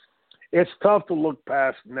 obviously, it's tough to look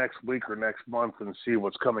past next week or next month and see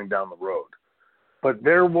what's coming down the road. But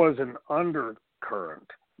there was an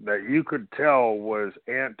undercurrent that you could tell was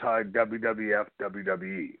anti-WWF,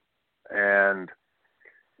 WWE. And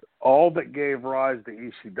all that gave rise to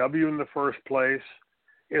ECW in the first place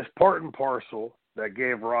is part and parcel that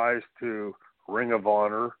gave rise to Ring of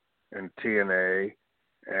Honor and TNA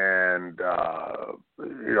and,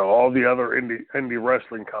 all the other indie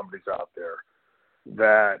wrestling companies out there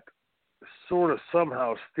that sort of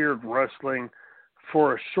somehow steered wrestling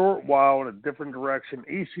for a short while in a different direction.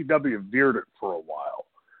 ECW veered it for a while.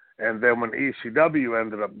 And then when ECW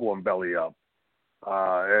ended up going belly up,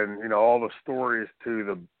 and all the stories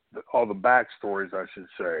all the backstories, I should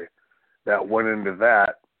say, that went into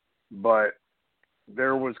that. But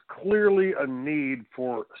there was clearly a need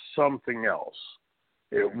for something else.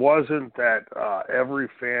 It wasn't that every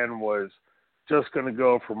fan was just going to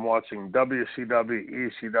go from watching WCW,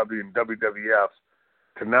 ECW, and WWF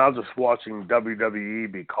to now just watching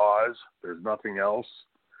WWE because there's nothing else.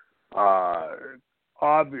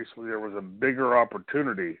 Obviously, there was a bigger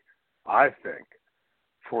opportunity, I think,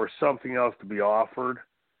 for something else to be offered.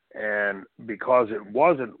 And because it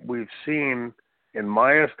wasn't, we've seen, in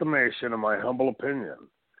my estimation, in my humble opinion,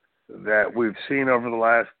 that we've seen over the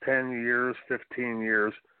last 10 years, 15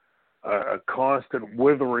 years, a constant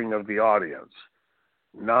withering of the audience.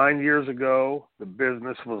 9 years ago, the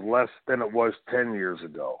business was less than it was 10 years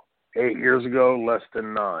ago. 8 years ago, less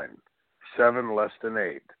than 9. 7, less than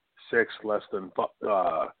 8. 6, less than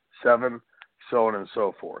 7, so on and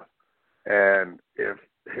so forth. And if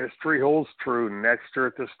history holds true, next year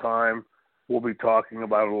at this time, we'll be talking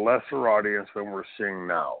about a lesser audience than we're seeing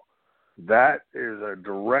now. That is a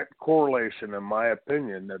direct correlation, in my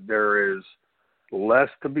opinion, that there is less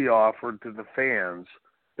to be offered to the fans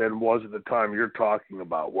than was at the time you're talking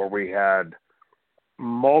about, where we had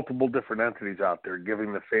multiple different entities out there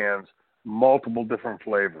giving the fans multiple different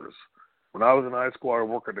flavors. When I was in high school, I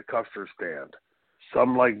worked at the custard stand.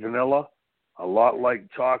 Some like vanilla, a lot like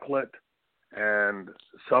chocolate, and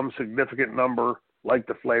some significant number like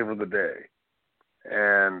the flavor of the day.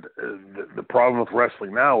 And the problem with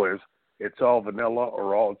wrestling now is it's all vanilla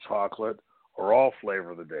or all chocolate or all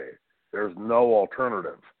flavor of the day. There's no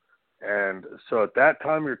alternative. And so at that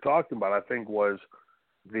time you're talking about, I think, was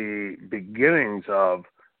the beginnings of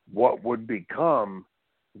what would become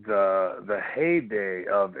the heyday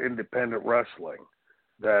of independent wrestling,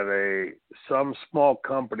 that some small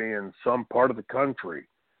company in some part of the country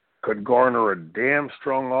could garner a damn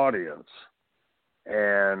strong audience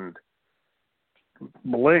and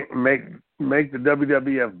make the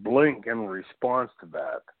WWF blink in response to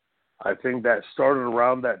that. I think that started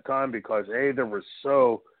around that time because A, there was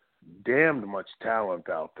so damned much talent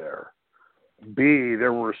out there. B,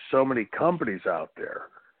 there were so many companies out there.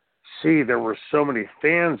 C, there were so many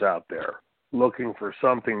fans out there looking for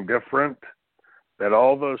something different, that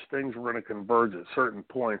all those things were going to converge at certain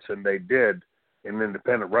points, and they did in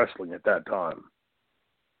independent wrestling at that time.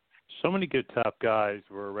 So many good top guys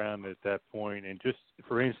were around at that point, and just,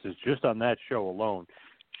 for instance, just on that show alone,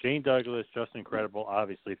 Shane Douglas, Justin Credible,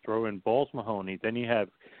 obviously, throw in Balls Mahoney. Then you have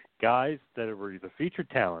guys that were the featured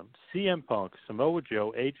talent: CM Punk, Samoa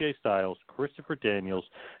Joe, AJ Styles, Christopher Daniels,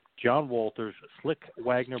 John Walters, Slick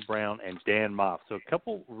Wagner Brown, and Dan Moff. So a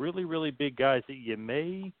couple really, really big guys that you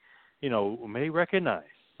may recognize.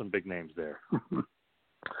 Some big names there.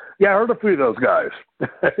 Yeah, I heard a few of those guys.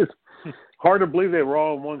 It's hard to believe they were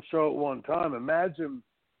all in one show at one time. Imagine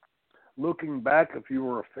looking back, if you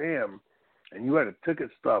were a fan and you had a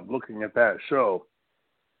ticket stub looking at that show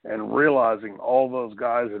and realizing all those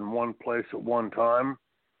guys in one place at one time,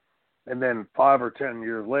 and then 5 or 10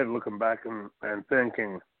 years later looking back and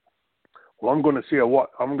thinking, well, I'm going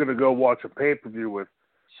to go watch a pay-per-view with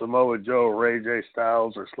Samoa Joe or AJ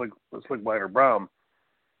Styles or Slick Wagner Brown.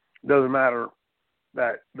 Doesn't matter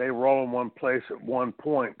that they were all in one place at one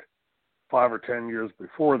point 5 or 10 years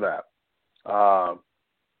before that.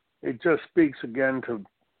 It just speaks again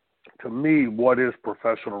to me, what is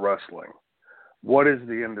professional wrestling? What is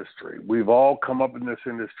the industry? We've all come up in this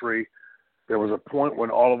industry. There was a point when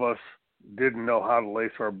all of us didn't know how to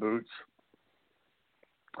lace our boots.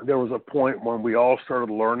 There was a point when we all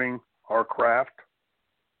started learning our craft.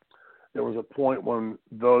 There was a point when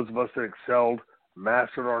those of us that excelled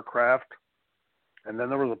mastered our craft. And then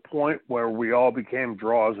there was a point where we all became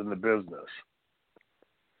draws in the business.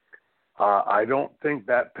 I don't think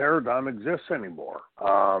that paradigm exists anymore.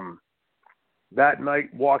 That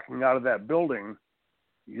night walking out of that building,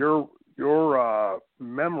 your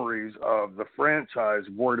memories of the franchise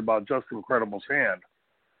worried about Justin Credible's hand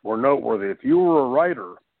were noteworthy. If you were a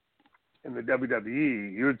writer in the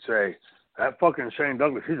WWE, you'd say, that fucking Shane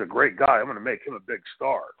Douglas, he's a great guy. I'm going to make him a big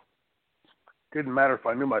star. Didn't matter if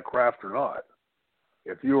I knew my craft or not.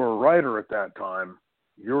 If you were a writer at that time,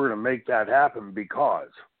 you were going to make that happen because.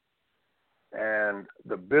 And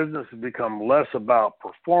the business has become less about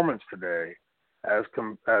performance today as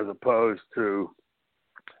opposed to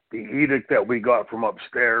the edict that we got from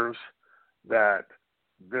upstairs that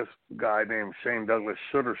this guy named Shane Douglas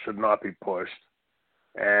should or should not be pushed.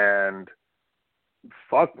 And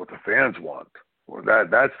fuck what the fans want. Well,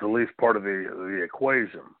 that's the least part of the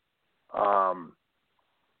equation.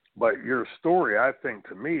 But your story, I think,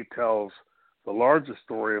 to me, tells the largest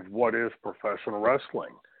story of what is professional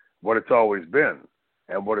wrestling, what it's always been,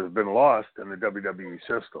 and what has been lost in the WWE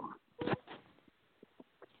system.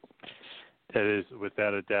 That is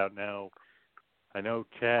without a doubt. Now, I know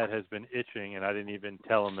Chad has been itching, and I didn't even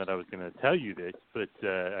tell him that I was going to tell you this, but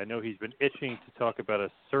I know he's been itching to talk about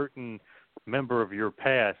a certain member of your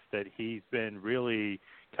past that he's been really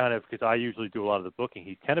kind of, because I usually do a lot of the booking,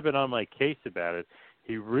 he's kind of been on my case about it.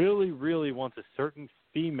 He really, really wants a certain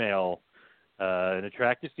female, an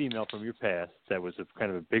attractive female from your past that was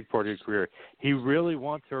kind of a big part of your career. He really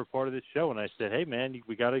wants her a part of this show, and I said, hey, man,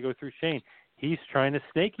 we got to go through Shane. He's trying to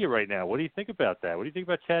snake you right now. What do you think about that? What do you think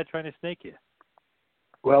about Chad trying to snake you?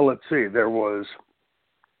 Well, let's see. There was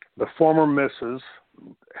the former Mrs.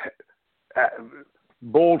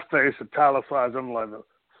 Boldface, italicized, underline the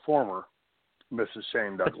former Mrs.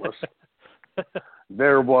 Shane Douglas.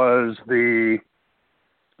 There was the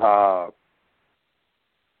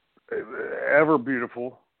ever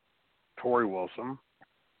beautiful Tori Wilson.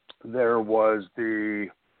 There was the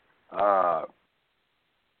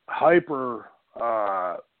hyper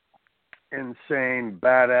insane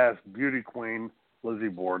badass beauty queen Lizzie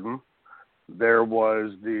Borden. There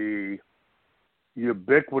was the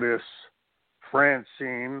ubiquitous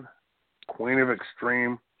Francine, Queen of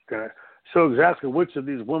Extreme. So exactly which of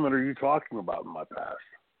these women are you talking about in my past?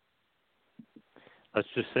 Let's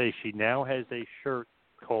just say she now has a shirt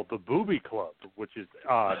called the Booby Club, which is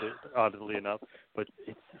oddly enough, but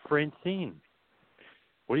it's Francine.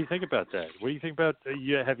 What do you think about that? What do you think about,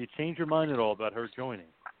 have you changed your mind at all about her joining?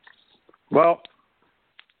 Well,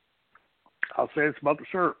 I'll say it's about the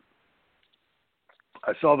shirt.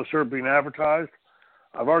 I saw the shirt being advertised.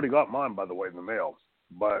 I've already got mine, by the way, in the mail.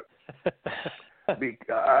 But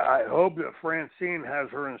I hope that Francine has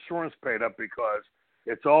her insurance paid up, because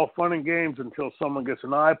it's all fun and games until someone gets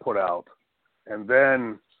an eye put out. And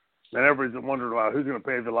then everybody's wondering about who's going to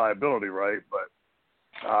pay the liability, right?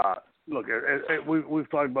 But look, we've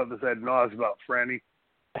talked about this ad nauseam about Franny.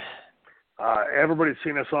 Everybody's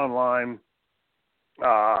seen us online.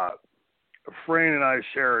 Franny and I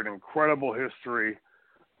share an incredible history,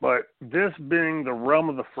 but this being the realm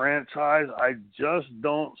of the franchise, I just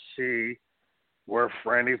don't see where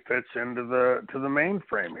Franny fits into the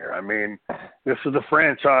mainframe here. I mean, this is the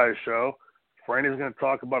franchise show. Franny's going to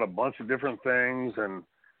talk about a bunch of different things, and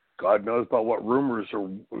God knows about what rumors or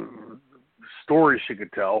stories she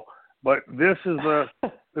could tell. But this is the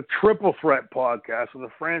Triple Threat podcast with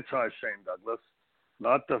the franchise Shane Douglas,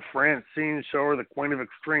 not the Francine show or the Queen of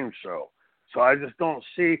Extreme show. So I just don't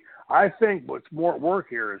see. I think what's more at work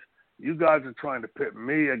here is you guys are trying to pit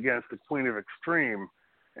me against the Queen of Extreme,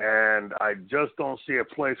 and I just don't see a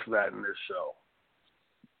place for that in this show.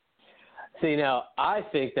 See, now, I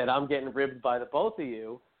think that I'm getting ribbed by the both of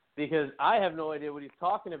you, because I have no idea what he's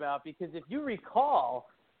talking about, because if you recall,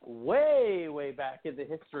 way, way back in the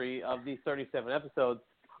history of these 37 episodes,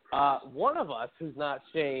 one of us, who's not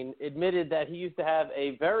Shane, admitted that he used to have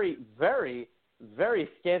a very, very, very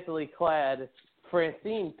scantily clad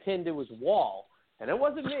Francine pinned to his wall, and it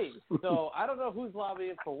wasn't me. So I don't know who's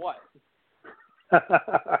lobbying for what.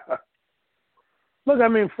 Look, I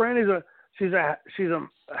mean, Franny's she's a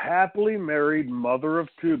happily married mother of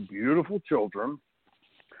two beautiful children.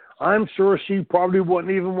 I'm sure she probably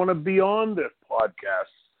wouldn't even want to be on this podcast,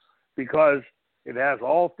 because it has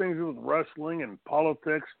all things to do with wrestling and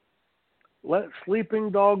politics. Let sleeping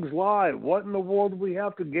dogs lie. What in the world do we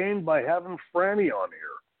have to gain by having Franny on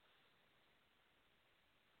here?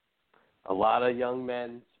 A lot of young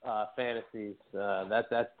men's fantasies.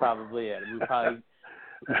 That's probably it. We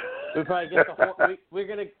probably get the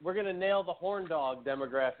we're gonna nail the horn dog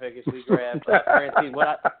demographic if we grab Francine.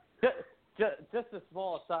 Just a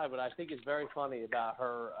small aside, what I think is very funny about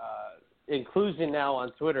her inclusion now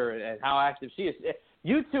on Twitter and how active she is.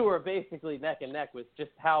 You two are basically neck and neck with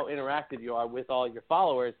just how interactive you are with all your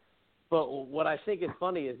followers. But what I think is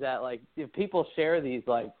funny is that, like, if people share these,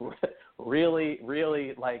 like, really,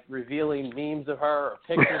 really, like, revealing memes of her or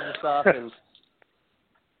pictures and stuff, and,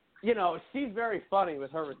 you know, she's very funny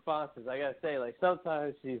with her responses. I got to say, like,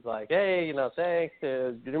 sometimes she's like, hey, you know, thanks.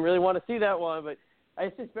 Didn't really want to see that one, but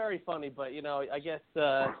it's just very funny. But, you know, I guess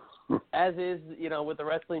as is, you know, with the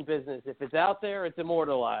wrestling business, if it's out there, it's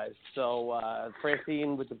immortalized. So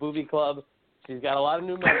Francine with the Booby Club, she's got a lot of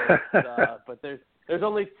new members, but there's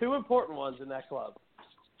only two important ones in that club.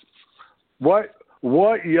 What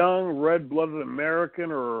young red-blooded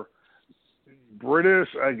American or British?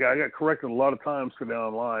 I got corrected a lot of times today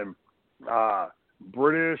online.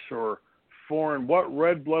 British or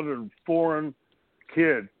red-blooded foreign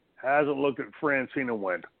kid hasn't looked at Francine and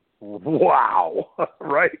went, wow,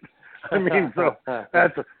 right? I mean, so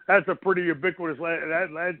that's a pretty ubiquitous,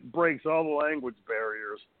 that breaks all the language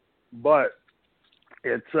barriers. But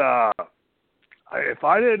it's, if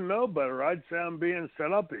I didn't know better, I'd say I'm being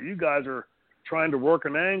set up that you guys are trying to work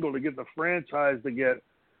an angle to get the franchise to get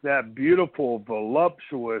that beautiful,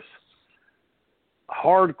 voluptuous,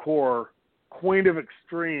 hardcore, Queen of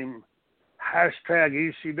Extreme,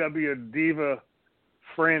 hashtag ECW Diva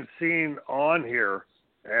Francine on here.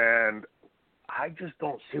 And I just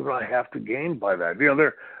don't see what I have to gain by that. You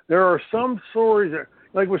know, there are some stories that,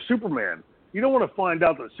 like with Superman, you don't want to find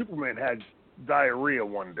out that Superman had diarrhea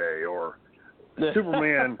one day, or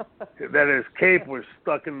Superman that his cape was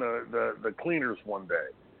stuck in the cleaners one day.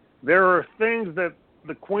 There are things that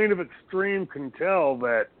the Queen of Extreme can tell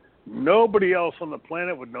that nobody else on the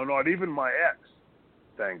planet would know, not even my ex,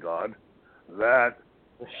 thank God, that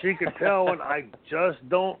she could tell, and I just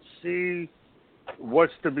don't see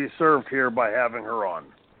what's to be served here by having her on.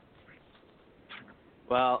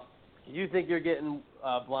 Well, you think you're getting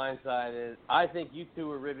blindsided. I think you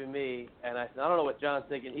two are ribbing me, and I don't know what John's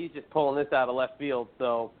thinking. He's just pulling this out of left field.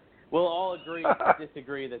 So we'll all agree to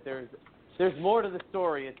disagree that there's more to the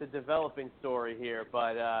story. It's a developing story here,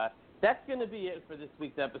 but that's going to be it for this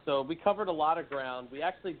week's episode. We covered a lot of ground. We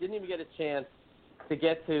actually didn't even get a chance to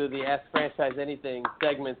get to the Ask Franchise Anything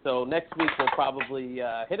segment, so next week we'll probably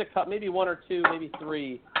hit a cut, maybe one or two, maybe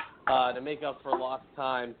three, to make up for lost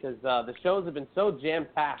time, because the shows have been so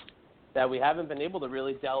jam-packed that we haven't been able to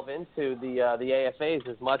really delve into the AFAs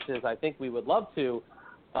as much as I think we would love to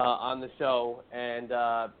on the show. And,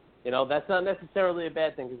 that's not necessarily a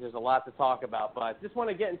bad thing because there's a lot to talk about. But I just want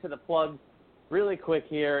to get into the plugs really quick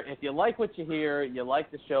here. If you like what you hear, you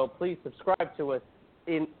like the show, please subscribe to us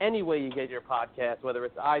in any way you get your podcast, whether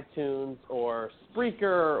it's iTunes or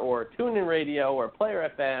Spreaker or TuneIn Radio or Player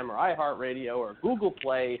FM or iHeartRadio or Google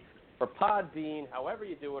Play or Podbean, however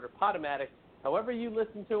you do it, or Podomatic. However you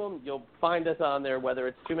listen to them, you'll find us on there, whether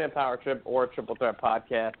it's Two Man Power Trip or Triple Threat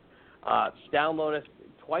Podcast. Download us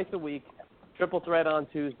twice a week, Triple Threat on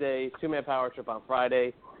Tuesday, Two Man Power Trip on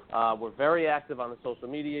Friday. We're very active on the social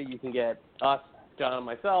media. You can get us, John and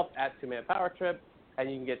myself, at Two Man Power Trip, and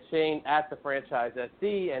you can get Shane at The Franchise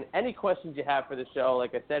SC. And any questions you have for the show,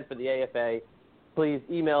 like I said, for the AFA, please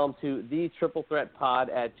email them to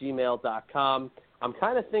thetriplethreatpod@gmail.com. I'm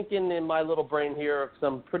kind of thinking in my little brain here of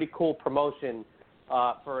some pretty cool promotion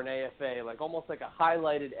for an AFA, like almost like a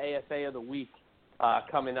highlighted AFA of the week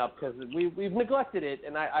coming up, because we've neglected it,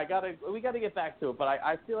 and we got to get back to it. But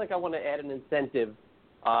I feel like I want to add an incentive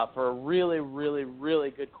for a really, really,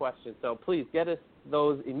 really good question. So please get us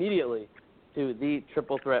those immediately to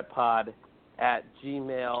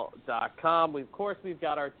thetriplethreatpod@gmail.com. Of course, we've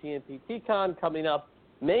got our TNPT-Con coming up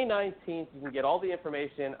May 19th. You can get all the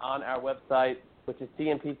information on our website, which is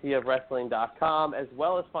tnptofwrestling.com, as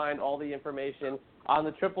well as find all the information on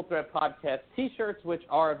the Triple Threat Podcast T-shirts, which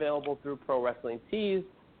are available through Pro Wrestling Tees.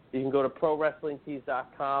 You can go to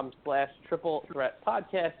prowrestlingtees.com/Triple Threat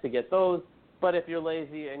Podcast to get those. But if you're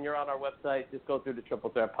lazy and you're on our website, just go through the Triple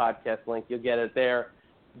Threat Podcast link. You'll get it there.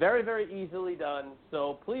 Very, very easily done.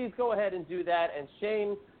 So please go ahead and do that. And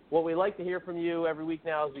Shane, what we like to hear from you every week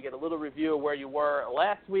now is we get a little review of where you were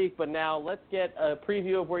last week, but now let's get a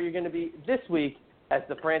preview of where you're going to be this week as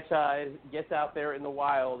the franchise gets out there in the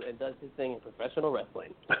wild and does his thing in professional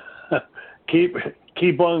wrestling.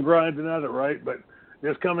 Keep on grinding at it, right? But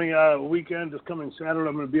this coming weekend, this coming Saturday,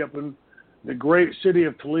 I'm going to be up in the great city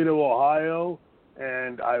of Toledo, Ohio,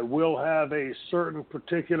 and I will have a certain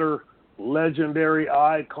particular legendary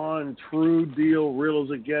icon, true deal, real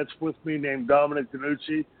as it gets, with me, named Dominic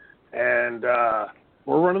DeNucci. And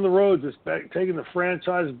we're running the roads. It's taking the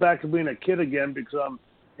franchise back to being a kid again, because I'm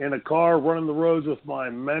in a car running the roads with my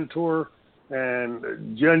mentor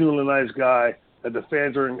and genuinely nice guy that the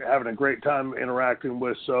fans are having a great time interacting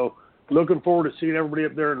with. So looking forward to seeing everybody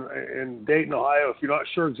up there in Dayton, Ohio. If you're not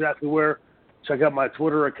sure exactly where, check out my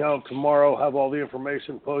Twitter account tomorrow. Have all the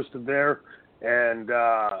information posted there. And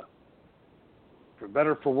for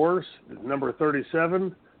better, for worse, number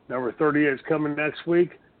 37, number 38 is coming next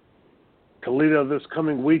week. Toledo this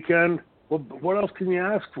coming weekend. What else can you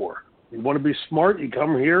ask for? You want to be smart, you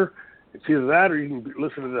come here. It's either that or you can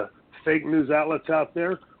listen to the fake news outlets out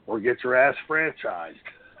there or get your ass franchised.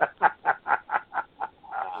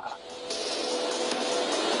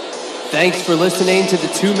 Thanks for listening to the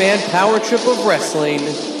Two Man Power Trip of Wrestling.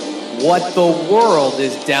 What the world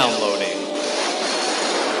is downloading.